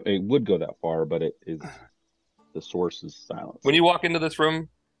 It would go that far, but it is the source is silence. When you walk into this room,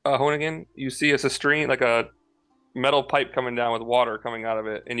 Hoonigan, you see a stream, like a metal pipe coming down with water coming out of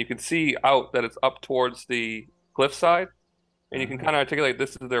it, and you can see out that it's up towards the cliffside, and you can kind of articulate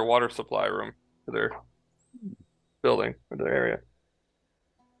this is their water supply room to their building or their area.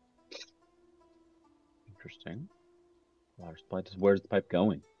 Interesting. Water supply. Where's the pipe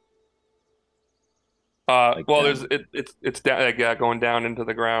going? Like Well, down. it's down, like, yeah, going down into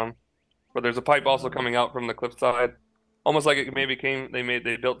the ground, but there's a pipe also coming out from the cliffside, almost like it maybe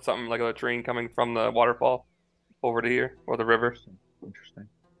they built something like a latrine coming from the waterfall over to here or the river. Interesting.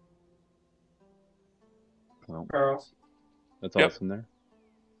 Well, Charles. that's Yep. awesome there.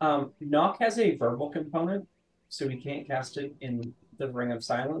 Knock has a verbal component, so he can't cast it in the Ring of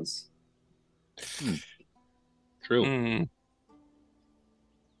Silence. True. Hmm.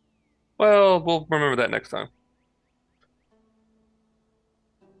 Well, we'll remember that next time.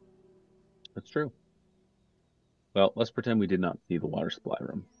 That's true. Well, let's pretend we did not see the water supply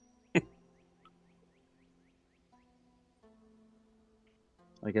room.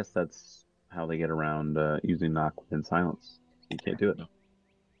 I guess that's how they get around using knock within silence. You can't do it.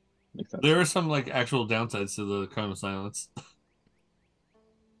 Makes sense. There are some like actual downsides to the Crown of Silence.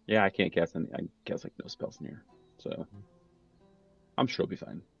 Yeah, I can't cast any. I guess like no spells in here, so I'm sure it'll be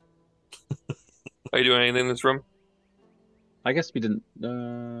fine. Are you doing anything in this room? I guess we didn't. I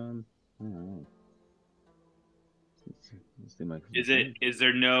don't know. Let's see my- Is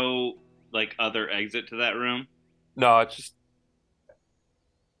there no like other exit to that room? No, it's just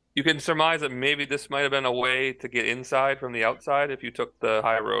you can surmise that maybe this might have been a way to get inside from the outside if you took the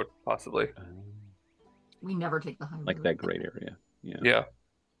high road, possibly. We never take the high like road. that great area. Yeah. Yeah.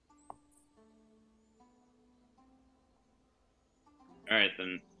 All right,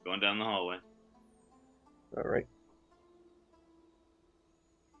 then going down the hallway. All right.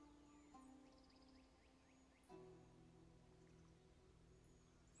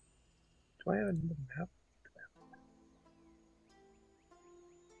 Do I have a map?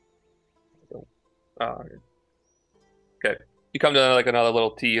 Okay. You come to like another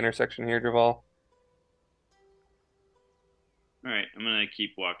little T intersection here, Draval. All right, I'm gonna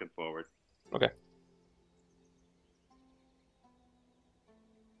keep walking forward. Okay.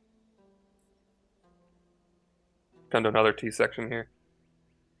 Come to another T section here.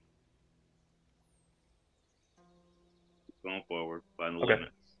 Going forward, find the Okay.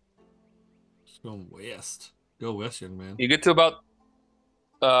 limits. Just going west. Go west, young man. You get to about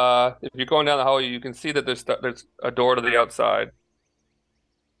if you're going down the hallway, you can see that there's a door to the outside.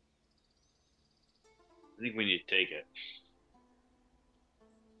 I think we need to take it.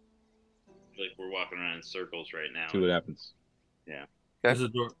 I feel like we're walking around in circles right now. See what happens. Okay.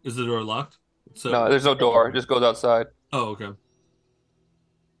 Is the door locked? So No, there's no door. It just goes outside. Oh, okay.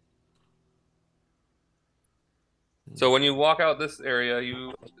 So when you walk out this area,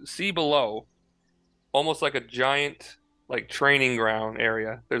 you see below almost like a giant like training ground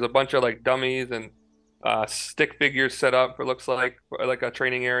area. There's a bunch of like dummies and stick figures set up. It looks like a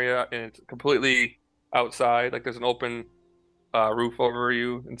training area, and it's completely outside. Like there's an open roof over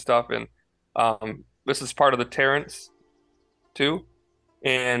you and stuff. And this is part of the Terrence too.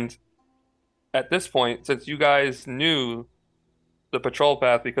 And at this point, since you guys knew the patrol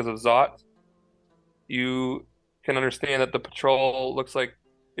path because of Zot, you can understand that the patrol looks like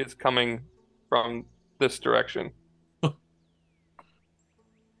it's coming from this direction.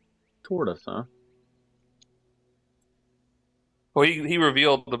 Toward us, huh? Well, he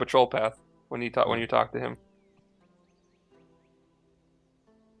revealed the patrol path when you talked to him.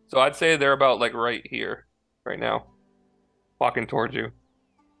 So I'd say they're about like right here, right now, walking towards you.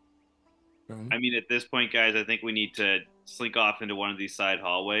 I mean, at this point, guys, I think we need to slink off into one of these side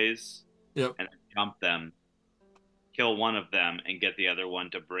hallways. Yep. And jump them, kill one of them, and get the other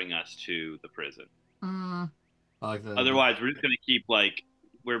one to bring us to the prison. Mm. I like that. Otherwise, we're just gonna keep like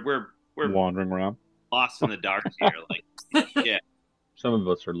we're wandering around. lost in the dark here. Like, yeah. Some of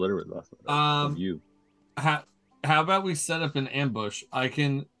us are literally lost in the dark. You. How about we set up an ambush? I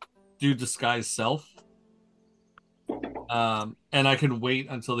can do disguise self. And I can wait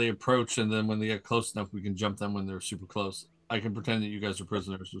until they approach, and then when they get close enough, we can jump them when they're super close. I can pretend that you guys are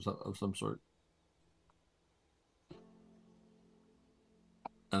prisoners of some sort.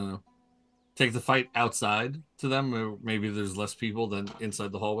 I don't know. Take the fight outside to them, or maybe there's less people than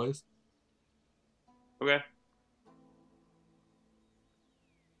inside the hallways. Okay.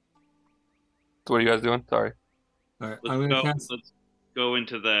 So what are you guys doing? Sorry. All right. Let's go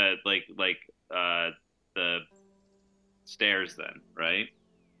into the the stairs then, right?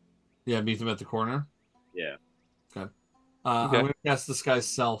 Yeah, meet them at the corner. Yeah. Okay. Okay. I'm gonna cast disguise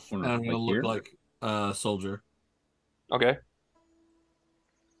self, and I'm gonna like look here? like a soldier. Okay.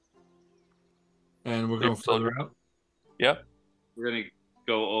 And we're going further out. Yep. We're gonna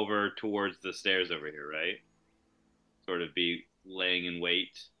go over towards the stairs over here, right? Sort of be laying in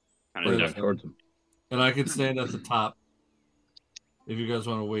wait, kind of duck towards them. And I could stand at the top if you guys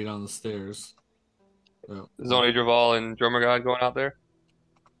want to wait on the stairs. So, Is only Draval and Jormungand going out there?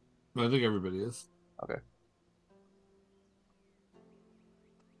 I think everybody is. Okay.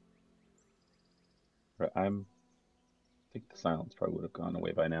 I think the silence probably would have gone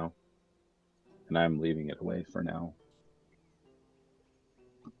away by now. And I'm leaving it away for now.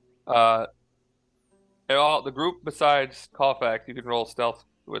 The group besides Colfax, you can roll stealth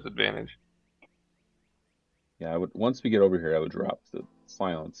with advantage. Yeah, once we get over here, I would drop the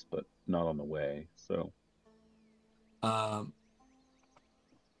silence, but not on the way. So.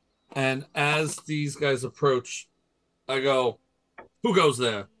 And as these guys approach, I go, "Who goes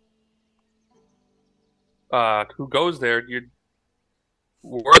there?" Who goes there?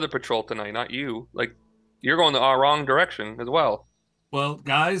 We're the patrol tonight, not you. Like, you're going the wrong direction as well. Well,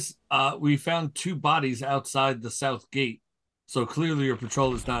 guys, we found 2 bodies outside the south gate. So clearly your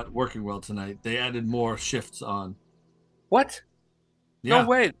patrol is not working well tonight. They added more shifts on. What? Yeah. No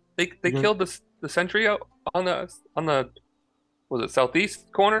way. They Yeah. killed the sentry out on the was it southeast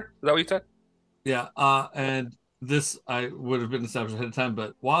corner? Is that what you said? Yeah. And this I would have been established ahead of time,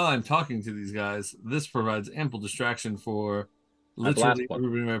 but while I'm talking to these guys, this provides ample distraction for literally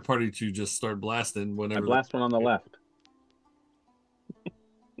everybody in my party to just start blasting whenever. I blast one on the left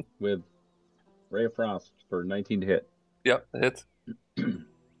with Ray of Frost for 19 to hit. Yep, it hits.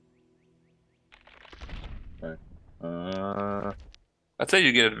 Okay. I'd say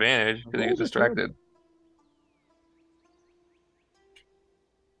you get advantage because you get distracted.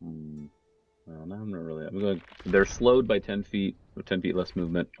 Well, no, I'm not really. They're slowed by 10 feet, with 10 feet less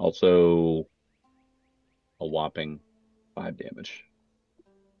movement. Also, a whopping 5 damage.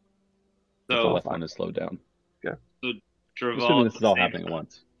 So the left one is slowed down. Yeah. So Assuming this is all happening at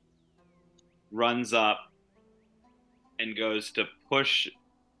once. Runs up and goes to push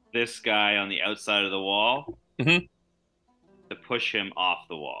this guy on the outside of the wall to push him off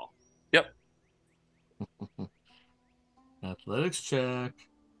the wall. Yep. Athletics check.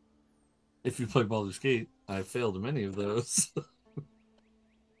 If you play Baldur's Gate, I failed many of those.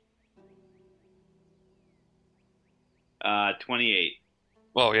 28.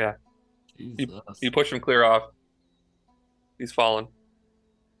 Oh yeah. Jesus. You push him clear off. He's fallen.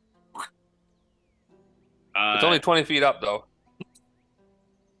 It's only 20 feet up though.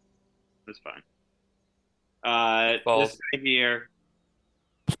 That's fine. This guy here,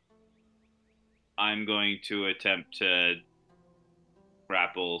 I'm going to attempt to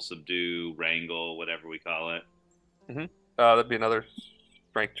grapple, subdue, wrangle, whatever we call it. That'd be another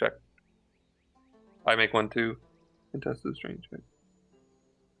strength check. I make one too. Contested strength check.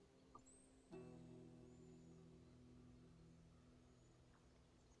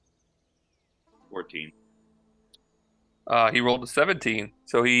 He rolled a 17,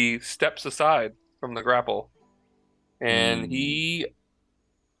 so he steps aside from the grapple, and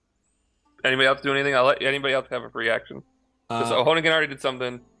Anybody else do anything? I'll let anybody else have a free action. So Honigin already did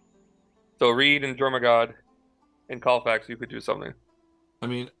something. So Reed and Jormungand and Colfax, you could do something. I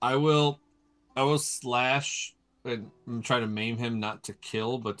mean, I will slash and try to maim him, not to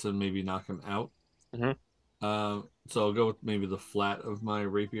kill, but to maybe knock him out. So I'll go with maybe the flat of my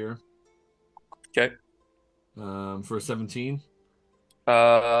rapier. Okay. For 17.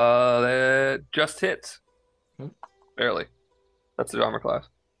 That just hits. Okay. Barely. That's the armor class.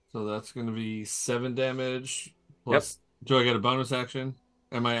 So that's going to be 7 damage plus. Do I get a bonus action?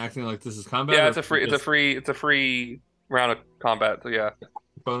 Am I acting like this is combat? Yeah, or it's a free. It's a just free. It's a free round of combat. So yeah.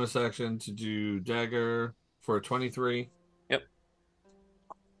 bonus action to do dagger for a 23. Yep.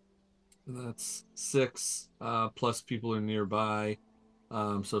 That's 6. Plus people are nearby.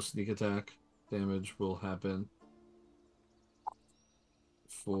 So sneak attack damage will happen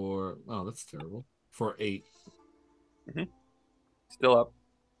for. Oh, that's terrible. For 8. Still up.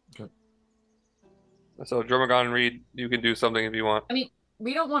 Okay. So Dromagon and Reed, you can do something if you want. I mean,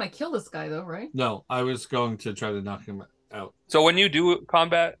 we don't want to kill this guy though, right? No, I was going to try to knock him out. So when you do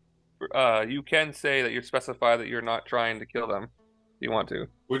combat, you can say that you specify that you're not trying to kill them. If you want to.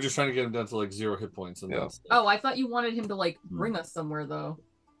 We're just trying to get him down to like 0 hit points. And Yeah. that's Oh, I thought you wanted him to like bring us somewhere though.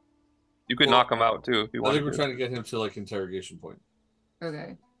 You could Well, knock him out too if you I want. think we're trying to get him to like interrogation point.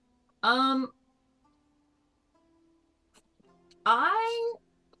 Okay. I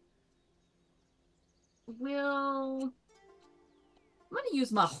will. I'm gonna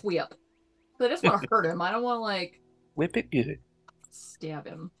use my whip. But I just want to hurt him. I don't want to like Whip it good. stab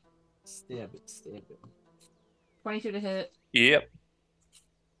him. Stab it, stab it. 22 to hit. Yep.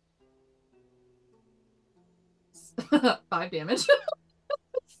 5 damage.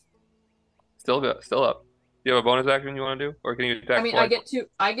 Still good. Still up. Do you have a bonus action you want to do, or can you attack? I mean, twice?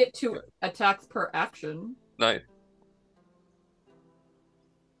 I get two attacks per action. Nice.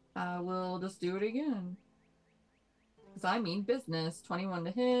 I will just do it again. Because I mean business. 21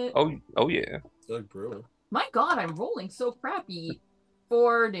 to hit. Oh yeah. Doug Brewer. My god, I'm rolling so crappy.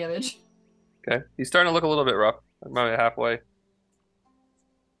 4 damage. Okay. He's starting to look a little bit rough. Maybe halfway.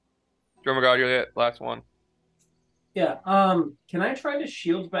 Dromagon, you're the last one. Yeah. Can I try to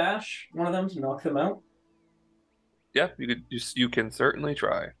shield bash one of them to knock them out? Yeah, you can certainly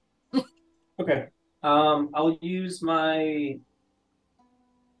try. Okay. I'll use my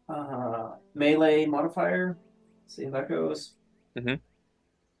melee modifier. See how that goes. Mhm.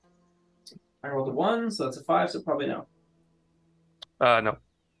 I rolled a 1, so that's a 5, so probably no. No.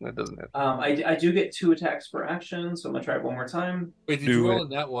 That doesn't hit. I do get 2 attacks per action, so I'm gonna try it one more time. Wait, did Do you roll it. in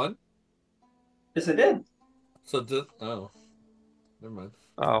that one? Yes, I did. So oh, never mind.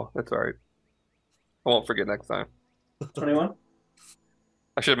 Oh, that's all right. I won't forget next time. 21.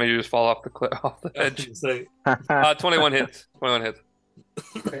 I should have made you just fall off the off the I was edge. gonna say, 21 hits. 21 hits.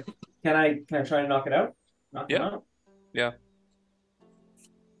 Okay. Can I try to knock it out? Knock them Yeah. out?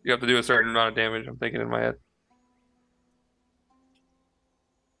 You have to do a certain amount of damage. I'm thinking in my head.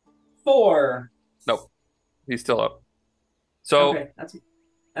 4. Nope. He's still up. So Okay,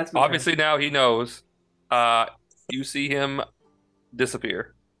 that's my obviously now he knows. You see him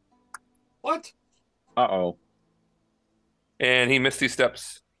disappear, what? Uh-oh. and he misty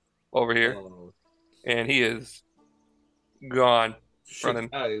steps over here, Oh, and he is gone. shit, Running.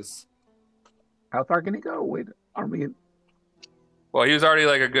 guys. How far can he go? Wait, are we in? Well, he was already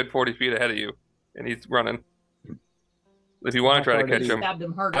like a good 40 feet ahead of you, and he's running. If you want How to try to far did catch he- him, Stabbed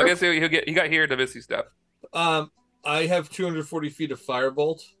him harder. I guess he got here to misty step. I have 240 feet of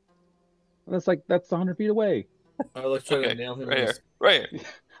firebolt. That's 100 feet away. I would like to try to Okay, nail him. right in here, the, right here.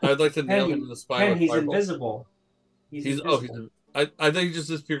 I'd like to nail him in the spine Ken, with he's firebolt. invisible. I think he just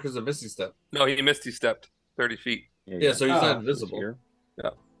disappeared because of Misty Step. No, he misty stepped 30 feet. Yeah, so he's Oh. not invisible. Here.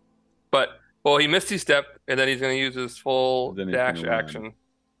 But he misty stepped, and then he's going to use his full Then he's dash gonna run. action.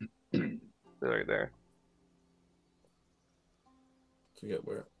 Right there. To get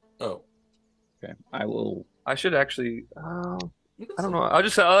where? Oh, Okay, I will. I should actually. You can I don't still- know.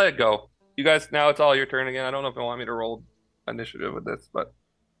 I'll let it go. You guys, now it's all your turn again. I don't know if you want me to roll initiative with this, but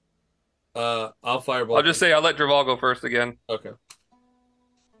I'll firebolt. I'll just say I'll let Draval go first again. Okay.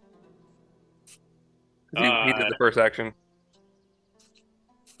 'Cause he did the first action.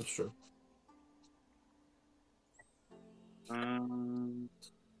 That's true.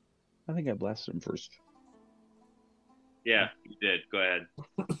 I think I blasted him first. Yeah, you did. Go ahead.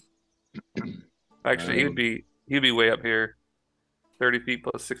 Actually, he'd be way up here. 30 feet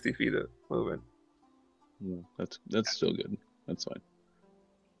plus 60 feet of movement. Yeah, that's still good. That's fine.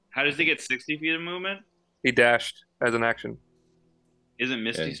 How does he get 60 feet of movement? He dashed as an action. Isn't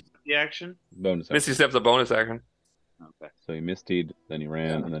Misty Okay. Step the action? Bonus. action. Misty Step's a bonus action. Okay. So he mistied, then he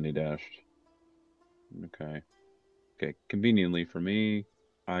ran, and then he dashed. Okay. Okay. Conveniently for me,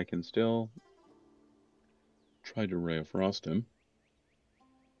 I can still try to Ray of Frost him,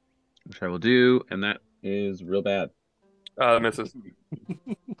 which I will do, and that is real bad. Misses.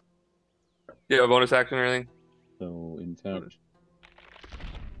 You have a bonus action or anything? So in fact,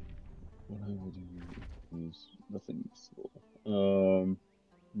 what I will do is nothing useful. Hmm.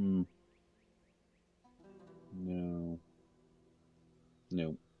 No.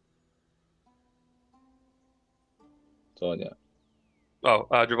 No. That's all I got. Oh,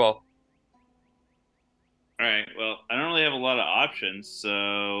 Javal. All right. Well, I don't really have a lot of options,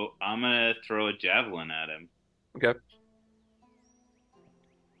 so I'm gonna throw a javelin at him. Okay.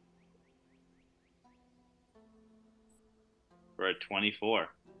 For a 24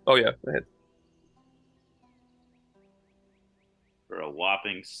 Oh yeah, that hits. for a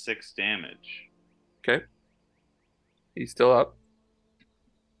whopping 6 damage. Okay. He's still up.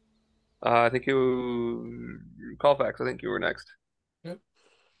 I think you Colfax. I think you were next. Yep.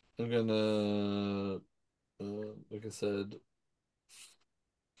 I'm gonna, like I said,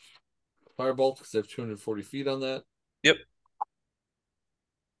 firebolt because I have 240 feet on that. Yep.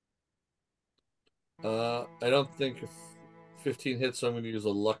 I don't think if 15 hits, so I'm going to use a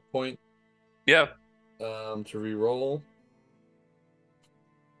luck point. Yeah. To re-roll.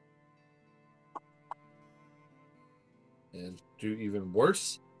 And do even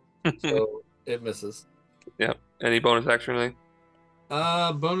worse. So it misses. Yeah. Any bonus action or anything?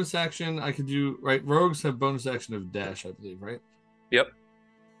 Bonus action I could do, right? Rogues have bonus action of dash, I believe, right? Yep.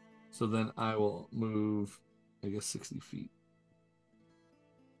 So then I will move, I guess, 60 feet.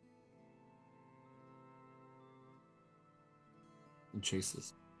 And chase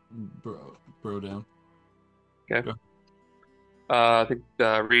this bro down. Okay. Go. I think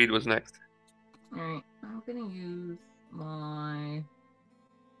Reed was next. All right, I'm gonna use my.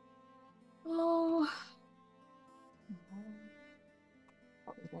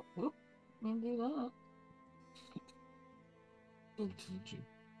 Whoop, and do that.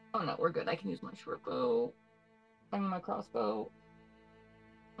 Oh no, we're good. I can use my short bow. I mean my crossbow.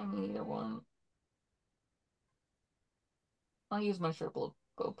 I mean either one. I'll use my short bow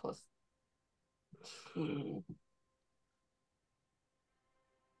plus 2.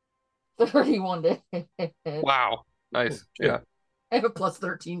 31 to hit. Wow. Nice. Yeah. I have a plus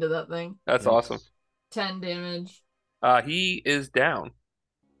 13 to that thing. That's awesome. 10 damage. He is down.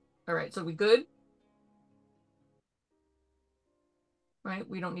 All right, so we good? Right,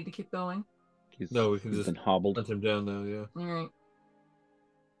 we don't need to keep going. No, we can He's just been hobbled. hunt him down now, yeah. All right.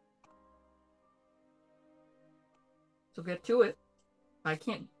 So get to it. I'm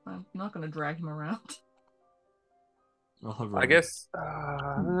not going to drag him around. I guess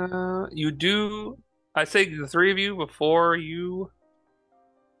you do. I say the three of you before you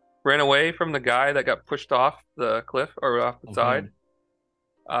ran away from the guy that got pushed off the cliff or off the side.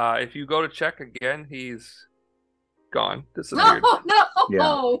 If you go to check again, he's gone, disappeared. No.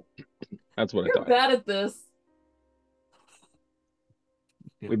 Yeah. That's what I You're thought. bad at this.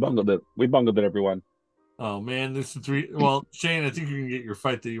 We bungled it. We bungled it, everyone. Oh man, there's 3. Well, Shane, I think you can get your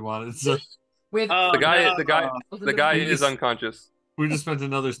fight that you wanted. So With The guy is unconscious. we just spent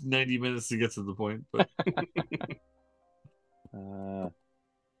another 90 minutes to get to the point. But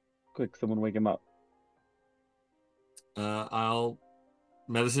Quick, someone wake him up. I'll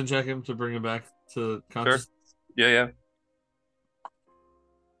medicine check him to bring him back to consciousness. Yeah.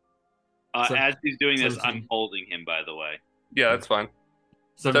 As he's doing this, 17. I'm holding him, by the way. Yeah, that's fine.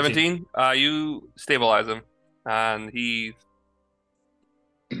 17. You stabilize him, and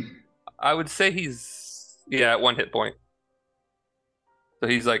I would say he's at 1 hit point. So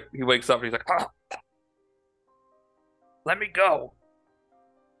he's like, he wakes up and he's like, let me go.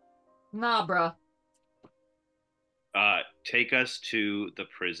 Nah, bruh. Take us to the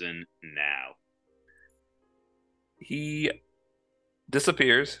prison now. He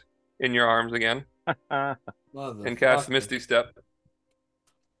disappears in your arms again and casts Misty Step.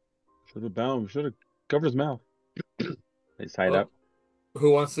 Should have bound. Should have covered his mouth. He's tied up.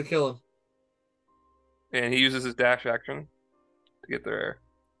 Who wants to kill him? And he uses his dash action to get there.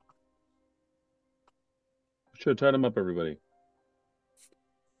 Should have tied him up, everybody.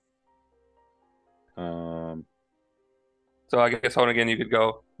 So I guess Honegan, you could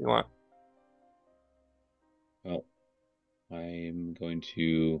go if you want. Well, I'm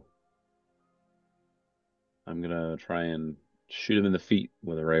gonna try and shoot him in the feet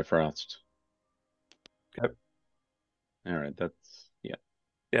with a ray of frost. Okay. All right, that's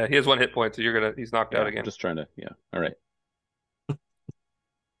Yeah, he has 1 hit point, so he's knocked out again. I'm just trying to all right.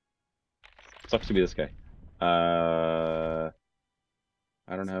 Sucks to be this guy. I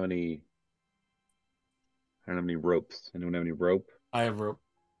don't have any ropes. Anyone have any rope? I have rope.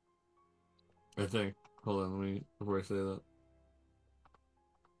 I think. Hold on, let me before I say that.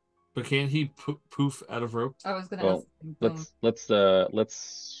 But can't he poof out of rope? I was gonna ask.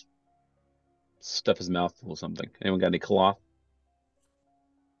 Let's stuff his mouth full of something. Anyone got any cloth?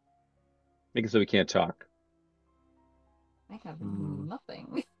 Make it so we can't talk. I have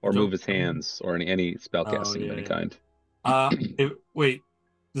nothing. Or move his hands, or any spell casting of any kind. Wait,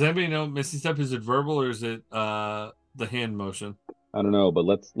 does anybody know Misty Step? Is it verbal or is it the hand motion? I don't know, but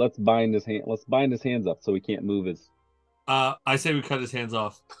let's bind his hand. Let's bind his hands up so he can't move his. I say we cut his hands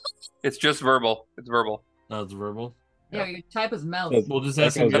off. It's just verbal. It's verbal. No, it's verbal. Yeah, you type his mouth. We'll just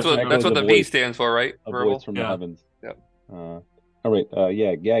ask him. That's what the V stands for, right? A Verbal. voice from the heavens. Yep. All right.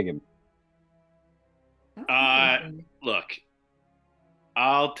 Yeah, gag him. Look,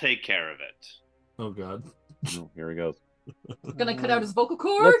 I'll take care of it. Oh God. Oh, here he goes. Gonna cut out his vocal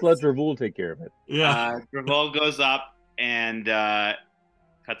cords. Let's let Dravul take care of it. Yeah. Dravul goes up and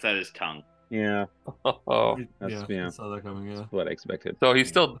cuts out his tongue. Yeah. Oh, That's I saw that coming. Yeah. what I expected. so he's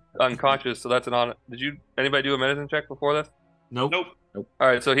still unconscious. So that's an on. Did anybody do a medicine check before this? Nope. All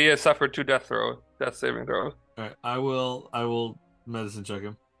right. So he has suffered 2 death saving throws. All right. I will medicine check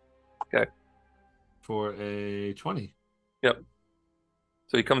him. Okay. For a 20. Yep.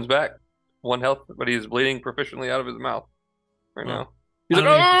 So he comes back, 1 health, but he's bleeding proficiently out of his mouth right now. He's like,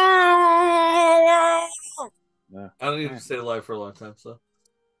 I don't need to stay alive for a long time, so.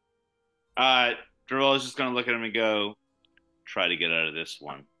 Dravul is just gonna look at him and go, "Try to get out of this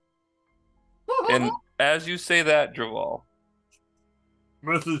one." And as you say that, Dravul,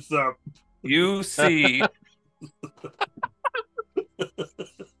 Message up. you see I'm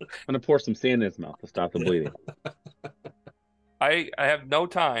gonna pour some sand in his mouth to stop the bleeding. I have no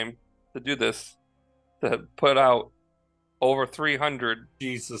time to do this, to put out over 300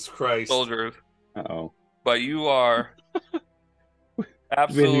 Jesus Christ. soldiers, Uh-oh. but you are We made a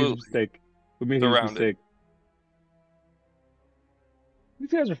absolutely mistake. We made a surrounded. mistake. These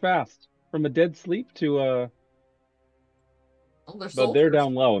guys are fast. From a dead sleep to but they're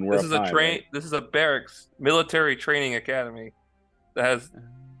down low and we're This up is a high, train. right? This is a barracks military training academy that has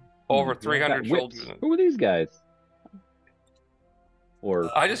over 300 Whips. soldiers. in it. Who are these guys?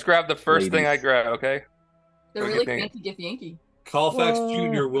 Or I just grabbed the first thing I Ladies. grabbed. Okay. They're Okay, really thank fancy, Yankee. Colfax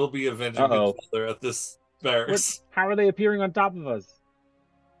Whoa. Jr. will be avenging Uh-oh. his father at this barracks. how are they appearing on top of us?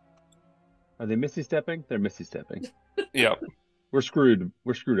 Are they Misty stepping? They're Misty stepping. Yep. We're screwed.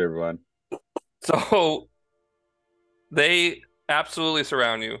 We're screwed, everyone. So they absolutely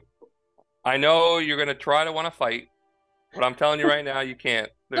surround you. I know you're gonna try to want to fight, but I'm telling you right now, you can't.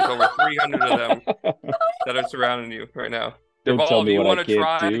 There's over 300 of them that are surrounding you right now. Don't If tell all of me you what I want to can't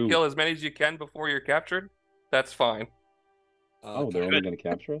try do. to kill as many as you can before you're captured, that's fine. Oh, they're only going to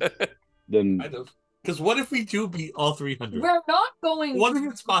capture us? Then Kind of. Because what if we do beat all 300? We're not going. What if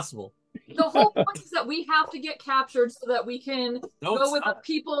it's possible? The whole point is that we have to get captured so that we can No, go it's with the not.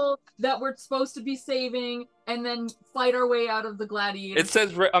 people that we're supposed to be saving and then fight our way out of the gladiators. It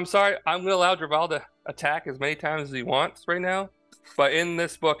says, I'm sorry, I'm going to allow Draval to attack as many times as he wants right now, but in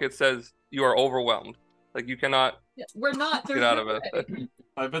this book it says you are overwhelmed. Like you cannot Yeah, we're not. get out of it.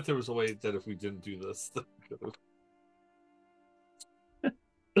 I bet there was a way that if we didn't do this,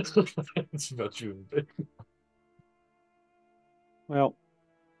 it's about you. well,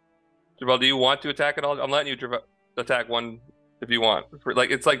 Draval, do you want to attack at all? I'm letting you attack one if you want. Like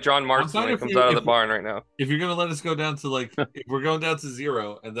it's like John Marston fine when he if comes you- out of if- the barn right now. If you're gonna let us go down to if we're going down to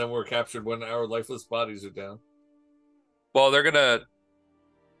 0 and then we're captured when our lifeless bodies are down. Well, they're either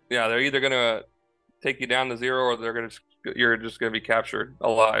gonna take you down to 0 or you're just gonna be captured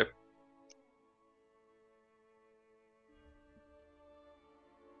alive.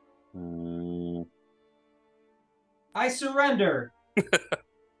 I surrender.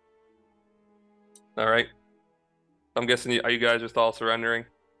 All right. I'm guessing are you guys just all surrendering?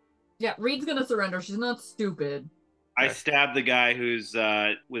 Yeah, Reed's gonna surrender. She's not stupid. I Okay. stab the guy who's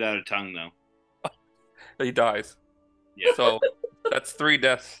without a tongue, though. He dies. Yeah. So that's 3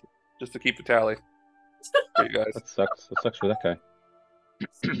 deaths just to keep the tally. For you guys. that sucks. That sucks for that guy.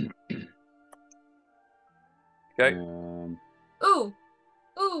 Okay. Ooh,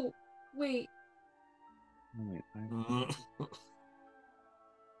 wait. Wait,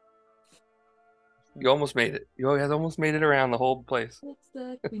 You almost made it. You guys almost made it around the whole place. Looks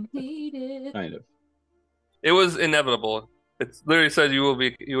like we made it. kind of. It was inevitable. It literally says you would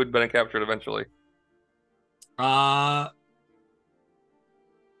have been captured eventually. Yeah.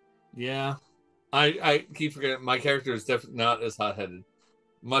 I keep forgetting my character is definitely not as hot-headed.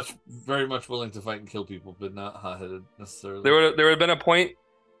 Very much willing to fight and kill people, but not hot-headed necessarily. There would have been a point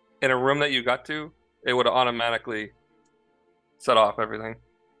in a room that you got to, it would have automatically set off everything.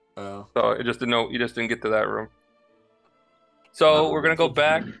 Oh. So it just didn't know you just didn't get to that room. So we're gonna go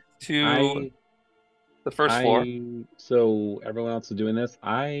back to the first floor. So everyone else is doing this.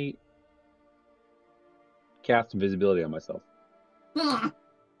 I cast invisibility on myself.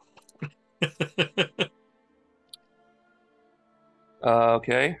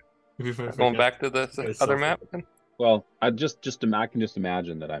 Okay. If Going back to the other map. Then? Well, I can just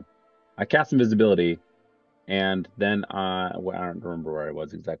imagine that I cast invisibility, and then well, I don't remember where I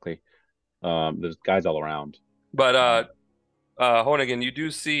was exactly. There's guys all around. But Honigin, you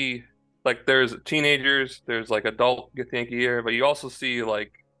do see like there's teenagers, there's like adult Githyanki here, but you also see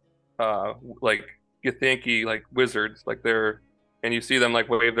like Githyanki like wizards, like they're and you see them like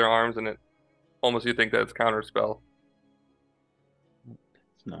wave their arms, and it almost you think that it's counterspell.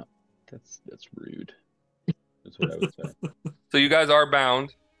 It's not. That's rude. That's what I would say. So you guys are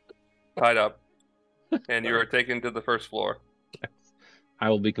bound, tied up, and you are taken to the first floor. I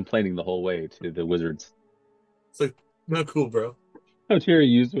will be complaining the whole way to the wizards. It's like, not cool, bro. How dare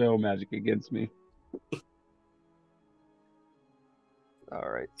you use my own magic against me? All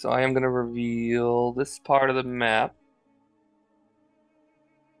right, so I am going to reveal this part of the map.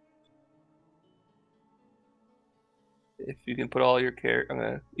 If you can put all your character, I'm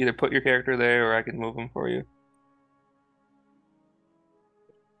going to either put your character there or I can move them for you.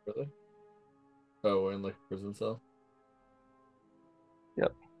 Really? Oh, we're in like a prison cell?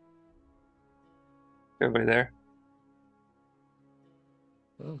 Yep. Everybody there?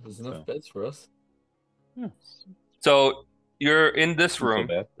 Oh, there's enough beds for us. Yes. So you're in this So room.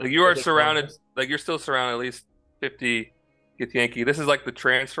 bad. Like you are That's surrounded, fine. like you're still surrounded at least 50 Githyanki. This is like the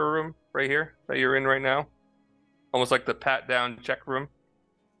transfer room right here that you're in right now. Almost like the pat down check room.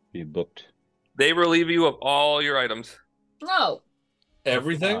 Be booked. They relieve you of all your items. No.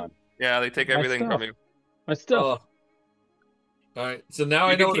 Everything? Come on. Yeah, they take My everything from stuff. you. My stuff. All right. So now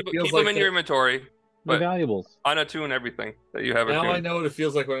You I know can what it keep feels them like. in your inventory, My but valuables. unattune everything that you have Now I attuned. know what it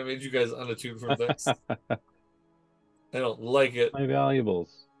feels like when I made you guys unattuned from things. I don't like it. My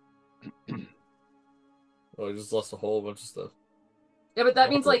valuables. Oh, I just lost a whole bunch of stuff. Yeah, but that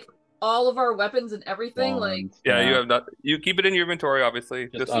means like all of our weapons and everything. Like, Wands, Yeah, you yeah. have not. You keep it in your inventory, obviously.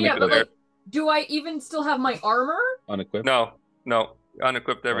 Just Just yeah, leave it but there. like, do I even still have my armor? Unequipped. No,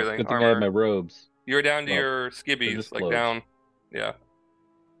 unequipped Well, everything. good thing I have my Armor. robes. You're down to Well, your they're skibbies, just like clothes. down. Yeah.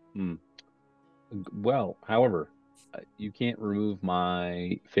 Well, however, you can't remove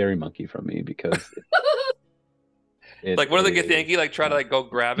my fairy monkey from me because it Like, what are the is- Githyanki like? Try to like go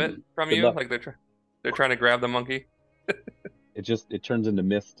grab it from Good you? luck. Like they're trying to grab the monkey. It turns into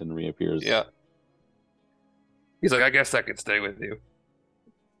mist and reappears. Yeah. He's like, I guess I could stay with you.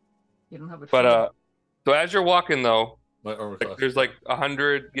 You don't have a But shield. so as you're walking though, My armor like, class. there's like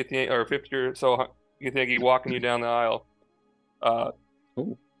 100 Githyanki or 50 or so Githyanki walking you down the aisle.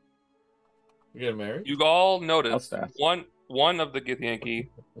 Ooh, You getting married? You all notice fast. one of the Githyanki,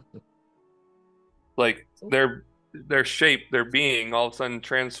 like their shape, their being, all of a sudden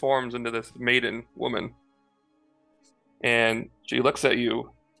transforms into this maiden woman, and she looks at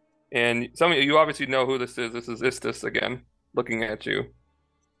you, and some of you obviously know who this is. This is Istis again, looking at you,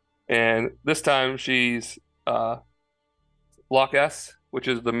 and this time she's Block S, which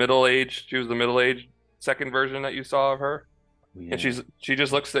is the middle age. She was the middle age second version that you saw of her. yeah. And she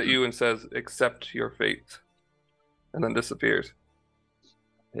just looks at you and says, "Accept your fate," and then disappears.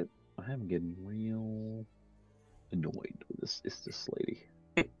 I'm getting real annoyed with this lady.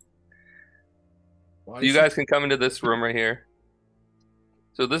 Why So you is guys can come into this room right here.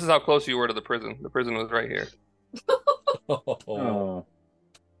 So this is how close you were to the prison. The prison was right here. Oh,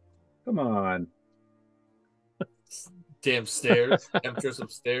 come on. Damn stairs. Emptress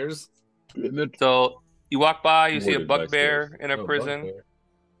upstairs. So you walk by, you see a Warded by bugbear stairs. in a Oh, prison. bugbear.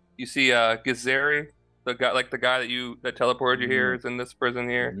 You see Gazeri, the guy that teleported you here is in this prison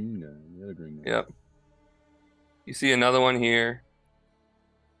here. Green guy, the other green guy. Yep. You see another one here.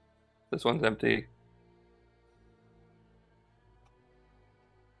 This one's empty.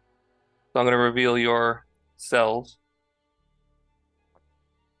 So I'm going to reveal your cells.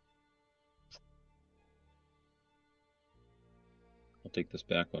 I'll take this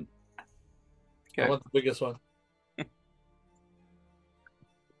back one. I Okay. want the biggest one.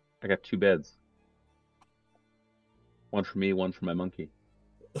 I got 2 beds. One for me, one for my monkey.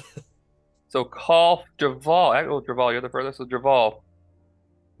 So call Draval. Oh, Draval, you're the furthest. So Draval,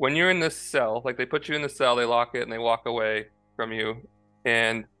 when you're in this cell, like they put you in the cell, they lock it and they walk away from you.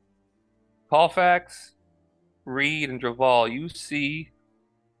 And Colfax, Reed, and Draval, you see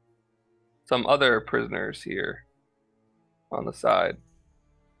some other prisoners here on the side.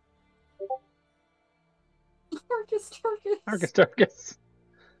 Arcus. Tarkus.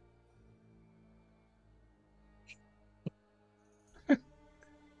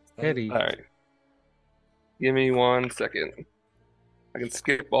 Eddie. All right. Give me 1 second. I can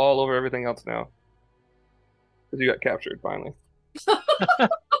skip all over everything else now. Because you got captured finally.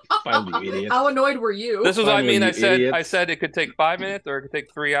 Finally, you idiots. How annoyed were you? This is what I Finally, mean. you idiots. I said it could take 5 minutes or it could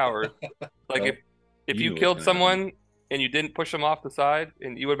take 3 hours. Like Well, if you you knew killed what's gonna happen. someone and you didn't push them off the side,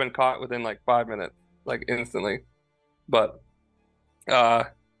 and you would have been caught within like 5 minutes, like instantly. But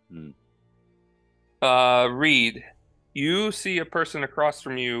Hmm. Reed, you see a person across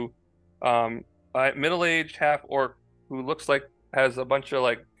from you, a middle-aged half orc who looks like has a bunch of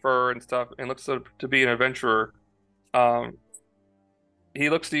like fur and stuff and looks to be an adventurer. He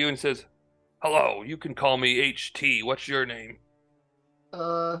looks to you and says, "Hello, you can call me HT. What's your name?"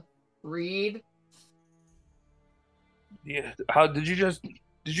 Reed. Yeah. Did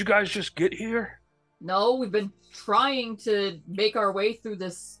you guys just get here? No, we've been trying to make our way through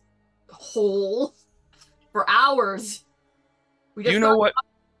this hole for hours. We Do just you know got what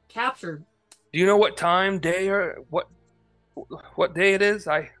captured. Do you know what time, day, or what day it is?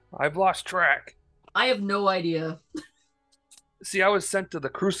 I've lost track. I have no idea. See, I was sent to the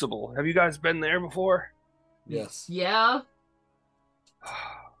Crucible. Have you guys been there before? Yes. Yeah.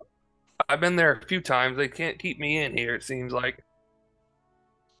 I've been there a few times. They can't keep me in here, it seems like.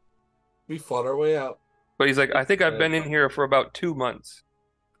 We fought our way out. But he's like, I think I've been in here for about 2 months.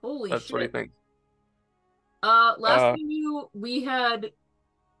 Holy That's shit. what he thinks. Last we knew, we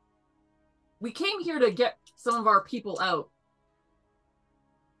came here to get some of our people out.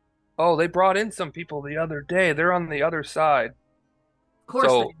 Oh, they brought in some people the other day. They're on the other side. Of course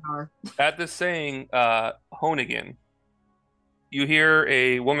So- they are. At this saying, Honigan, you hear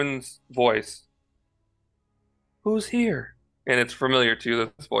a woman's voice. Who's here? And it's familiar to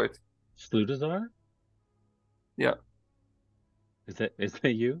you, this voice. Slutazar? Yeah. Is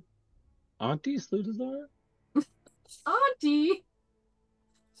that you? Auntie Slutazar? Auntie.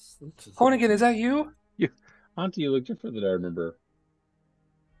 Honigan, is that you? Auntie, you look different than I remember.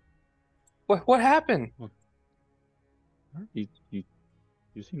 What happened? You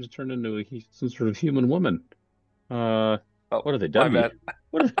seem to turn into some sort of human woman. What have they done my to you?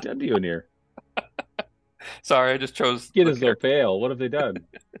 What have they done to you in here? Sorry, I just chose Skin the is so character. pale. What have they done?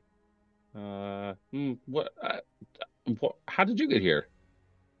 How did you get here?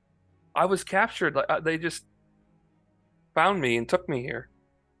 I was captured. Like, they just found me and took me here.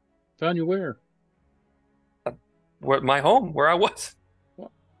 Found you where? My home, where I was.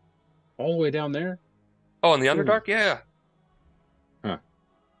 All the way down there? Oh, in the Underdark? Yeah. Huh.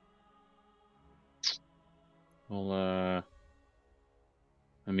 Well,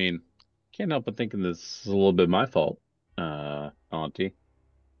 I mean, can't help but thinking this is a little bit my fault, Auntie.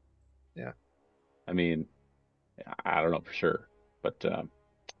 Yeah. I mean, I don't know for sure, but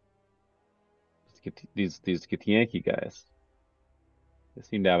these Yankee guys, they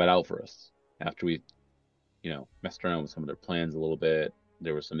seem to have it out for us after we, messed around with some of their plans a little bit.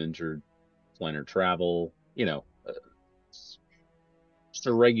 There was some injured planner travel, just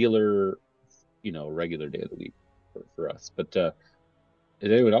a regular day of the week for us. But did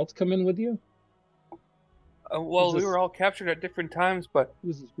anyone else come in with you? Well, we were all captured at different times, but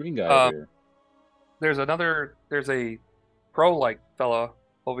Who's this green guy over here? there's a pro-like fella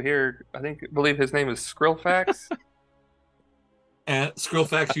over here. I believe his name is Skrillfax. And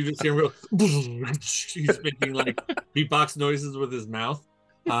Skrillfax, you just hear him go. He's making like beatbox noises with his mouth,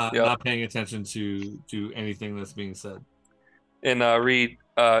 not paying attention to anything that's being said. And Reed,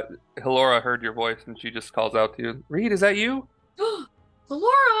 Hilora heard your voice and she just calls out to you. Reed, is that you?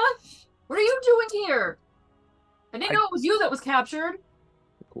 Laura, what are you doing here? I didn't know it was you that was captured.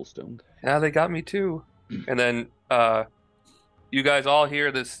 Cool stoned. Yeah, they got me too. And then you guys all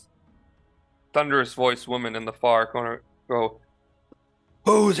hear this thunderous voiced woman in the far corner go,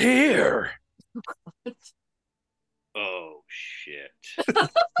 "Who's here?" Oh shit!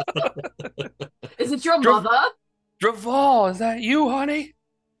 Is it your mother? Draval, is that you, honey?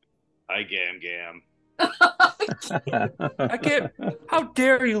 I gam. I can't. How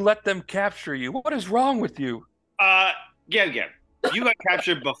dare you let them capture you? What is wrong with you? Gam. You got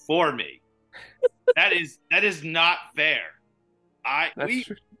captured before me. That is not fair.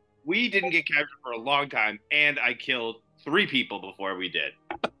 True. We didn't get captured for a long time, and I killed 3 people before we did.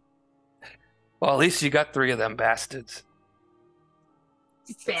 Well, at least you got 3 of them bastards.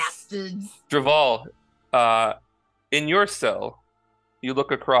 Bastards. Draval, in your cell, you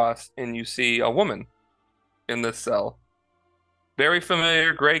look across and you see a woman in this cell. Very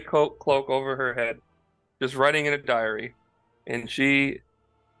familiar, gray cloak over her head, just writing in a diary. And she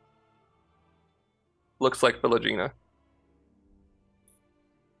looks like Philogena.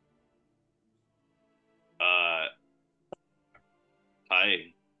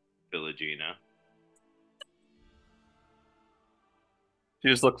 Hi, Philogena.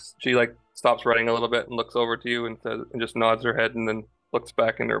 She like stops writing a little bit and looks over to you and says, and just nods her head and then looks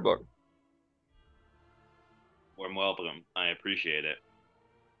back in their book. Warm welcome. I appreciate it.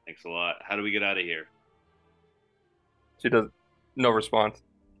 Thanks a lot. How do we get out of here? She does no response.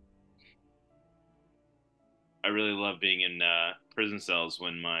 I really love being in prison cells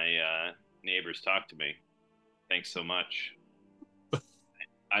when my neighbors talk to me. Thanks so much.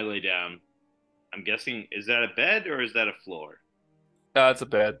 I lay down. I'm guessing, is that a bed or is that a floor? It's a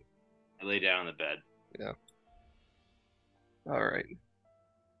bed. I lay down on the bed. Yeah. All right.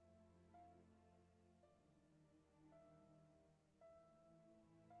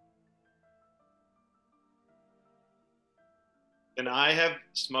 And I have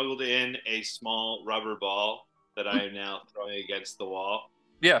smuggled in a small rubber ball that I am now throwing against the wall.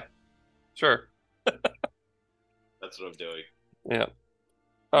 Yeah, sure. That's what I'm doing. Yeah.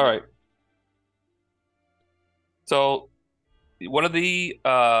 All right. So one of the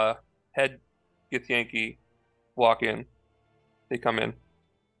head Githyanki walk in. They come in.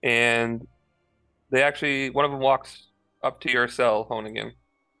 And they actually, one of them walks up to your cell, Honigin.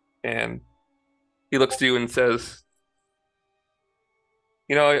 And he looks to you and says,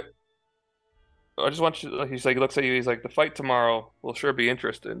 you know, I just want you, he's like, he looks at you, he's like, the fight tomorrow will sure be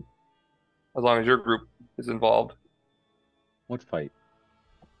interested. As long as your group is involved. What fight?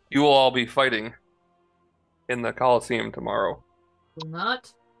 You will all be fighting in the Coliseum tomorrow. Will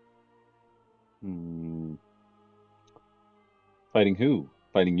not. Fighting who?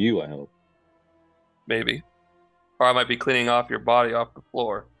 Fighting you, I hope. Maybe. Or I might be cleaning off your body off the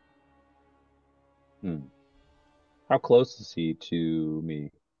floor. How close is he to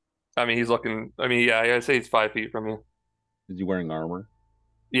me? I mean, he's looking, I mean, yeah, I'd say he's 5 feet from you. Is he wearing armor?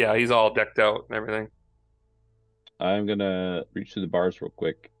 Yeah, he's all decked out and everything. I'm gonna reach through the bars real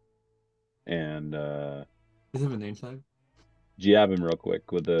quick and Does he have a name tag? jab him real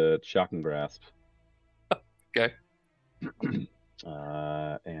quick with a shocking grasp. Okay.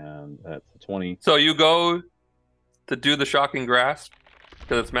 And that's a 20. So you go to do the shocking grasp,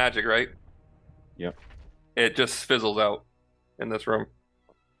 because it's magic, right? Yep. It just fizzles out in this room.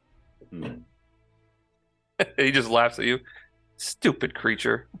 He just laughs at you. Stupid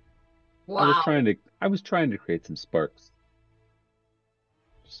creature. Wow. I was trying to create some sparks.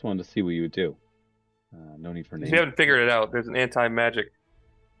 Just wanted to see what you would do. No need for If names. you haven't figured it out, there's an anti-magic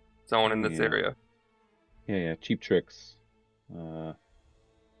zone in this Yeah. area. Yeah, cheap tricks. That's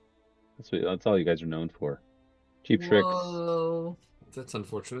all you guys are known for. Cheap tricks. Whoa. That's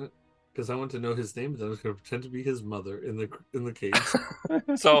unfortunate. Because I want to know his name, but I was going to pretend to be his mother in the cage.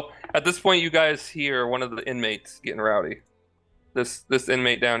 So at this point, you guys hear one of the inmates getting rowdy. This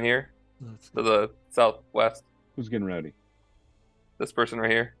inmate down here to the southwest. Who's getting rowdy? This person right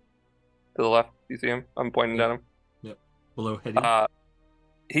here to the left. You see him? I'm pointing at him. Yep. Below Hetty.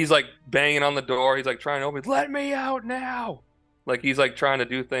 He's like banging on the door. He's like trying to open. Let me out now! Like he's like trying to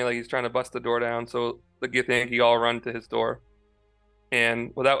do things. Like he's trying to bust the door down. So the Githyanki all run to his door,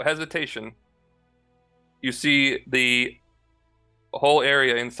 and without hesitation, you see the whole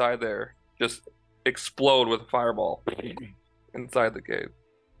area inside there just explode with a fireball inside the cave.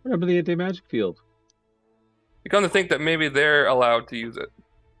 Remember the anti-magic field. You come to think that maybe they're allowed to use it.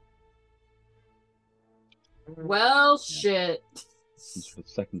 Well, shit. It's for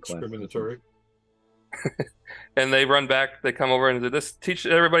second class. Discriminatory. And they run back. They come over and say, "This teach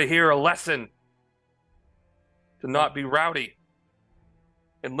everybody here a lesson to not be rowdy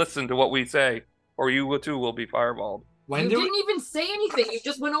and listen to what we say, or you too will be fireballed." You didn't even say anything. You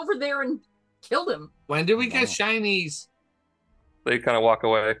just went over there and killed him. When do we get shinies? They kind of walk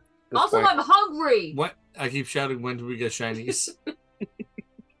away. Also, I'm hungry. What? I keep shouting, when do we get shinies?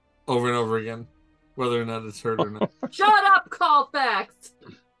 Over and over again. Whether or not it's heard or not. Shut up, Colfax.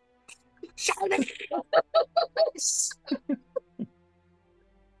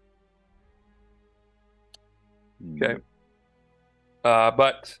 Okay.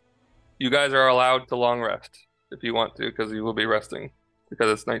 But you guys are allowed to long rest if you want to, because you will be resting because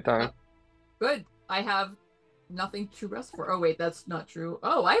it's nighttime. Good. I have nothing to rest for. Oh, wait, that's not true.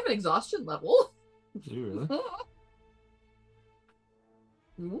 Oh, I have an exhaustion level. Do you really?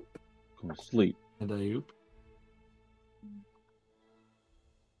 Oop. Go to sleep. And I oop.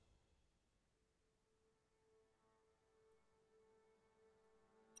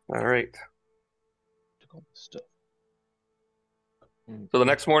 All right. Took all this stuff. So the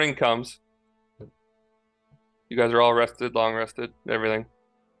next morning comes. You guys are all rested, long rested, everything.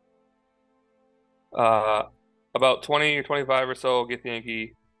 About 20 or 25 or so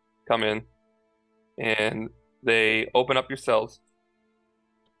Githyanki come in, and they open up your cells,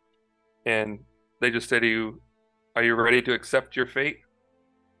 and they just say to you, "Are you ready to accept your fate?"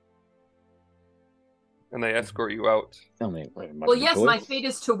 and they escort you out. Well, yes, my fate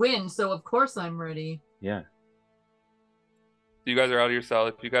is to win, so of course I'm ready. Yeah. You guys are out of your cell.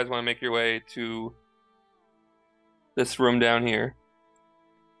 If you guys want to make your way to this room down here,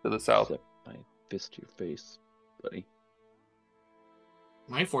 to the south. I fist your face, buddy.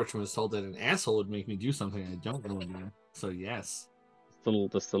 My fortune was told that an asshole would make me do something I don't want to do. So yes.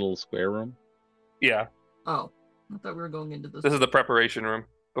 This little square room? Yeah. Oh, I thought we were going into this. This is the preparation room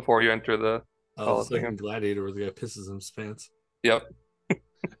before you enter the Coliseum. Gladiator where the guy pisses in his pants. Yep.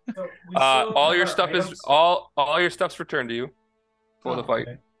 So all your stuff is all your stuff's returned to you for the fight.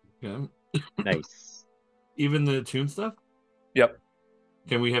 Okay. Yeah. Nice. Even the attune stuff? Yep.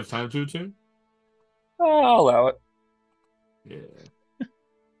 Can we have time to attune? I'll allow it. Yeah.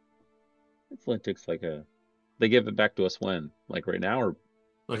 It's like takes like a. They give it back to us when, like right now, or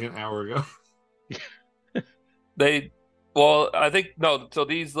Like an hour ago. I think no. So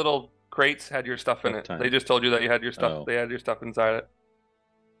these little crates had your stuff in it. Time. They just told you that you had your stuff. Oh. They had your stuff inside it.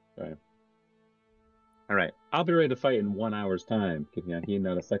 Right. All right. I'll be ready to fight in 1 hour's time. He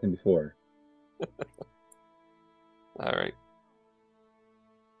not a second before. All right.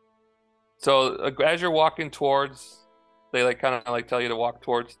 So as you're walking towards, they like kind of like tell you to walk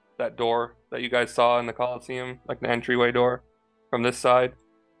towards that door that you guys saw in the Coliseum, like an entryway door from this side.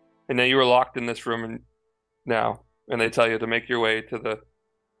 And then you were locked in this room now, and they tell you to make your way to the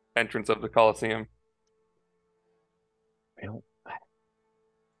entrance of the Coliseum. I don't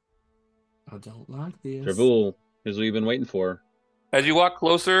like this. Drabul, here's what you've been waiting for. As you walk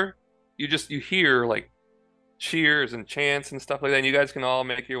closer, you hear like cheers and chants and stuff like that. And you guys can all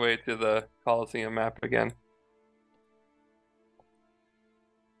make your way to the Coliseum map again.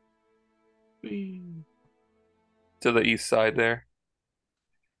 To the east side there.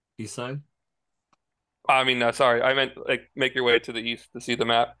 East side? I mean, sorry, I meant like make your way to the east to see the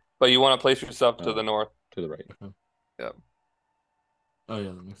map, but you want to place yourself to the north. To the right. Okay. Yep. Oh yeah,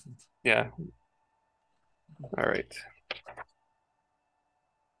 that makes sense. Yeah. All right.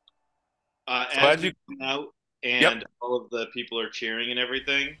 As you come out and Yep. all of the people are cheering and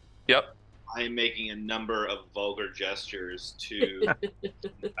everything, Yep. I am making a number of vulgar gestures to the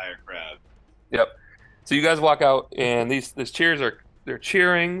entire crowd. Yep. So you guys walk out, and these cheers they're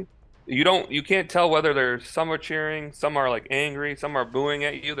cheering. You can't tell whether some are cheering, some are like angry, some are booing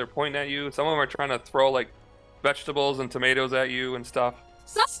at you, they're pointing at you, some of them are trying to throw like vegetables and tomatoes at you and stuff.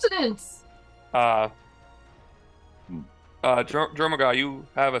 Sustenance. Dromaga, you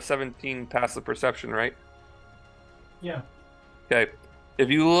have a 17 passive perception, right? Yeah. Okay. If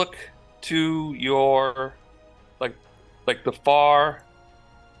you look to your like the far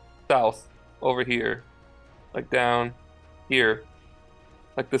south over here, like down here,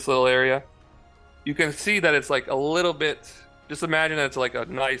 like this little area, you can see that it's like a little bit, just imagine that it's like a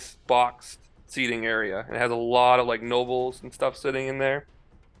nice boxed seating area. It has a lot of like nobles and stuff sitting in there.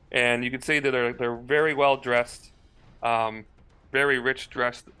 And you can see that they're very well dressed, very rich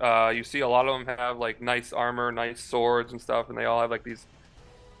dressed. You see a lot of them have like nice armor, nice swords and stuff, and they all have like these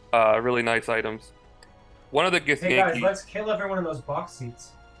really nice items. One of the Githyanki. Hey guys, let's kill every one of those box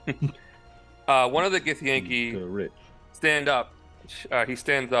seats. One of the Githyanki Rich. he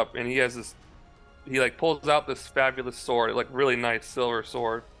stands up and he has this. He like pulls out this fabulous sword, like really nice silver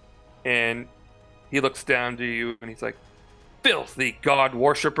sword, and he looks down to you and he's like, "Filthy god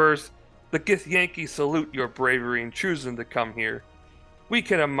worshippers! The Githyanki salute your bravery in choosing to come here. We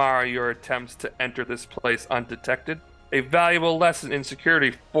can admire your attempts to enter this place undetected. A valuable lesson in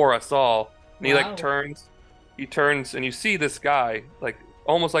security for us all." And he like turns and you see this guy, like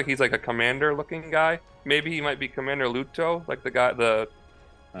almost like he's like a commander looking guy. Maybe he might be Commander Luto, like the guy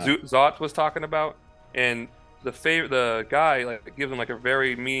Zot was talking about. And the guy like gives him like a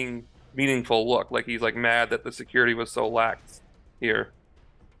very meaningful look, like he's like mad that the security was so lax here.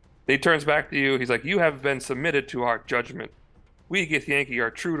 He turns back to you. He's like, "You have been submitted to our judgment. We Githyanki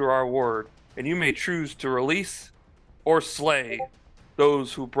are true to our word, and you may choose to release or slay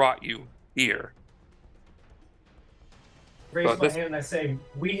those who brought you here." Raise my hand and I say,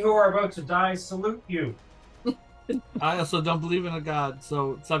 "We who are about to die salute you." I also don't believe in a god,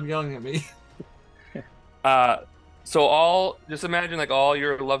 so stop yelling at me. So just imagine like all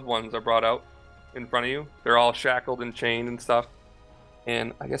your loved ones are brought out in front of you. They're all shackled and chained and stuff.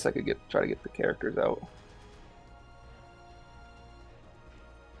 And I guess I could try to get the characters out.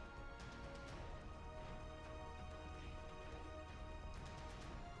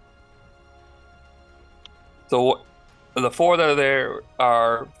 So the four that are there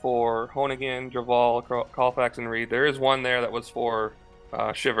are for Honegan, Draval, Colfax, and Reed. There is one there that was for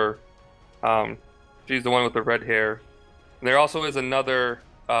Shiver. She's the one with the red hair. And there also is another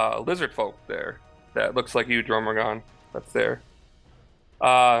lizard folk there. that looks like you, Dromagon. That's there.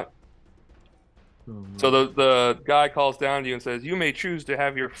 So the guy calls down to you and says, "You may choose to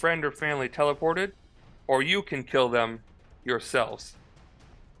have your friend or family teleported, or you can kill them yourselves."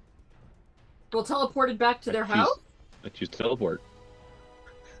 Well, teleported back to their house? I choose teleport.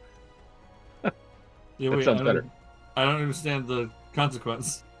 Yeah, That wait, sounds better. I don't understand the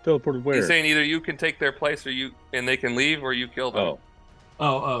consequence. Teleported where? He's saying either you can take their place, and they can leave, or you kill them.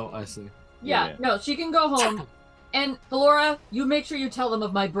 Oh, I see. Yeah, no, she can go home. And Ballora, you make sure you tell them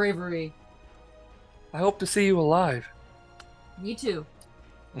of my bravery. I hope to see you alive. Me too.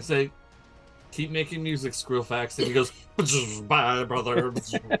 I say, keep making music, Skrillfax, and he goes, "Bye, brother."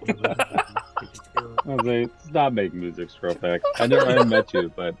 I was like, stop making music, Skrillfax. I haven't met you,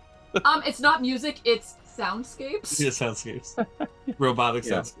 but It's not music, it's soundscapes. Yeah, soundscapes. Robotic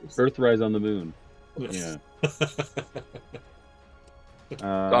soundscapes. Earthrise on the moon. Yes. So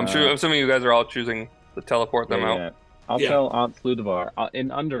I'm assuming you guys are all choosing to teleport them out. I'll tell Aunt Sludavar in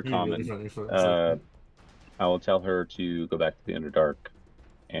Undercommon. I will tell her to go back to the Underdark,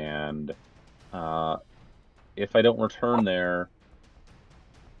 and if I don't return there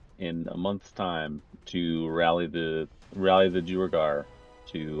in a month's time, to rally the Duergar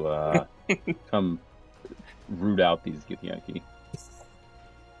to come root out these Githyanki.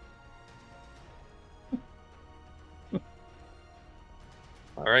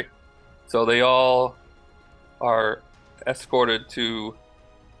 All right. So they all are escorted to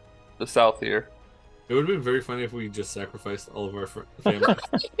the south here. It would have been very funny if we just sacrificed all of our family.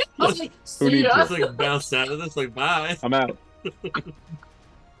 I was like, Who needs see ya. Just like bounced out of this, like bye. I'm out.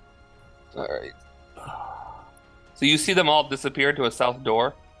 All right. So you see them all disappear to a south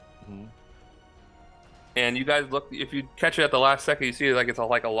door. Mhm. And you guys look, if you catch it at the last second, you see like it's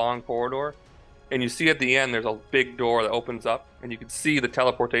like a long corridor. And you see at the end, there's a big door that opens up. And you can see the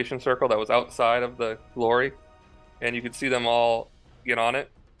teleportation circle that was outside of the glory. And you can see them all get on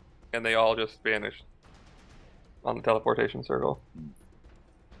it. And they all just vanished on the teleportation circle.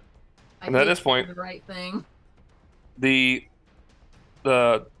 And at this point, the right thing. the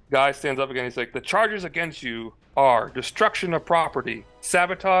guy stands up again. He's like, "The charges against you are destruction of property,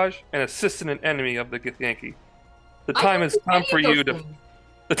 sabotage, and assisting an enemy of the Githyanki. The time has come for you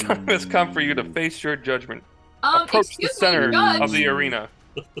to face your judgment. Approach the center of the arena."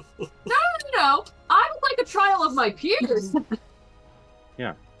 No. I would like a trial of my peers.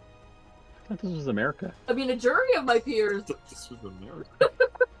 Yeah. I thought this was America. I mean, a jury of my peers. This was America.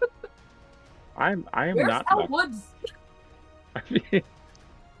 I am Where's not. Al Woods?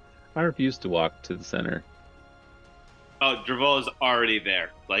 I refuse to walk to the center. Oh, Dravol is already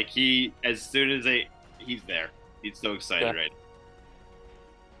there. Like as soon as he's there. He's so excited right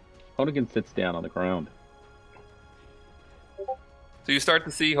now. Honegin sits down on the ground. So you start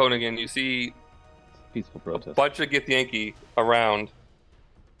to see Honegin. You see Peaceful protest. a bunch of Githyanki around,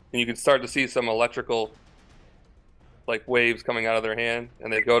 and you can start to see some electrical, like waves coming out of their hand,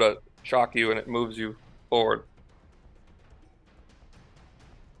 and they go to shock you, and it moves you forward.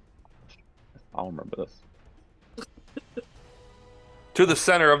 I'll remember this. To the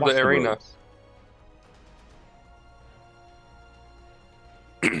center of Watch the arena. roads.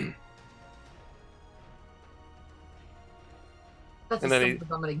 That's And just then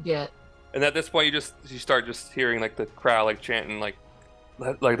something I'm gonna get. And at this point, you start just hearing like the crowd like chanting, like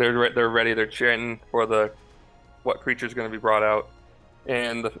they're ready. They're chanting for what creature's going to be brought out.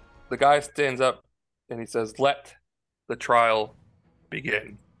 And the guy stands up and he says, "Let the trial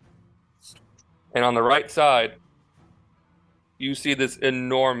begin." And on the right side, you see this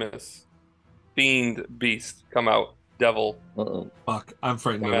enormous fiend beast come out. Devil. Uh-oh. Fuck, I'm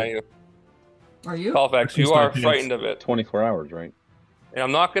frightened come of at it. you. Are you? Colfax, you are frightened of it. 24 hours, right? And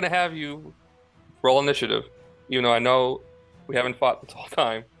I'm not going to have you roll initiative, even though I know we haven't fought this whole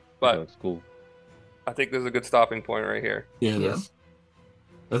time. But That's cool. I think there's a good stopping point right here. Yeah,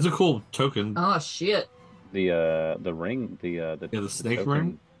 that's a cool token. Oh shit. The ring, the snake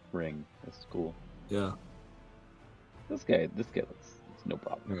token ring. That's cool. Yeah. This guy looks it's no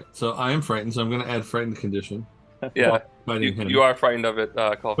problem. All right. So I am frightened, so I'm going to add frightened condition. Yeah, Fighting him. you are frightened of it,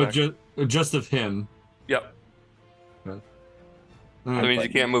 Colfax. But just of him. Yep. Okay. That means you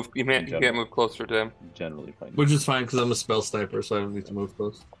can't move. You can't move closer to him. Generally frightened. Which is fine because I'm a spell sniper, so I don't need to move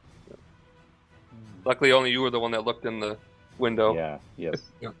close. Luckily, only you were the one that looked in the window. Yeah. Yes.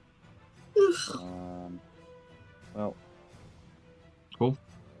 Yeah. Well. Cool.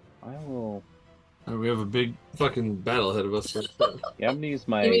 I will. We have a big fucking battle ahead of us. Yeah, I'm gonna use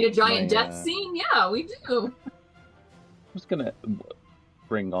my. You mean a giant death scene? Yeah, we do. I'm just gonna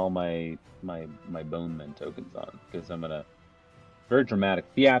bring all my bone men tokens on because I'm gonna very dramatic,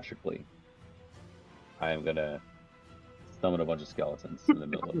 theatrically. I am gonna summon a bunch of skeletons in the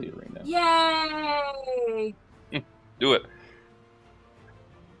middle of the arena. Yay! Do it.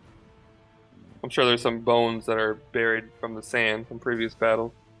 I'm sure there's some bones that are buried from the sand from previous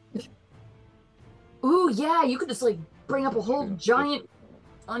battles. Ooh, yeah, you could just like bring up a whole giant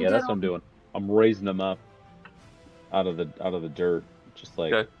undead. Yeah, that's what I'm doing. I'm raising them up out of the dirt, just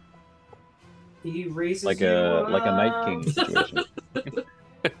like Okay. He raises like you a Night King up. situation.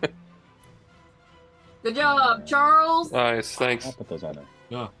 Good job, Charles. Nice, I'll thanks. put those on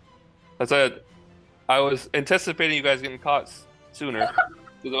there. I said I was anticipating you guys getting caught sooner. I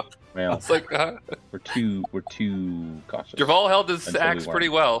Well, was like, we're too cautious. Javal held his Until we axe pretty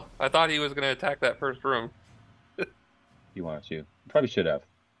weren't. well. I thought he was going to attack that first room. You wanted to. Probably should have,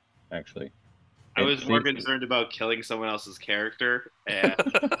 actually. I was more See- concerned about killing someone else's character and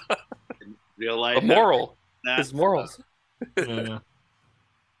in real life. A moral. That's His morals. Yeah.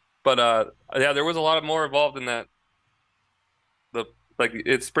 But yeah, there was a lot more involved in that.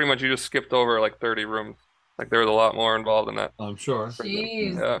 It's pretty much you just skipped over like 30 rooms. Like there was a lot more involved in that. I'm sure.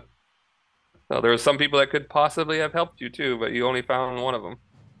 Jeez. Yeah. So there was some people that could possibly have helped you too, but you only found one of them.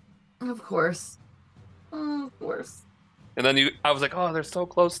 Of course. Of course. And then I was like, oh, they're so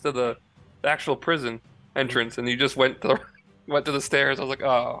close to the actual prison entrance, and you just went to the stairs. I was like,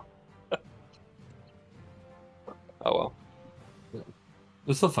 oh. Oh well.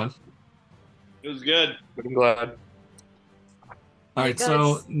 It's still fun. It was good. But I'm glad. All right, Guys.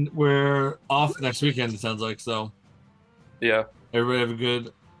 so we're off next weekend. It sounds like so. Yeah. Everybody have a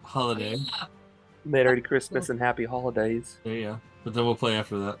good holiday. Merry Christmas and happy holidays. Yeah. But then we'll play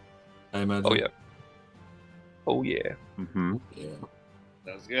after that, I imagine. Oh yeah. Oh yeah. Mm-hmm. Yeah.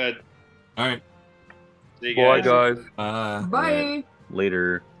 That was good. All right. See you Bye guys. guys. Bye. Bye.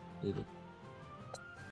 Later. Later.